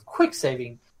Bethesda game of quick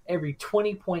saving every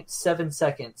 20.7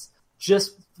 seconds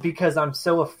just because I'm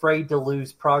so afraid to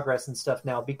lose progress and stuff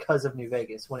now because of New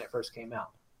Vegas when it first came out.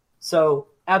 So,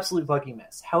 absolute buggy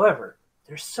mess. However,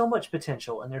 there's so much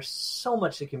potential and there's so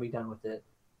much that can be done with it.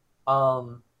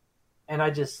 And I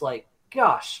just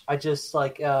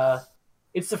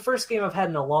it's the first game I've had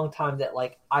in a long time that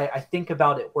like I think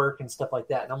about at work and stuff like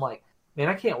that. And I'm like, man,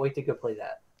 I can't wait to go play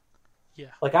that. Yeah.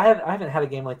 Like I haven't had a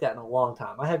game like that in a long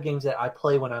time. I have games that I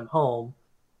play when I'm home.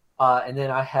 And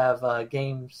then I have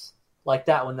games like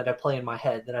that one that I play in my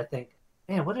head that I think,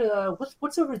 man,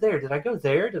 what's over there? Did I go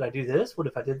there? Did I do this? What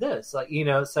if I did this? Like,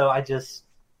 so I just,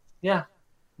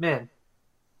 man,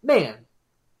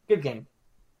 good game.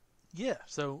 Yeah.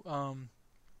 So,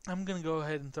 I'm going to go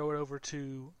ahead and throw it over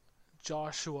to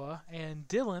Joshua and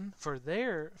Dylan for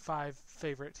their 5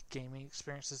 favorite gaming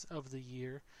experiences of the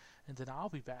year, and then I'll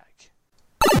be back.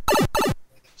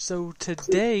 So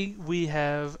today we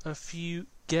have a few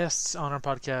guests on our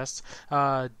podcast.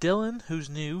 Dylan, who's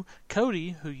new,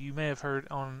 Cody, who you may have heard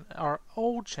on our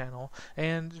old channel,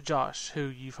 and Josh, who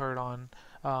you've heard on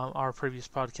our previous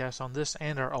podcast on this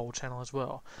and our old channel as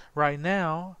well. Right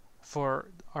now, for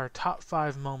our top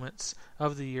 5 moments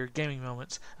of the year, gaming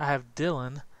moments, I have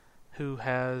Dylan, who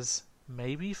has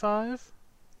maybe 5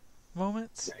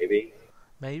 moments?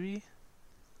 Maybe.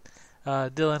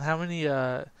 Dylan, how many...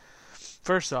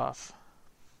 First off,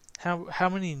 how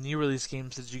many new release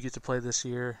games did you get to play this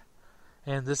year?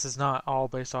 And this is not all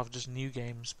based off just new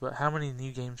games, but how many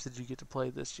new games did you get to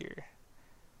play this year?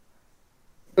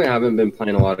 I haven't been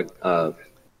playing a lot of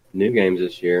new games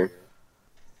this year.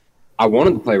 I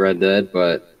wanted to play Red Dead,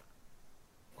 but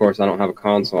of course I don't have a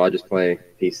console. I just play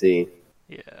PC.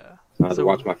 Yeah. So I have to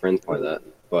watch my friends play that.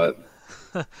 But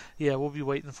yeah, we'll be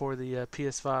waiting for the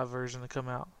PS5 version to come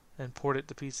out and port it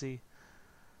to PC.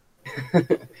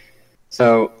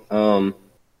 So, I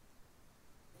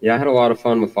had a lot of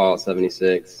fun with Fallout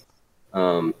 76.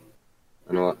 And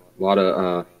a lot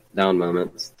of down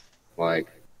moments, like,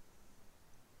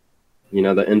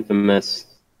 the infamous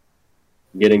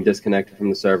getting disconnected from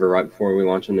the server right before we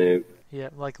launch a nuke. Yeah,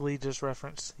 like Lee just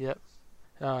referenced. Yep.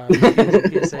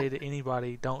 PSA to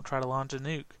anybody: don't try to launch a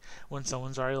nuke when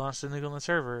someone's already launched a nuke on the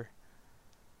server.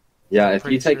 Yeah, if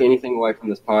you take anything away from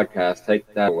this podcast,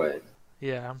 take that away.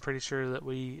 Yeah, I'm pretty sure that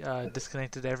we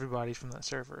disconnected everybody from that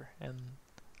server, and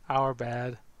our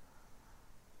bad.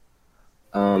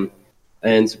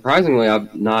 And surprisingly,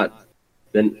 I've not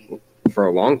been for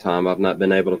a long time. I've not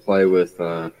been able to play with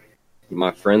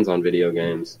my friends on video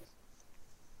games.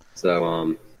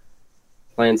 So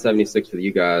playing 76 with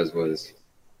you guys was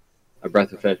a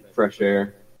breath of fresh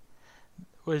air.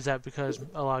 Was that because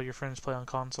a lot of your friends play on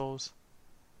consoles?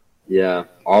 Yeah,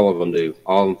 all of them do.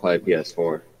 All of them play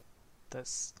PS4.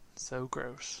 That's so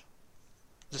gross.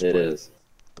 It is.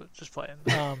 But just playing.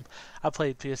 I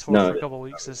played PS4 for a couple of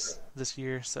weeks this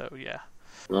year, so yeah.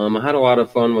 I had a lot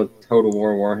of fun with Total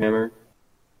War Warhammer.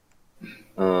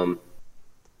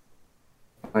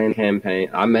 Playing campaign.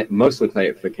 I mostly play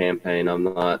it for the campaign. I'm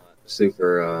not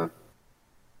super.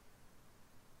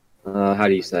 How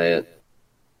do you say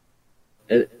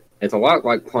it? It's a lot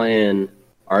like playing.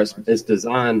 Or it's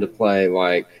designed to play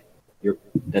like you're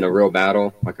in a real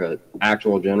battle, like an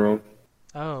actual general.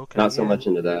 Oh, okay. Not so much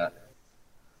into that.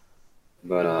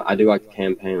 But I do like the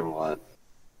campaign a lot.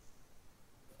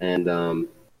 And the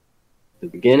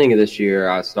beginning of this year,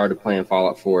 I started playing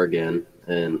Fallout 4 again.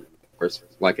 And, of course,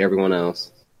 like everyone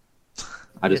else,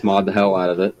 I just mod the hell out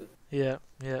of it. Yeah.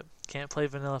 Can't play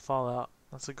vanilla Fallout.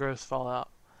 That's a gross Fallout.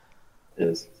 It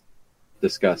is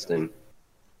disgusting.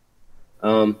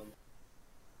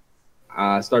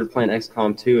 I started playing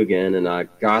XCOM 2 again, and I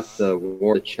got the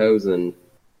War of the Chosen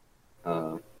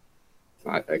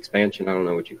expansion. I don't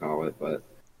know what you call it, but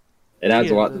it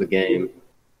adds a lot to the game.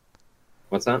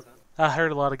 What's that? I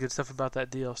heard a lot of good stuff about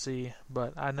that DLC,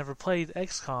 but I never played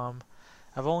XCOM.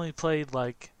 I've only played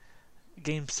like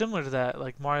games similar to that,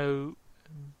 like Mario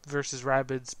versus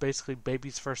Rabbids, basically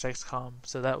baby's first XCOM.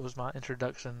 So that was my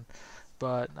introduction.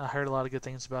 But I heard a lot of good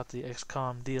things about the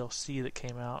XCOM DLC that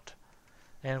came out.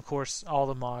 And, of course, all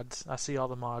the mods. I see all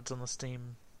the mods on the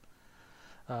Steam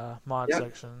mod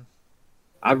section.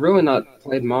 I've really not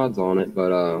played mods on it,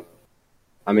 but,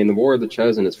 I mean, the War of the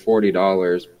Chosen is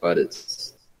 $40, but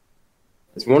it's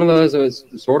one of those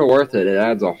that's sort of worth it. It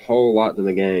adds a whole lot to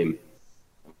the game.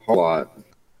 A whole lot.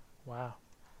 Wow.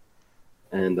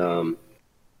 And,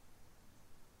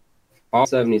 Fallout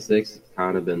 76 has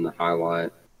kind of been the highlight.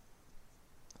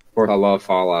 Of course, I love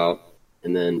Fallout.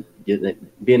 And then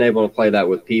being able to play that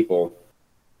with people.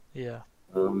 Yeah.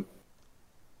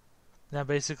 Now,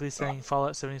 basically saying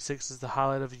Fallout 76 is the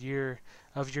highlight of your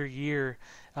year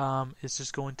is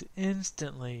just going to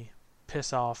instantly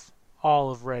piss off all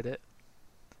of Reddit.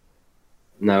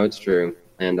 No, it's true,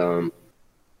 and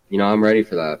I'm ready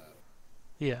for that.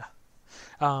 Yeah.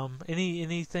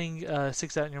 Anything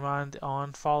sticks out in your mind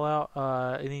on Fallout?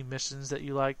 Any missions that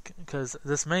you like? Because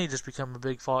this may just become a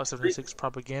big Fallout 76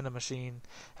 propaganda machine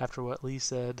after what Lee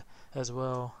said as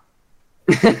well.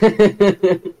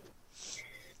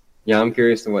 Yeah, I'm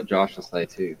curious to what Josh will say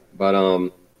too.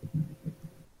 But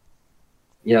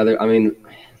yeah,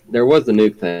 there was the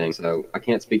nuke thing, so I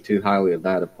can't speak too highly of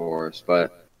that, of course.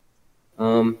 But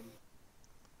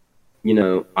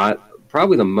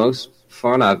probably the most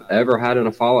fun I've ever had in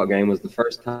a Fallout game was the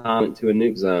first time I went to a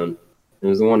nuke zone. It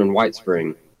was the one in White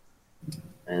Spring.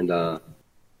 And I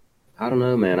don't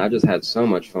know, man. I just had so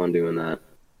much fun doing that.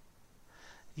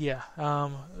 Yeah,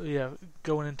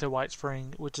 going into White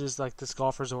Spring, which is like this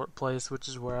golf resort place, which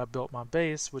is where I built my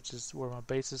base, which is where my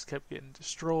bases kept getting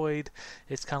destroyed.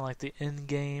 It's kind of like the end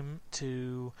game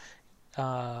to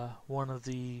one of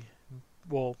the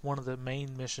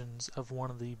main missions of one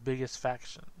of the biggest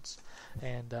factions.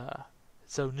 And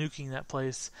so nuking that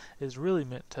place is really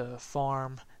meant to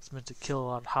farm. It's meant to kill a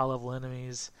lot of high-level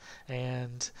enemies,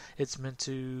 and it's meant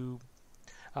to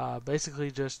basically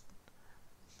just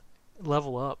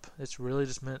level up. It's really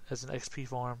just meant as an XP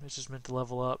farm. It's just meant to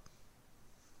level up.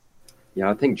 Yeah,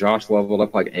 I think Josh leveled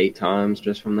up like 8 times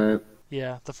just from that.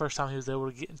 Yeah, the first time he was able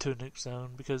to get into a nuke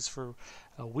zone, because for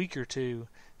a week or two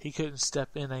he couldn't step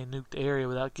in a nuked area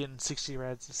without getting 60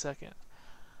 rads a second.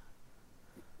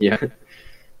 Yeah.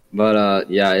 But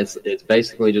it's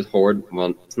basically just horde.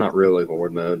 Well, it's not really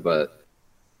horde mode, but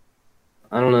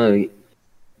I don't know.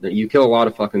 You kill a lot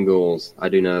of fucking ghouls. I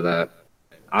do know that.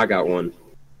 I got one.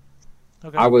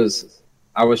 Okay. I was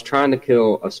trying to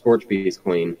kill a Scorch Beast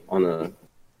Queen on a.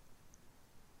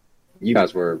 You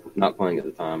guys were not playing at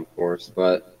the time, of course,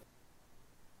 but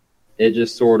it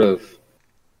just sort of.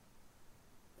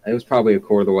 It was probably a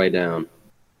quarter of the way down,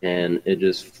 and it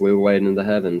just flew away into the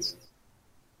heavens.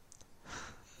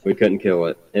 We couldn't kill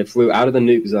it. It flew out of the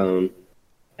nuke zone,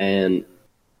 and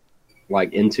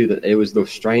like it was the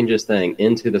strangest thing,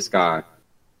 into the sky.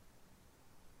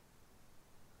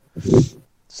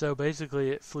 So basically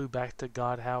it flew back to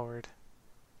God Howard.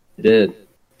 It did.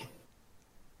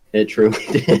 It truly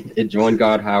did. It joined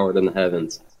God Howard in the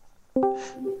heavens.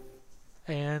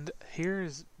 And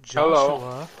here's Joshua.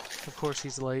 Hello. Of course,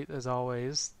 he's late as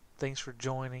always Thanks for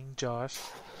joining, Josh.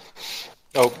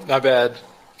 Oh, my bad.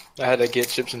 I had to get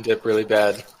chips and dip really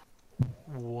bad.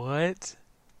 What?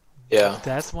 Yeah.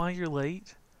 That's why you're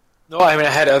late? No, I mean, I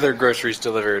had other groceries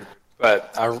delivered,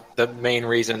 but the main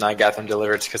reason I got them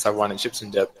delivered is because I wanted chips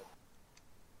and dip.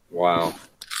 Wow.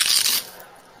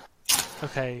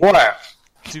 Okay. What?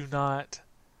 Do not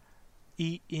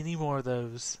eat any more of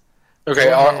those. Okay,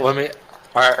 Go ahead. let me...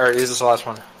 All right, this is the last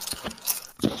one.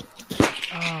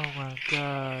 Oh my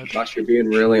god. Josh, you're being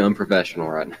really unprofessional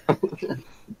right now.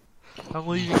 I'm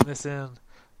leaving this in.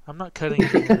 I'm not cutting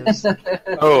any of this.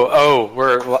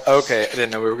 We're... Okay, I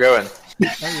didn't know we were going.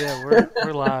 Oh yeah,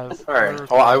 we're live. All right.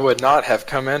 Well, I would not have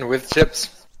come in with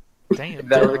chips Dang it. if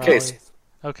that were the case.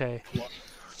 Okay.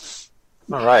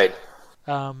 All right.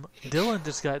 Dylan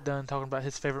just got done talking about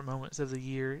his favorite moments of the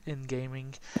year in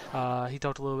gaming. He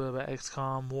talked a little bit about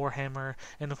XCOM, Warhammer,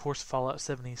 and of course Fallout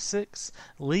 76.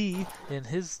 Lee, in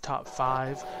his top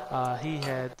 5, he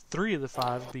had 3 of the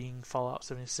 5 being Fallout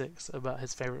 76 about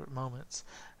his favorite moments.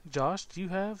 Josh, do you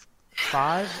have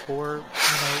 5 or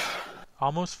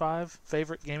almost 5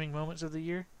 favorite gaming moments of the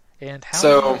year? And how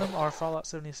many of them are Fallout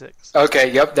 76? Okay,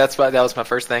 yep, that was my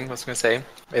first thing I was going to say,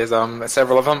 is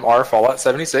several of them are Fallout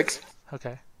 76.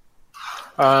 Okay.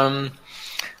 I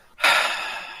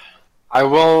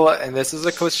will, and this is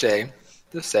a cliche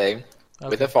to say,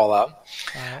 with the Fallout,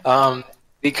 All right.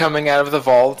 the coming out of the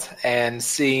vault and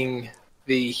seeing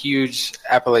the huge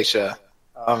Appalachia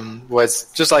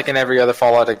was just like in every other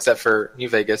Fallout except for New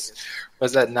Vegas,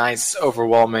 was that nice,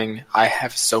 overwhelming, I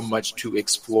have so much to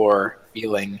explore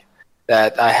feeling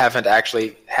that I haven't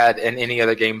actually had in any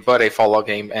other game but a Fallout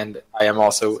game, and I am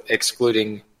also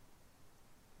excluding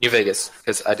New Vegas,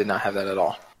 because I did not have that at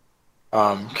all.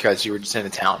 Because you were just in a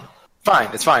town.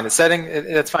 Fine, it's fine. The setting,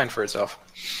 it's fine for itself.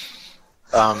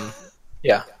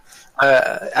 Yeah.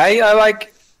 I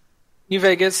like New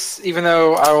Vegas, even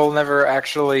though I will never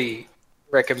actually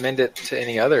recommend it to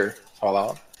any other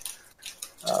Fallout.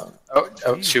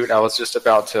 Shoot, I was just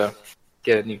about to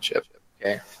get a new chip.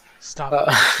 Okay. Stop with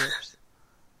the chips.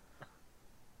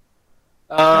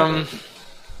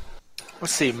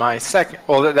 Let's see, my second...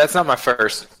 Well, that's not my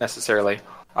first, necessarily.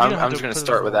 I'm just going to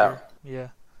start with that. Yeah.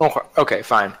 Okay,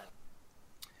 fine.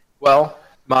 Well,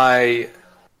 my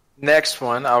next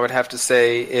one, I would have to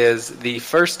say, is the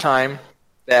first time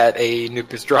that a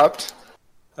nuke was dropped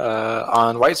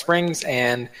on White Springs,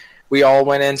 and we all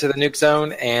went into the nuke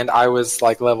zone, and I was,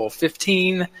 like, level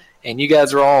 15, and you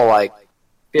guys were all, like,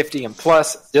 50 and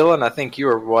plus. Dylan, I think you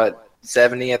were, what,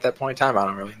 70 at that point in time? I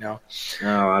don't really know.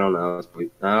 No, I don't know.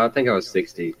 I think I was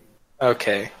 60.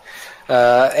 Okay.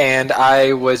 And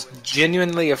I was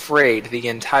genuinely afraid the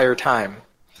entire time.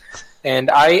 And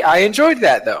I enjoyed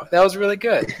that, though. That was really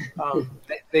good.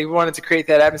 They wanted to create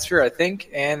that atmosphere, I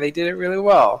think, and they did it really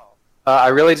well. I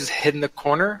really just hid in the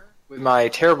corner with my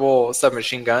terrible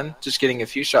submachine gun, just getting a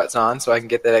few shots on so I can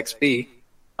get that XP.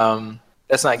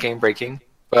 That's not game-breaking,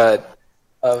 but...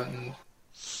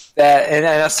 and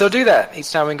I still do that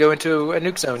each time we go into a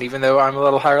nuke zone, even though I'm a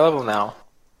little higher level now.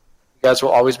 You guys will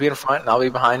always be in front, and I'll be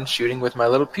behind shooting with my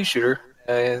little pea shooter,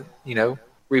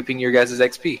 reaping your guys'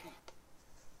 XP.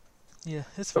 Yeah,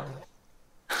 it's fine.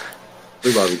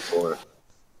 We love you for it.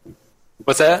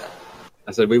 What's that?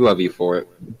 I said we love you for it.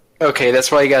 Okay,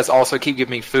 that's why you guys also keep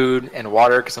giving me food and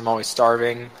water, because I'm always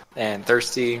starving and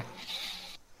thirsty.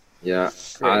 Yeah,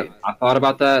 Great. I thought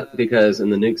about that because in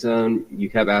the nuke zone,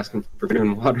 you kept asking for food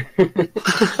and water.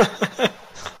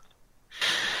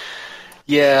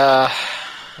 Yeah.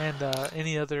 And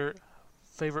any other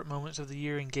favorite moments of the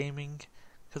year in gaming?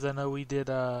 Because I know we did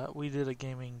a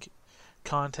gaming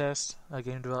contest, a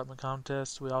game development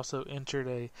contest. We also entered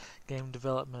a game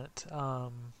development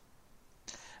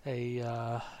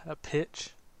a pitch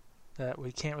that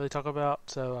we can't really talk about.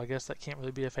 So I guess that can't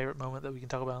really be a favorite moment that we can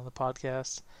talk about on the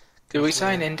podcast. Did we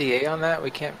sign NDA on that?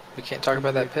 We can't talk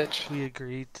about that pitch? We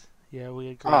agreed. Yeah, we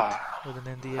agreed with an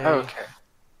NDA. Okay.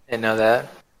 Didn't know that.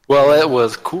 Well, it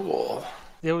was cool.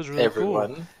 It was really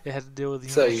Everyone. cool. It had to deal with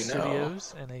So Universal you know.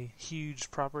 Studios and a huge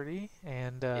property,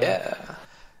 and Yeah.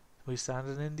 we signed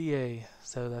an NDA,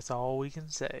 so that's all we can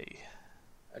say.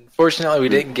 Unfortunately, we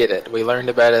didn't get it. We learned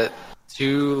about it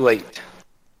too late,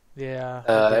 Yeah.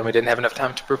 and we didn't have enough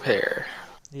time to prepare.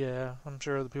 Yeah, I'm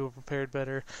sure other people prepared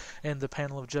better, and the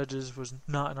panel of judges was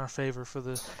not in our favor for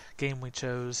the game we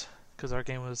chose, because our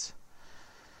game was...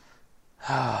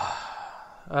 I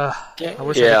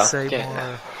wish I could say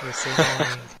more. It was so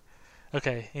annoying.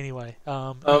 Okay, anyway.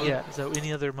 Yeah, so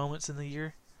any other moments in the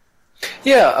year?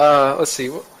 Yeah, let's see.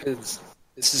 It's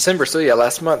December, so yeah,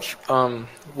 last month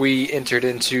we entered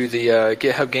into the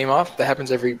GitHub Game Off that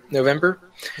happens every November.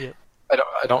 Yep.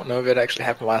 I don't know if it actually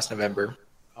happened last November.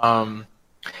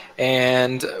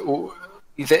 And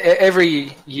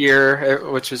every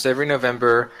year, which is every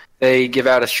November, they give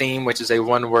out a theme, which is a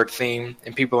one-word theme,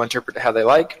 and people interpret it how they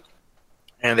like.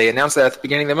 And they announce that at the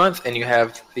beginning of the month, and you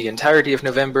have the entirety of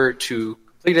November to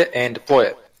complete it and deploy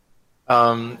it.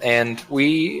 And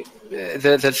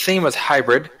the theme was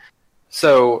hybrid.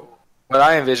 So what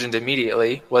I envisioned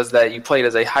immediately was that you played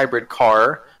as a hybrid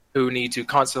car who need to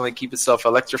constantly keep itself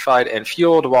electrified and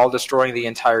fueled while destroying the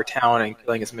entire town and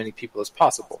killing as many people as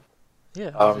possible.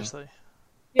 Yeah, obviously.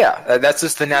 Yeah, that's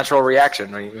just the natural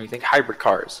reaction when you think hybrid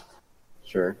cars.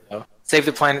 Sure. You know? Save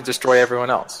the planet, destroy everyone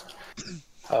else.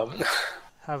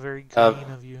 How very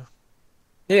green of you.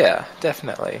 Yeah,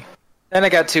 definitely. Then I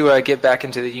got to get back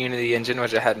into the Unity engine,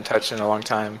 which I hadn't touched in a long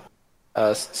time.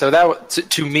 So that,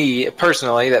 to me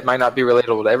personally, that might not be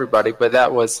relatable to everybody, but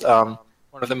that was one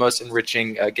of the most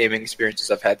enriching gaming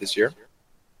experiences I've had this year.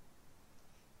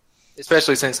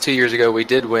 Especially since 2 years ago we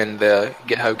did win the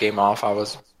GitHub Game Off. I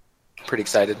was pretty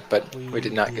excited, but we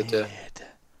didn't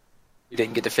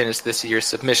get to finish this year's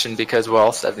submission because,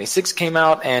 well, 76 came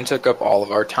out and took up all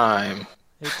of our time.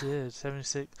 It did.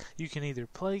 76. You can either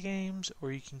play games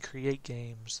or you can create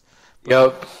games.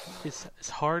 Yep. It's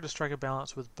hard to strike a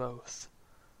balance with both.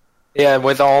 Yeah, and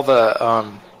with all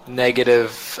the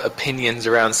negative opinions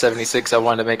around 76, I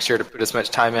wanted to make sure to put as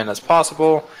much time in as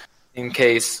possible in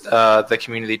case the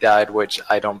community died, which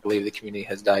I don't believe the community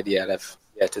has died yet. I've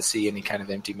yet to see any kind of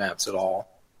empty maps at all.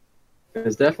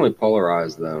 It's definitely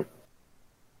polarized, though.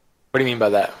 What do you mean by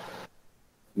that?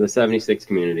 The 76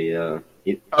 community, yeah.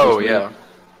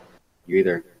 You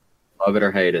either love it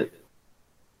or hate it.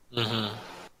 Mm-hmm.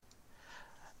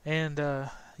 And,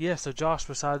 so Josh,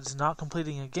 besides not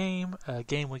completing a game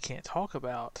we can't talk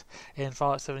about, and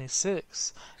Fallout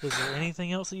 76, is there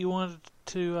anything else that you wanted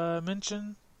to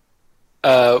mention?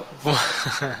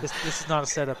 This is not a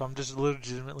setup. I'm just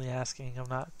legitimately asking. I'm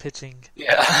not pitching.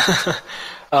 Yeah.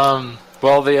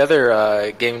 Well, the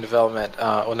other game development,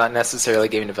 not necessarily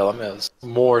game development, it was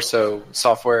more so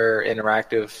software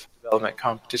interactive development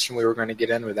competition we were going to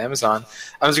get in with Amazon.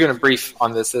 I was going to brief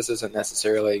on this. This isn't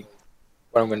necessarily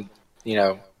what I'm going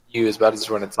to, use, but I just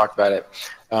want to talk about it.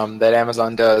 That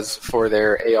Amazon does for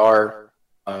their AR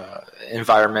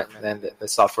environment and the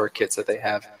software kits that they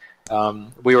have.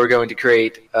 We were going to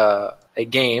create a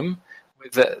game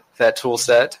with that tool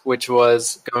set, which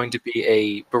was going to be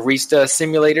a barista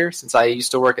simulator, since I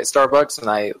used to work at Starbucks and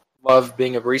I love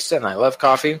being a barista and I love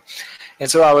coffee. And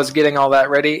so I was getting all that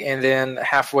ready, and then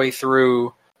halfway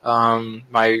through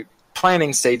my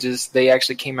planning stages, they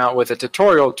actually came out with a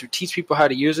tutorial to teach people how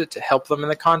to use it to help them in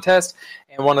the contest,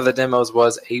 and one of the demos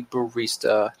was a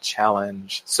barista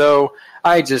challenge. So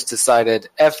I just decided,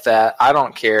 F that, I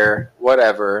don't care,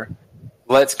 whatever,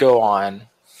 let's go on.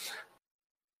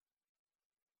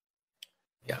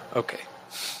 Yeah, okay.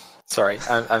 Sorry,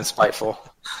 I'm spiteful.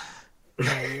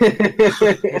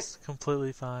 It's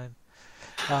completely fine.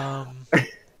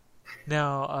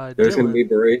 Now, there's going to Dylan, be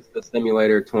Barista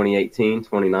Simulator 2018,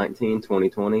 2019,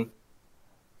 2020.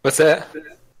 What's that?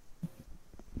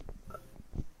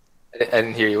 I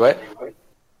didn't hear you. What?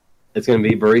 It's going to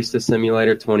be Barista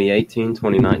Simulator 2018,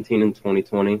 2019, and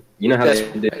 2020. You know how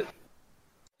they did it?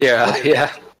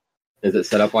 Yeah. Is it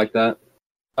set up like that?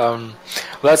 Well,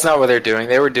 that's not what they're doing.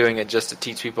 They were doing it just to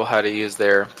teach people how to use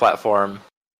their platform.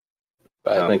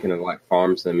 But, I'm thinking of like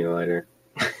Farm Simulator.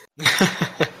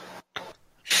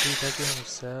 Dude, that game will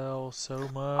sell so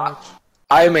much.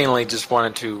 I mainly just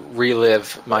wanted to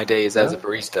relive my days as a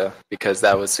barista because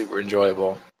that was super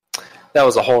enjoyable. That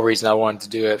was the whole reason I wanted to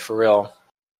do it for real.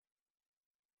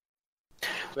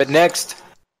 But next,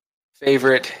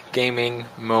 favorite gaming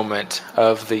moment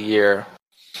of the year.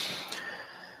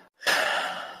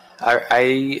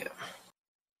 I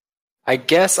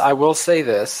guess I will say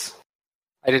this.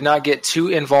 I did not get too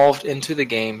involved into the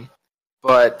game,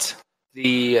 but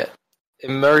the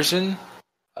immersion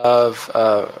of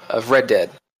Red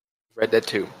Dead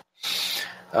 2,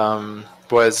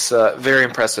 was very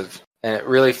impressive, and it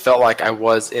really felt like I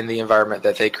was in the environment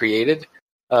that they created.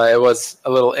 It was a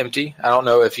little empty. I don't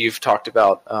know if you've talked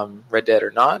about Red Dead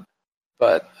or not,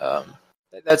 but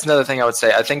that's another thing I would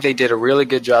say. I think they did a really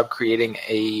good job creating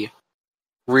a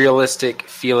realistic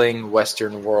feeling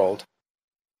Western world.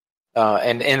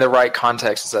 And in the right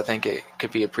contexts, I think it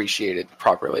could be appreciated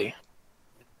properly.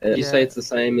 Did you say it's the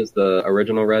same as the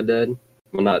original Red Dead?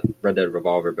 Well, not Red Dead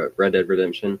Revolver, but Red Dead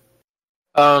Redemption.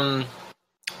 I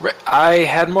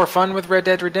had more fun with Red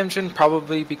Dead Redemption,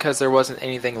 probably because there wasn't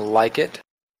anything like it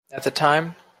at the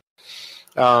time.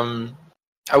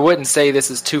 I wouldn't say this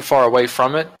is too far away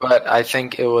from it, but I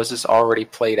think it was just already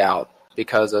played out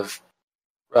because of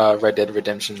Red Dead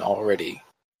Redemption already.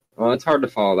 Well, it's hard to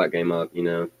follow that game up, you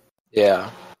know. Yeah.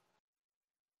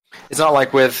 It's not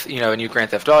like with, a new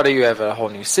Grand Theft Auto, you have a whole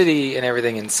new city and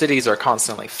everything, and cities are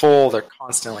constantly full, they're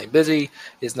constantly busy.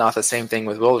 It's not the same thing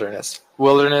with Wilderness.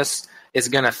 Wilderness is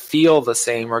going to feel the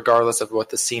same regardless of what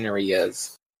the scenery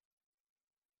is.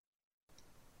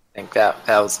 I think that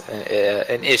was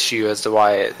an issue as to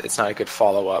why it's not a good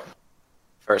follow-up.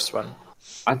 First one.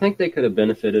 I think they could have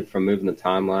benefited from moving the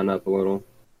timeline up a little.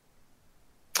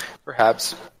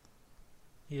 Perhaps.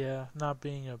 Yeah, not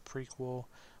being a prequel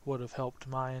would have helped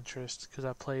my interest because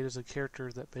I played as a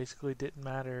character that basically didn't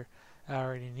matter. I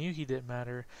already knew he didn't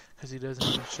matter because he doesn't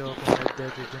even show up in Red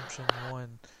Dead Redemption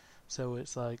 1. So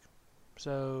it's like,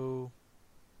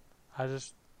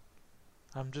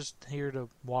 I'm just here to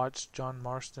watch John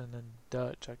Marston and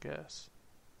Dutch, I guess.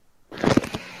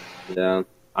 Yeah.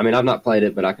 I mean, I've not played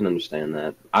it, but I can understand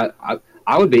that.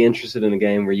 I would be interested in a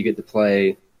game where you get to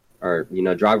play or,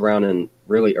 drive around in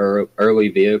really early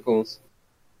vehicles.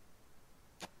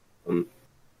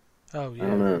 Oh, yeah. I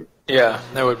don't know. Yeah,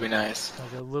 that would be nice.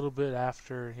 Like a little bit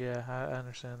after, yeah, I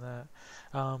understand that.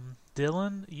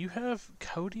 Dylan, you have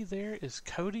Cody there. Is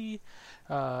Cody,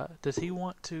 does he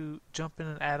want to jump in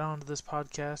and add on to this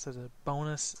podcast as a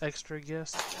bonus extra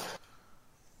guest?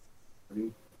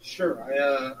 Sure,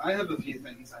 I have a few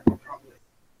things I could probably...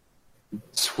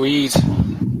 Sweet.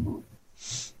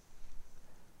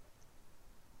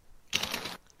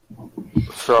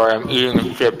 Sorry, I'm eating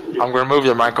a chip. I'm going to move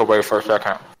the microwave for a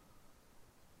second.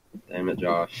 Damn it,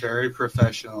 Josh. Very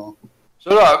professional.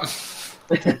 Shut up.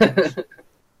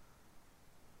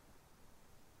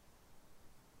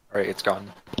 Alright, it's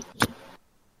gone.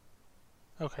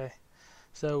 Okay.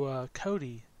 So,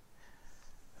 Cody,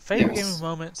 favorite Yes. gaming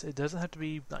moments, it doesn't have to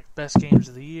be like best games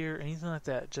of the year, anything like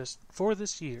that, just for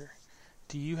this year.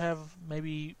 Do you have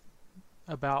maybe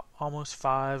about almost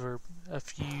 5 or a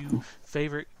few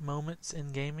favorite moments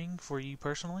in gaming for you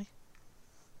personally?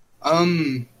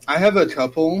 I have a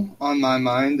couple on my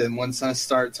mind, and once I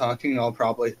start talking, I'll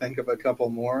probably think of a couple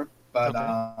more. But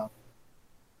Okay.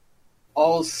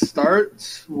 I'll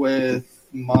start with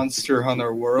Monster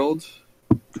Hunter World.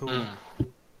 Cool.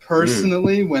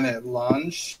 Personally, when it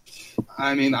launched,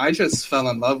 I mean, I just fell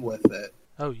in love with it.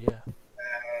 Oh, yeah.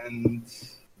 And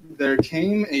there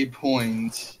came a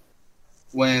point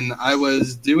when I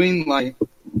was doing, like,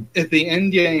 at the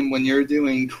end game, when you're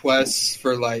doing quests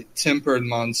for, like, tempered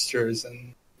monsters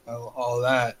and all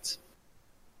that,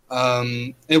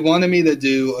 it wanted me to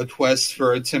do a quest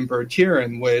for a tempered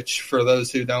Kirin, which, for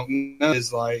those who don't know,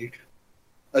 is like,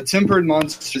 a tempered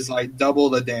monster is like double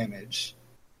the damage.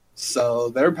 So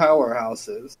they're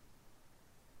powerhouses.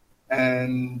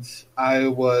 And I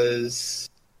was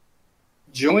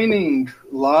joining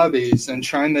lobbies and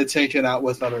trying to take it out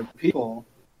with other people.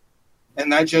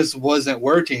 And that just wasn't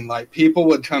working. Like, people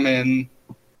would come in,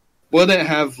 wouldn't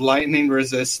have lightning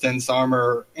resistance,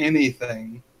 armor,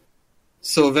 anything.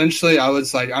 So eventually I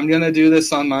was like, I'm going to do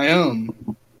this on my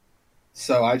own.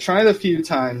 So I tried a few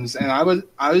times, and I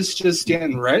was just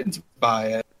getting wrecked by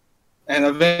it. And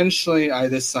eventually I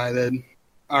decided,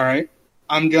 all right,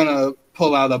 I'm going to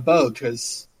pull out a bow,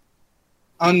 because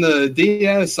on the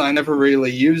DS I never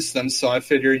really used them, so I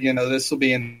figured, this will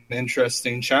be an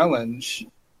interesting challenge.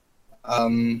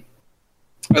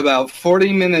 About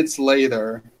 40 minutes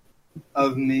later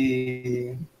of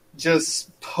me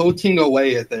just poking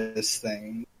away at this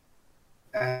thing,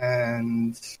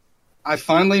 and I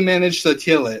finally managed to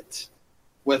kill it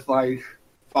with like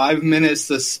 5 minutes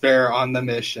to spare on the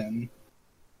mission.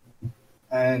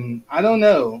 And I don't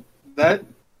know,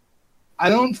 I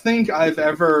don't think I've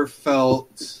ever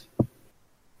felt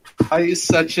quite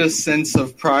such a sense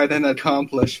of pride and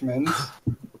accomplishment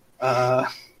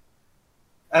as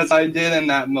I did in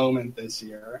that moment this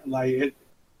year. Like,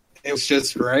 it was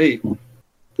just great.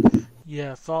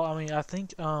 Yeah, I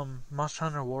think Monster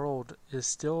Hunter World is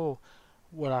still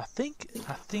what I think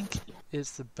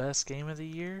is the best game of the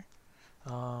year.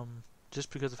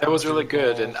 Just because of That was really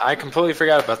good, and I completely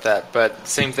forgot about that. But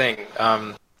same thing,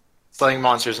 slaying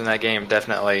monsters in that game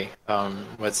definitely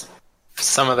was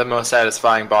some of the most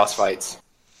satisfying boss fights.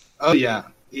 Oh yeah,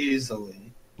 easily.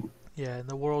 Yeah, in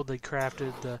the world they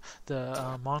crafted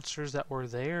the monsters that were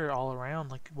there all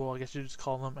around. Like, well, I guess you just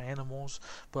call them animals,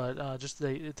 but just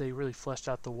they really fleshed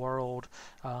out the world,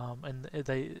 and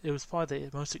it was probably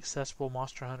the most accessible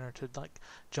Monster Hunter to like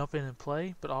jump in and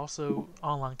play, but also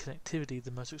online connectivity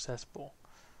the most accessible.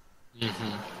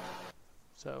 Mm-hmm.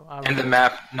 So And the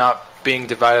map not being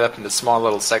divided up into small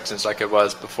little sections like it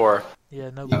was before. Yeah,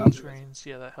 no Yeah. blue screens.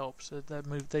 Yeah, that helps. That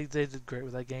move, they did great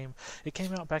with that game. It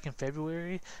came out back in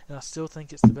February, and I still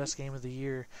think it's the best game of the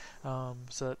year.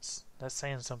 So that's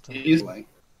saying something. Easily.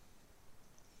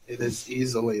 It is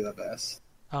easily the best.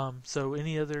 So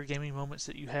any other gaming moments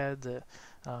that you had that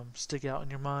stick out in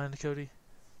your mind, Cody?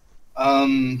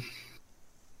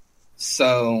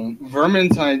 So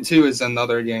Vermintide 2 is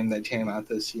another game that came out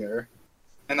this year.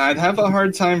 And I'd have a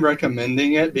hard time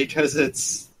recommending it because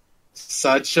it's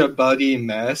such a buggy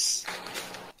mess.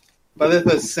 But at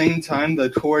the same time, the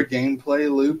core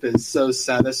gameplay loop is so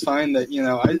satisfying that,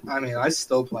 I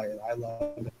still play it. I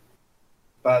love it.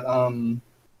 But,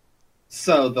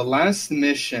 so the last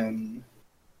mission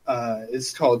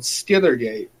is called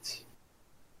Skittergate.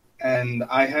 And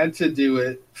I had to do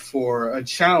it for a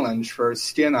challenge for a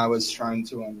skin I was trying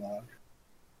to unlock.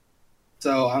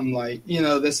 So I'm like,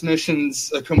 this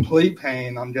mission's a complete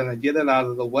pain. I'm going to get it out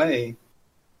of the way.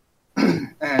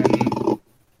 And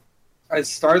I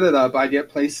start it up. I get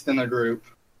placed in a group.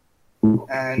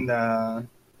 And,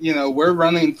 we're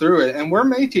running through it. And we're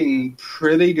making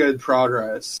pretty good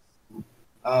progress.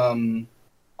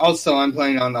 Also, I'm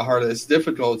playing on the hardest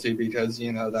difficulty because,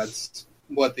 that's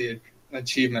what the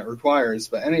achievement requires.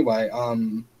 But anyway,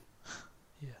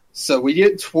 so we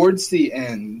get towards the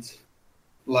end,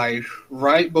 like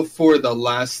right before the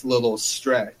last little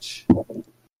stretch,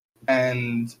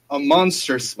 and a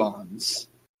monster spawns.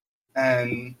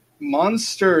 And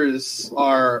monsters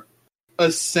are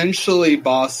essentially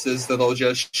bosses that'll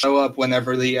just show up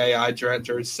whenever the AI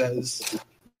director says,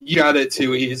 you got it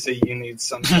too easy, you need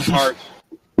some heart.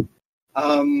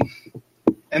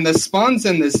 And the spawns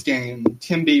in this game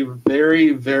can be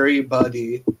very, very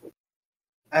buggy.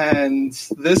 And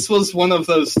this was one of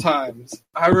those times.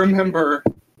 I remember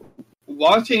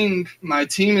watching, my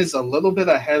team is a little bit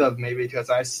ahead of me because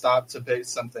I stopped to pick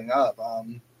something up.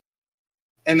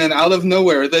 And then out of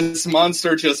nowhere, this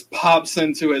monster just pops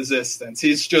into existence.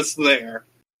 He's just there.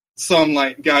 So I'm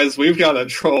like, guys, we've got a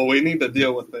troll. We need to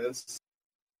deal with this.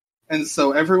 And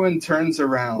so everyone turns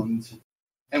around.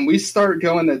 And we start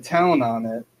going to town on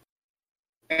it.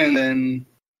 And then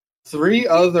 3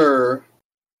 other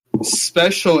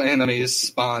special enemies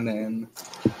spawn in.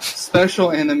 Special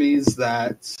enemies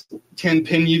that can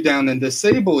pin you down and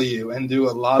disable you and do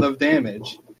a lot of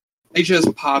damage. They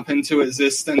just pop into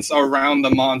existence around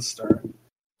the monster.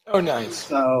 Oh, nice.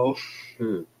 So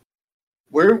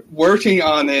we're working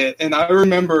on it. And I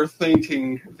remember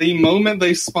thinking, the moment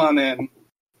they spawn in,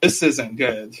 this isn't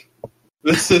good.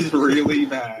 This is really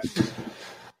bad.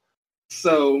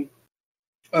 So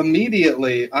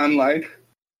immediately I'm like,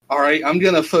 all right, I'm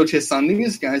going to focus on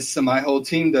these guys so my whole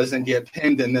team doesn't get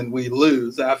pinned and then we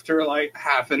lose after like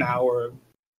half an hour,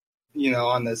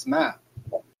 on this map.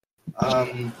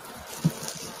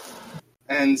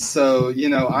 And so,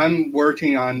 I'm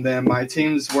working on them. My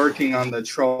team's working on the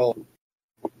troll.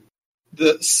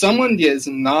 Someone gets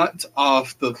knocked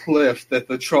off the cliff that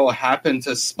the troll happened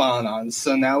to spawn on.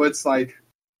 So now it's like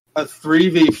a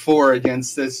 3v4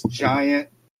 against this giant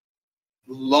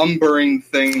lumbering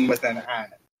thing with an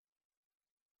axe.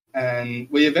 And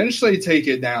we eventually take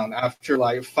it down after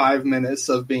like 5 minutes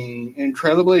of being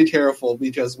incredibly careful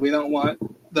because we don't want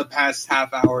the past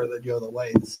half hour to go to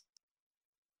waste.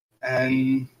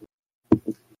 And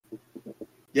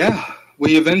yeah,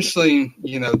 we eventually,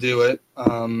 do it.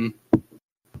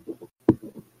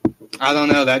 I don't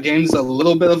know, that game's a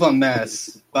little bit of a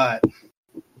mess, but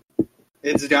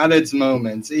it's got its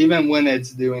moments. Even when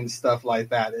it's doing stuff like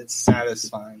that, it's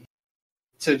satisfying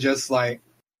to just like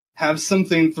have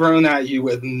something thrown at you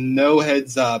with no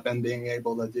heads up and being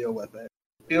able to deal with it.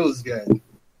 Feels good.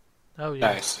 Oh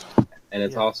yeah. Nice. And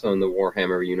it's also in the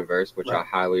Warhammer universe, which I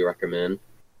highly recommend.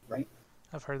 Right.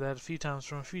 I've heard that a few times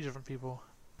from a few different people.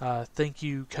 Thank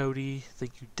you, Cody.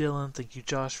 Thank you, Dylan. Thank you,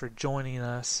 Josh, for joining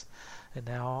us. And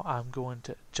now I'm going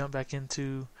to jump back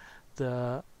into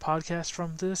the podcast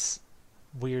from this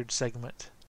weird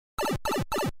segment.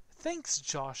 Thanks,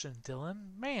 Josh and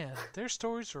Dylan. Man, their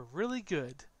stories were really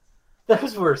good.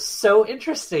 Those were so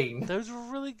interesting. Those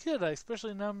were really good,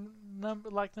 especially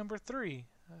number 3.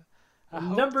 I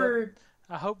hope Number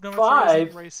number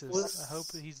 5 3 isn't racist. was I hope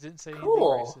that he didn't say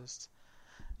cool. anything racist.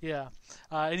 Yeah.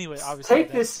 Anyway, obviously.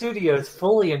 Take This Studios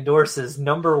fully endorses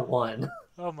number 1.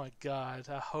 Oh my God!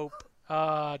 I hope.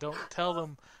 Don't tell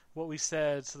them what we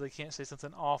said so they can't say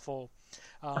something awful.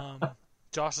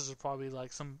 Josh's is probably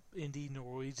like some indie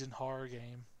Norwegian horror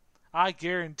game. I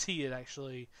guarantee it,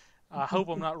 actually. I hope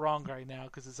I'm not wrong right now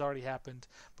because it's already happened.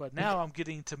 But now I'm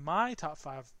getting to my top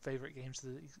 5 favorite games,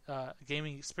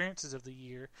 gaming experiences of the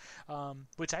year,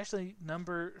 which actually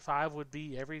number 5 would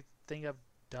be everything I've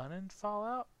done in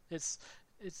Fallout. It's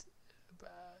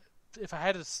if I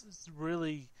had to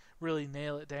really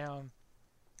nail it down,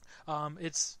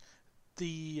 it's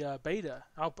the beta.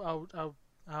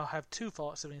 I'll have 2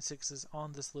 Fallout 76s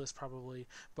on this list probably,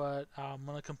 but I'm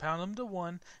going to compound them to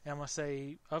one, and I'm going to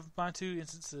say, of my 2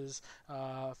 instances,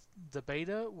 the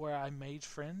beta where I made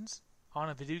friends on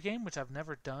a video game, which I've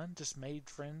never done, just made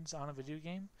friends on a video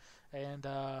game, and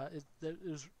it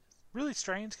was really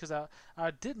strange because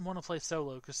I didn't want to play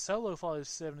solo, because solo Fallout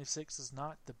 76 is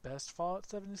not the best Fallout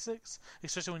 76,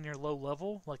 especially when you're low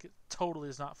level. Like, it totally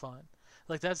is not fun.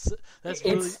 Like that's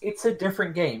really... It's a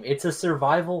different game. It's a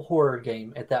survival horror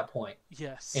game at that point.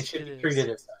 Yes, it should be treated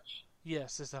as such.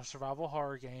 Yes, it's a survival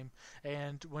horror game,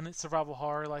 and when it's survival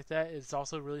horror like that, it's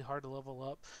also really hard to level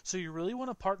up. So you really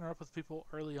want to partner up with people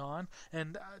early on.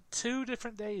 And 2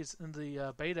 different days in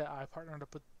the beta, I partnered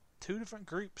up with 2 different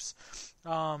groups,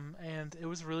 and it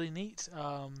was really neat.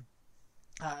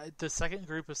 The second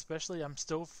group especially,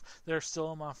 they're still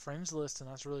on my friends list, and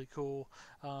that's really cool.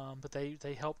 But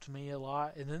they helped me a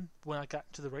lot, and then when I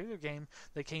got to the regular game,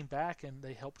 they came back and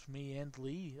they helped me and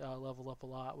Lee level up a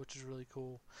lot, which is really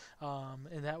cool.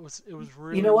 And it was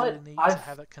really, really neat to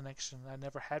have that connection I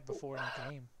never had before in a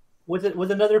game.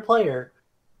 With another player,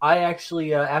 I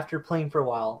actually after playing for a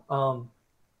while,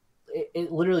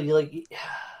 it literally, like,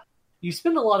 you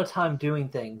spend a lot of time doing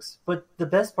things, but the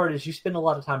best part is you spend a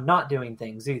lot of time not doing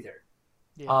things either.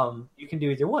 Yeah. You can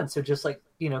do either one. So just like,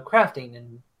 crafting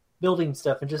and building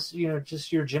stuff and just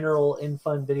your general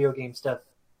fun video game stuff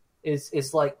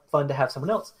is like fun to have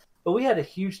someone else. But we had a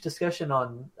huge discussion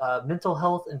on mental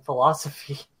health and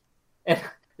philosophy. And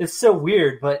it's so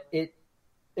weird, but it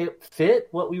fit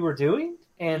what we were doing.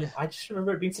 And I just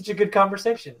remember it being such a good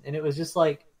conversation. And it was just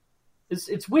like,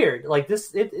 it's weird. Like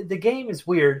the game is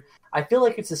weird. I feel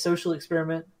like it's a social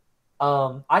experiment.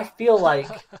 I feel like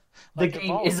the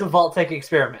game is a Vault-Tec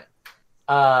experiment.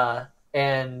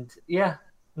 And yeah.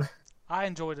 I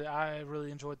enjoyed it. I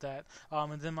really enjoyed that.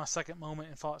 And then my second moment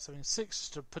in Fallout 76,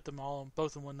 just to put them all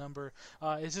both in one number,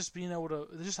 is just being able to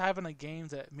just having a game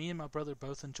that me and my brother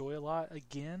both enjoy a lot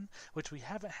again, which we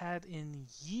haven't had in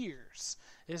years.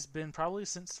 It's been probably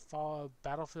since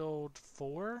Battlefield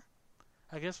 4.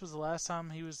 I guess was the last time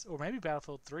he was, or maybe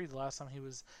Battlefield 3, the last time he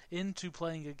was into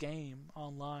playing a game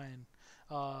online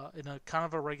in a kind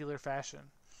of a regular fashion.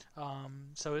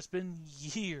 So it's been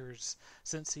years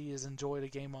since he has enjoyed a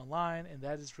game online, and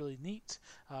that is really neat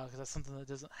because that's something that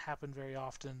doesn't happen very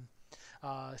often,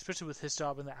 especially with his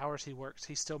job and the hours he works.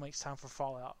 He still makes time for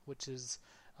Fallout, which is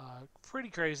pretty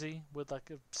crazy with like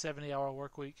a 70-hour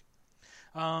work week.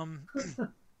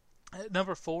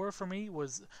 Number 4 for me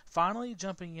was finally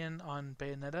jumping in on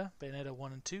Bayonetta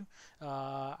 1 and 2.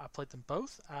 I played them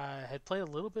both. I had played a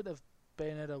little bit of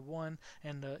Bayonetta 1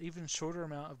 and an even shorter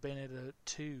amount of Bayonetta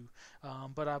 2.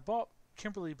 But I bought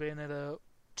Kimberly Bayonetta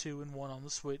 2 and 1 on the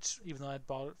Switch, even though I'd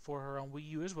bought it for her on Wii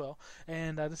U as well.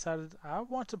 And I decided I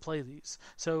want to play these.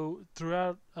 So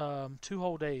throughout 2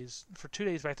 whole days, for 2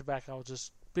 days back to back, I was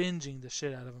just binging the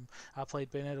shit out of them. I played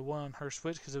Bayonetta 1 on her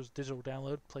Switch because it was a digital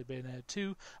download. Played Bayonetta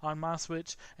 2 on my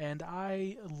Switch, and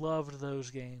I loved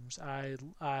those games. I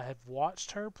have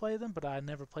watched her play them, but I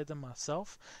never played them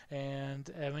myself.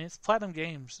 And I mean, it's Platinum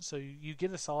Games, so you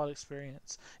get a solid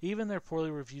experience. Even their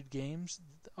poorly reviewed games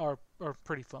are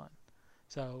pretty fun.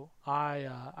 So I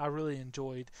really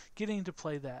enjoyed getting to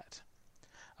play that.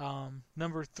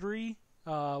 Number 3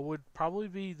 would probably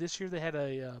be this year. They had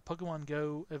a Pokemon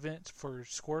Go event for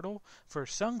Squirtle, for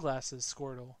Sunglasses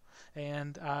Squirtle,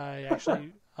 and I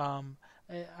actually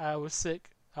I was sick.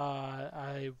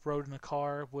 I rode in a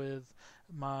car with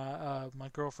my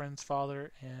girlfriend's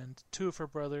father and 2 of her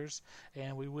brothers,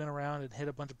 and we went around and hit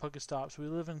a bunch of Pokestops. We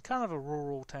live in kind of a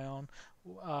rural town,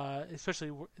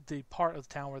 especially the part of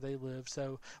the town where they live,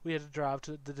 so we had to drive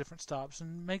to the different stops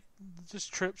and make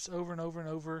just trips over and over and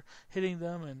over, hitting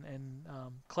them and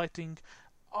collecting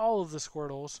all of the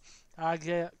Squirtles.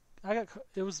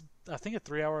 It was, I think, a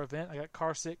 3-hour event. I got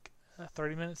car sick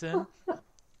 30 minutes in.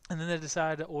 And then they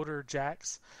decided to order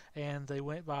Jax, and they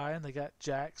went by and they got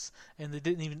Jax, and they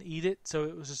didn't even eat it, so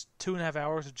it was just 2.5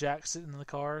 hours of Jax sitting in the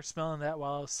car, smelling that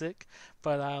while I was sick.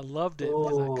 But I loved it.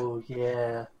 Oh,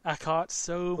 yeah. I caught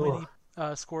so many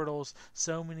Squirtles,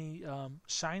 so many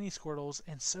shiny Squirtles,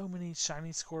 and so many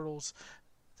shiny Squirtles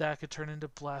that I could turn into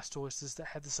Blastoises that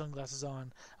had the sunglasses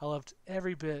on. I loved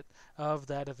every bit of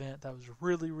that event. That was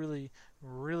really, really,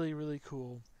 really, really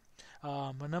cool.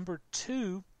 My number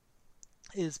 2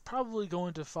 is probably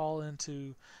going to fall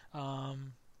into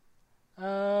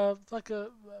like a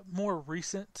more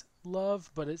recent love,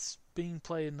 but it's being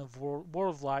played in the World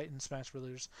of Light and Smash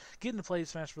Brothers. Getting to play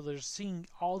Smash Brothers, seeing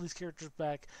all these characters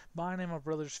back. Mine and my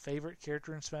brother's favorite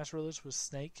character in Smash Brothers was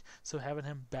Snake, so having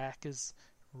him back is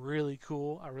really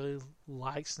cool. I really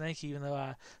like Snake, even though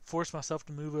I forced myself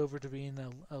to move over to being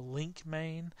a Link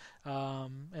main,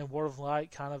 and World of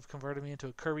Light kind of converted me into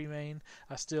a Kirby main.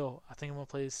 I think I'm going to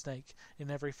play Snake in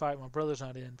every fight my brother's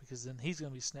not in, because then he's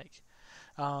going to be Snake.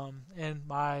 And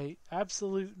my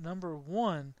absolute number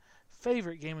one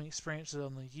favorite gaming experiences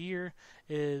on the year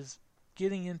is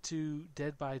getting into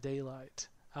Dead by Daylight.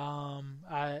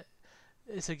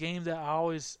 It's a game that I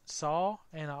always saw,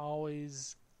 and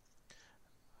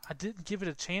I didn't give it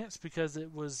a chance because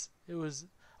it was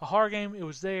a horror game. It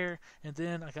was there, and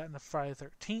then I got into Friday the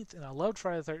 13th, and I loved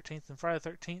Friday the 13th. And Friday the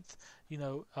 13th,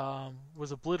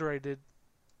 was obliterated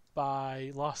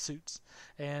by lawsuits,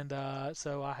 and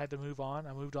so I had to move on.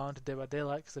 I moved on to Dead by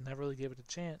Daylight because I never really gave it a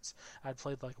chance. I'd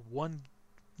played like one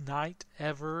night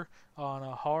ever on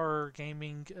a horror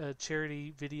gaming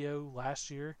charity video last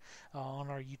year on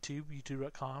our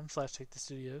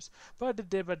youtube.com/TakeTheStudios. But I did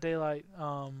Dead by Daylight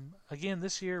again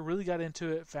this year, really got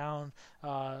into it, found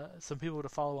some people to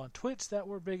follow on Twitch that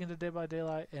were big into Dead by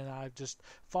Daylight, and I've just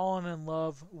fallen in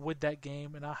love with that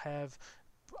game, and I have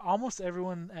almost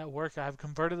everyone at work, I have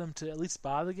converted them to at least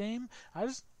buy the game. I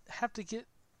just have to get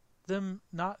them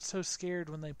not so scared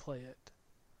when they play it.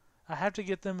 I have to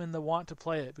get them in the want to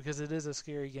play it because it is a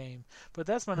scary game. But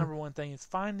that's my number one thing, is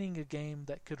finding a game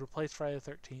that could replace Friday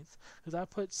the 13th. Because I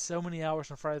put so many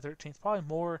hours on Friday the 13th, probably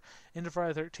more into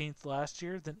Friday the 13th last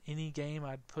year than any game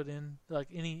I'd put in, like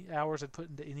any hours I'd put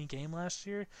into any game last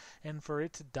year. And for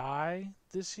it to die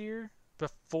this year,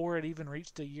 before it even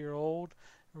reached a year old,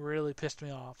 really pissed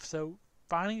me off. So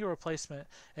finding a replacement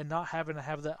and not having to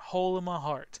have that hole in my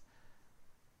heart.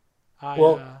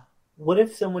 What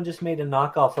if someone just made a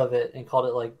knockoff of it and called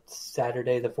it like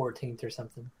Saturday the 14th or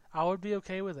something? I would be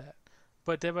okay with that.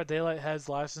 But Dead by Daylight has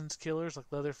licensed killers like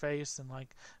Leatherface and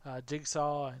like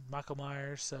Jigsaw and Michael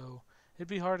Myers, so it'd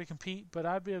be hard to compete, but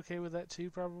I'd be okay with that too,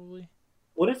 probably.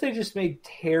 What if they just made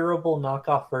terrible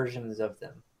knockoff versions of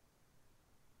them?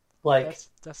 Like,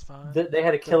 that's fine. They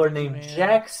had a killer named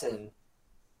Jackson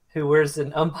who wears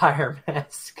an umpire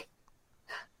mask.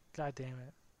 God damn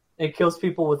it. It kills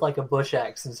people with like a bush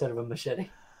axe instead of a machete.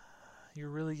 You're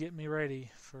really getting me ready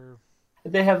for...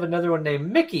 They have another one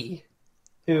named Mickey,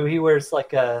 who he wears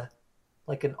like an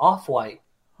off-white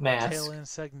mask tail end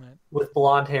segment with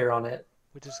blonde hair on it,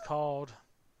 which is called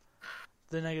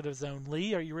The Negative Zone.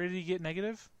 Lee, are you ready to get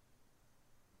negative?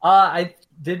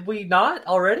 Did we not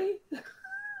already?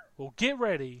 Well, get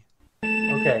ready.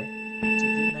 Okay. To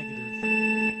get negative.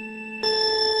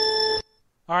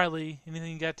 All right, Lee.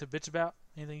 Anything you got to bitch about?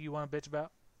 Anything you want to bitch about?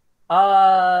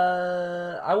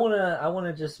 I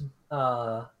wanna just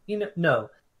no.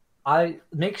 I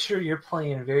make sure you're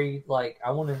playing very like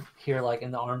I want to hear like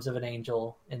In the Arms of an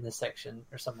Angel in this section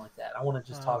or something like that. I want to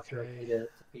just talk directly to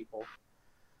people.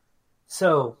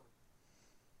 So,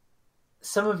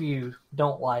 some of you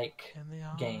don't like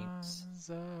games,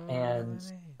 and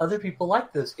other people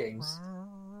like those games.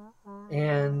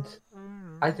 And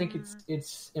I think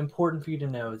it's important for you to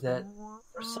know that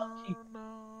for some people,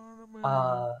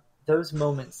 those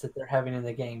moments that they're having in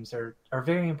the games are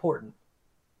very important.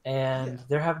 And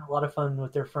they're having a lot of fun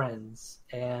with their friends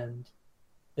and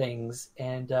things.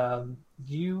 And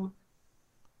you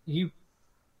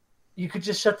could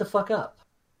just shut the fuck up.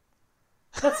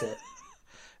 That's it.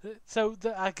 So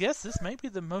I guess this may be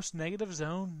the most negative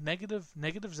zone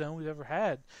we've ever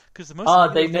had, because the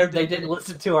most. They didn't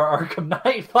listen to our Arkham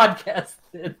Knight podcast.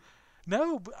 Then.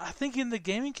 No, but I think in the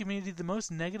gaming community, the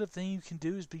most negative thing you can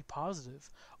do is be positive,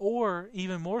 or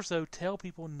even more so, tell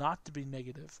people not to be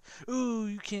negative. Ooh,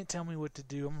 you can't tell me what to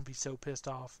do. I'm gonna be so pissed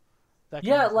off. I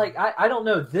don't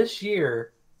know. This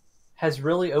year has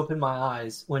really opened my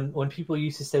eyes when people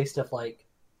used to say stuff like,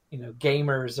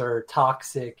 gamers are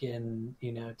toxic and,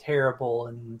 terrible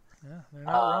and they're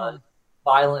not wrong.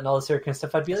 Violent and all this other kind of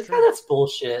stuff. I'd be like, oh, that's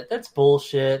bullshit. That's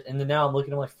bullshit. And then now I'm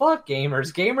looking, I'm like, fuck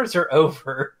gamers. Gamers are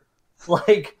over.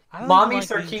 Like, Mommy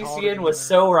Sarkeesian was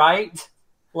so right.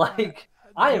 Like,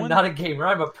 I am not a gamer.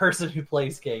 I'm a person who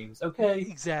plays games, okay?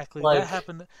 Exactly. Like, that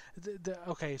happened.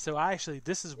 Okay, so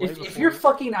this is way before. If your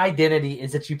fucking identity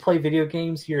is that you play video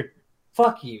games,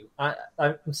 fuck you.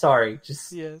 I'm sorry.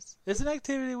 Just yes, it's an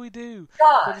activity we do,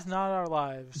 God. but it's not our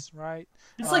lives, right?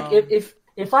 It's like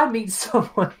if I meet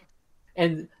someone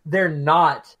and they're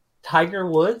not Tiger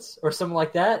Woods or something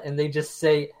like that, and they just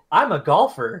say I'm a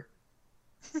golfer,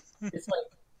 it's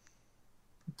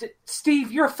like,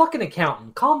 Steve, you're a fucking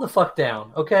accountant. Calm the fuck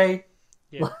down, okay?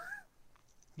 Yeah,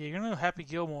 you're gonna know Happy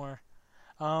Gilmore.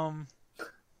 Um,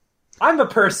 I'm a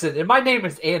person, and my name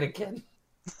is Anakin.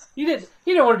 You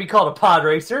didn't want to be called a pod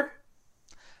racer.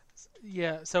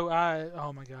 yeah, so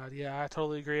oh my god, yeah, I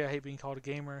totally agree. I hate being called a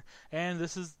gamer. And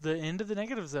this is the end of the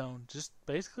negative zone. Just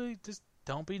basically, just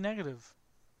don't be negative.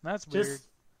 That's weird.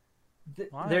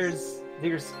 Just Why? there's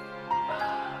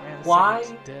Man, this why-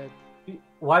 segment's dead.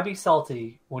 why be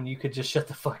salty when you could just shut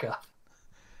the fuck up?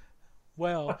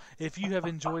 Well, if you have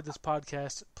enjoyed this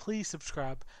podcast, please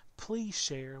subscribe. Please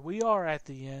share. We are at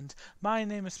the end. My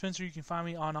name is Spencer. You can find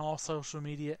me on all social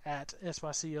media at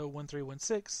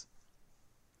SYCO1316.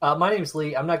 My name's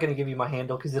Lee. I'm not going to give you my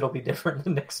handle because it'll be different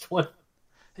in the next one.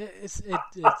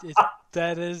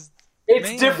 That is. It's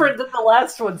Man. different than the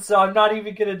last one, so I'm not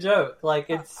even going to joke. Like,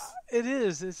 it's... It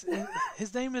is.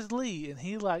 His name is Lee, and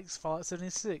he likes Fallout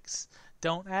 76.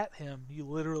 Don't at him. You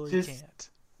literally Just- can't.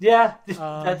 Yeah,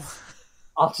 Um, that's...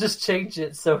 I'll just change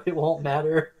it so it won't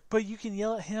matter. But you can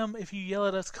yell at him if you yell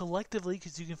at us collectively,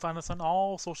 because you can find us on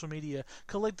all social media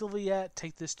collectively at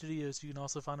Take This Studios. You can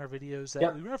also find our videos that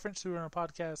Yep. we reference to in our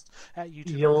podcast at The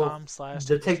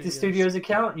youtube.com/Take Take the Studios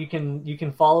account. You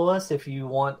can follow us if you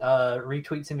want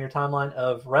retweets in your timeline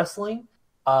of wrestling,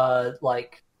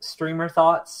 like streamer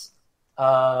thoughts,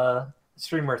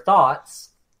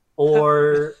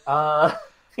 or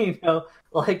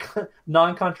like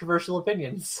non-controversial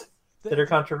opinions that are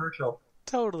controversial.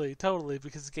 Totally,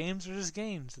 because games are just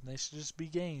games, and they should just be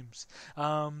games.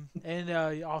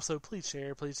 And also, please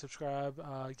share, please subscribe,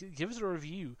 give us a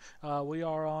review. We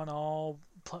are on all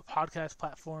podcast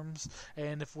platforms,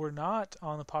 and if we're not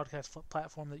on the podcast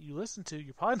platform that you listen to,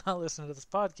 you're probably not listening to this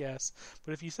podcast.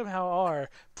 But if you somehow are,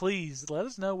 please let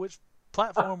us know which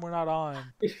platform we're not on.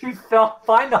 If you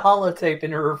find a holotape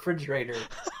in a refrigerator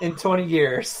in 20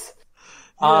 years,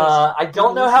 Yes, I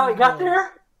don't know how it got listen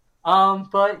there,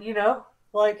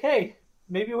 but hey,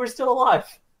 maybe we're still alive.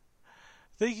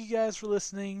 Thank you guys for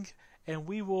listening, and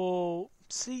we will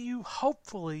see you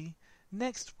hopefully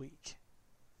next week.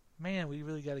 Man, we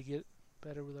really got to get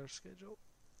better with our schedule.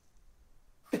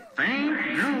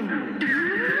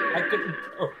 I couldn't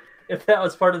tell if that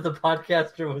was part of the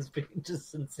podcast or was being just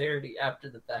sincerity after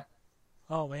the fact.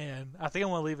 Oh man, I think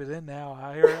I'm gonna leave it in now.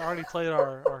 I already played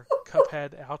our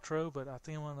Cuphead outro, but I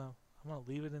think I'm gonna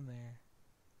leave it in there.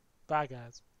 Bye,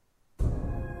 guys.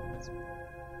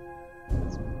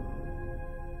 That's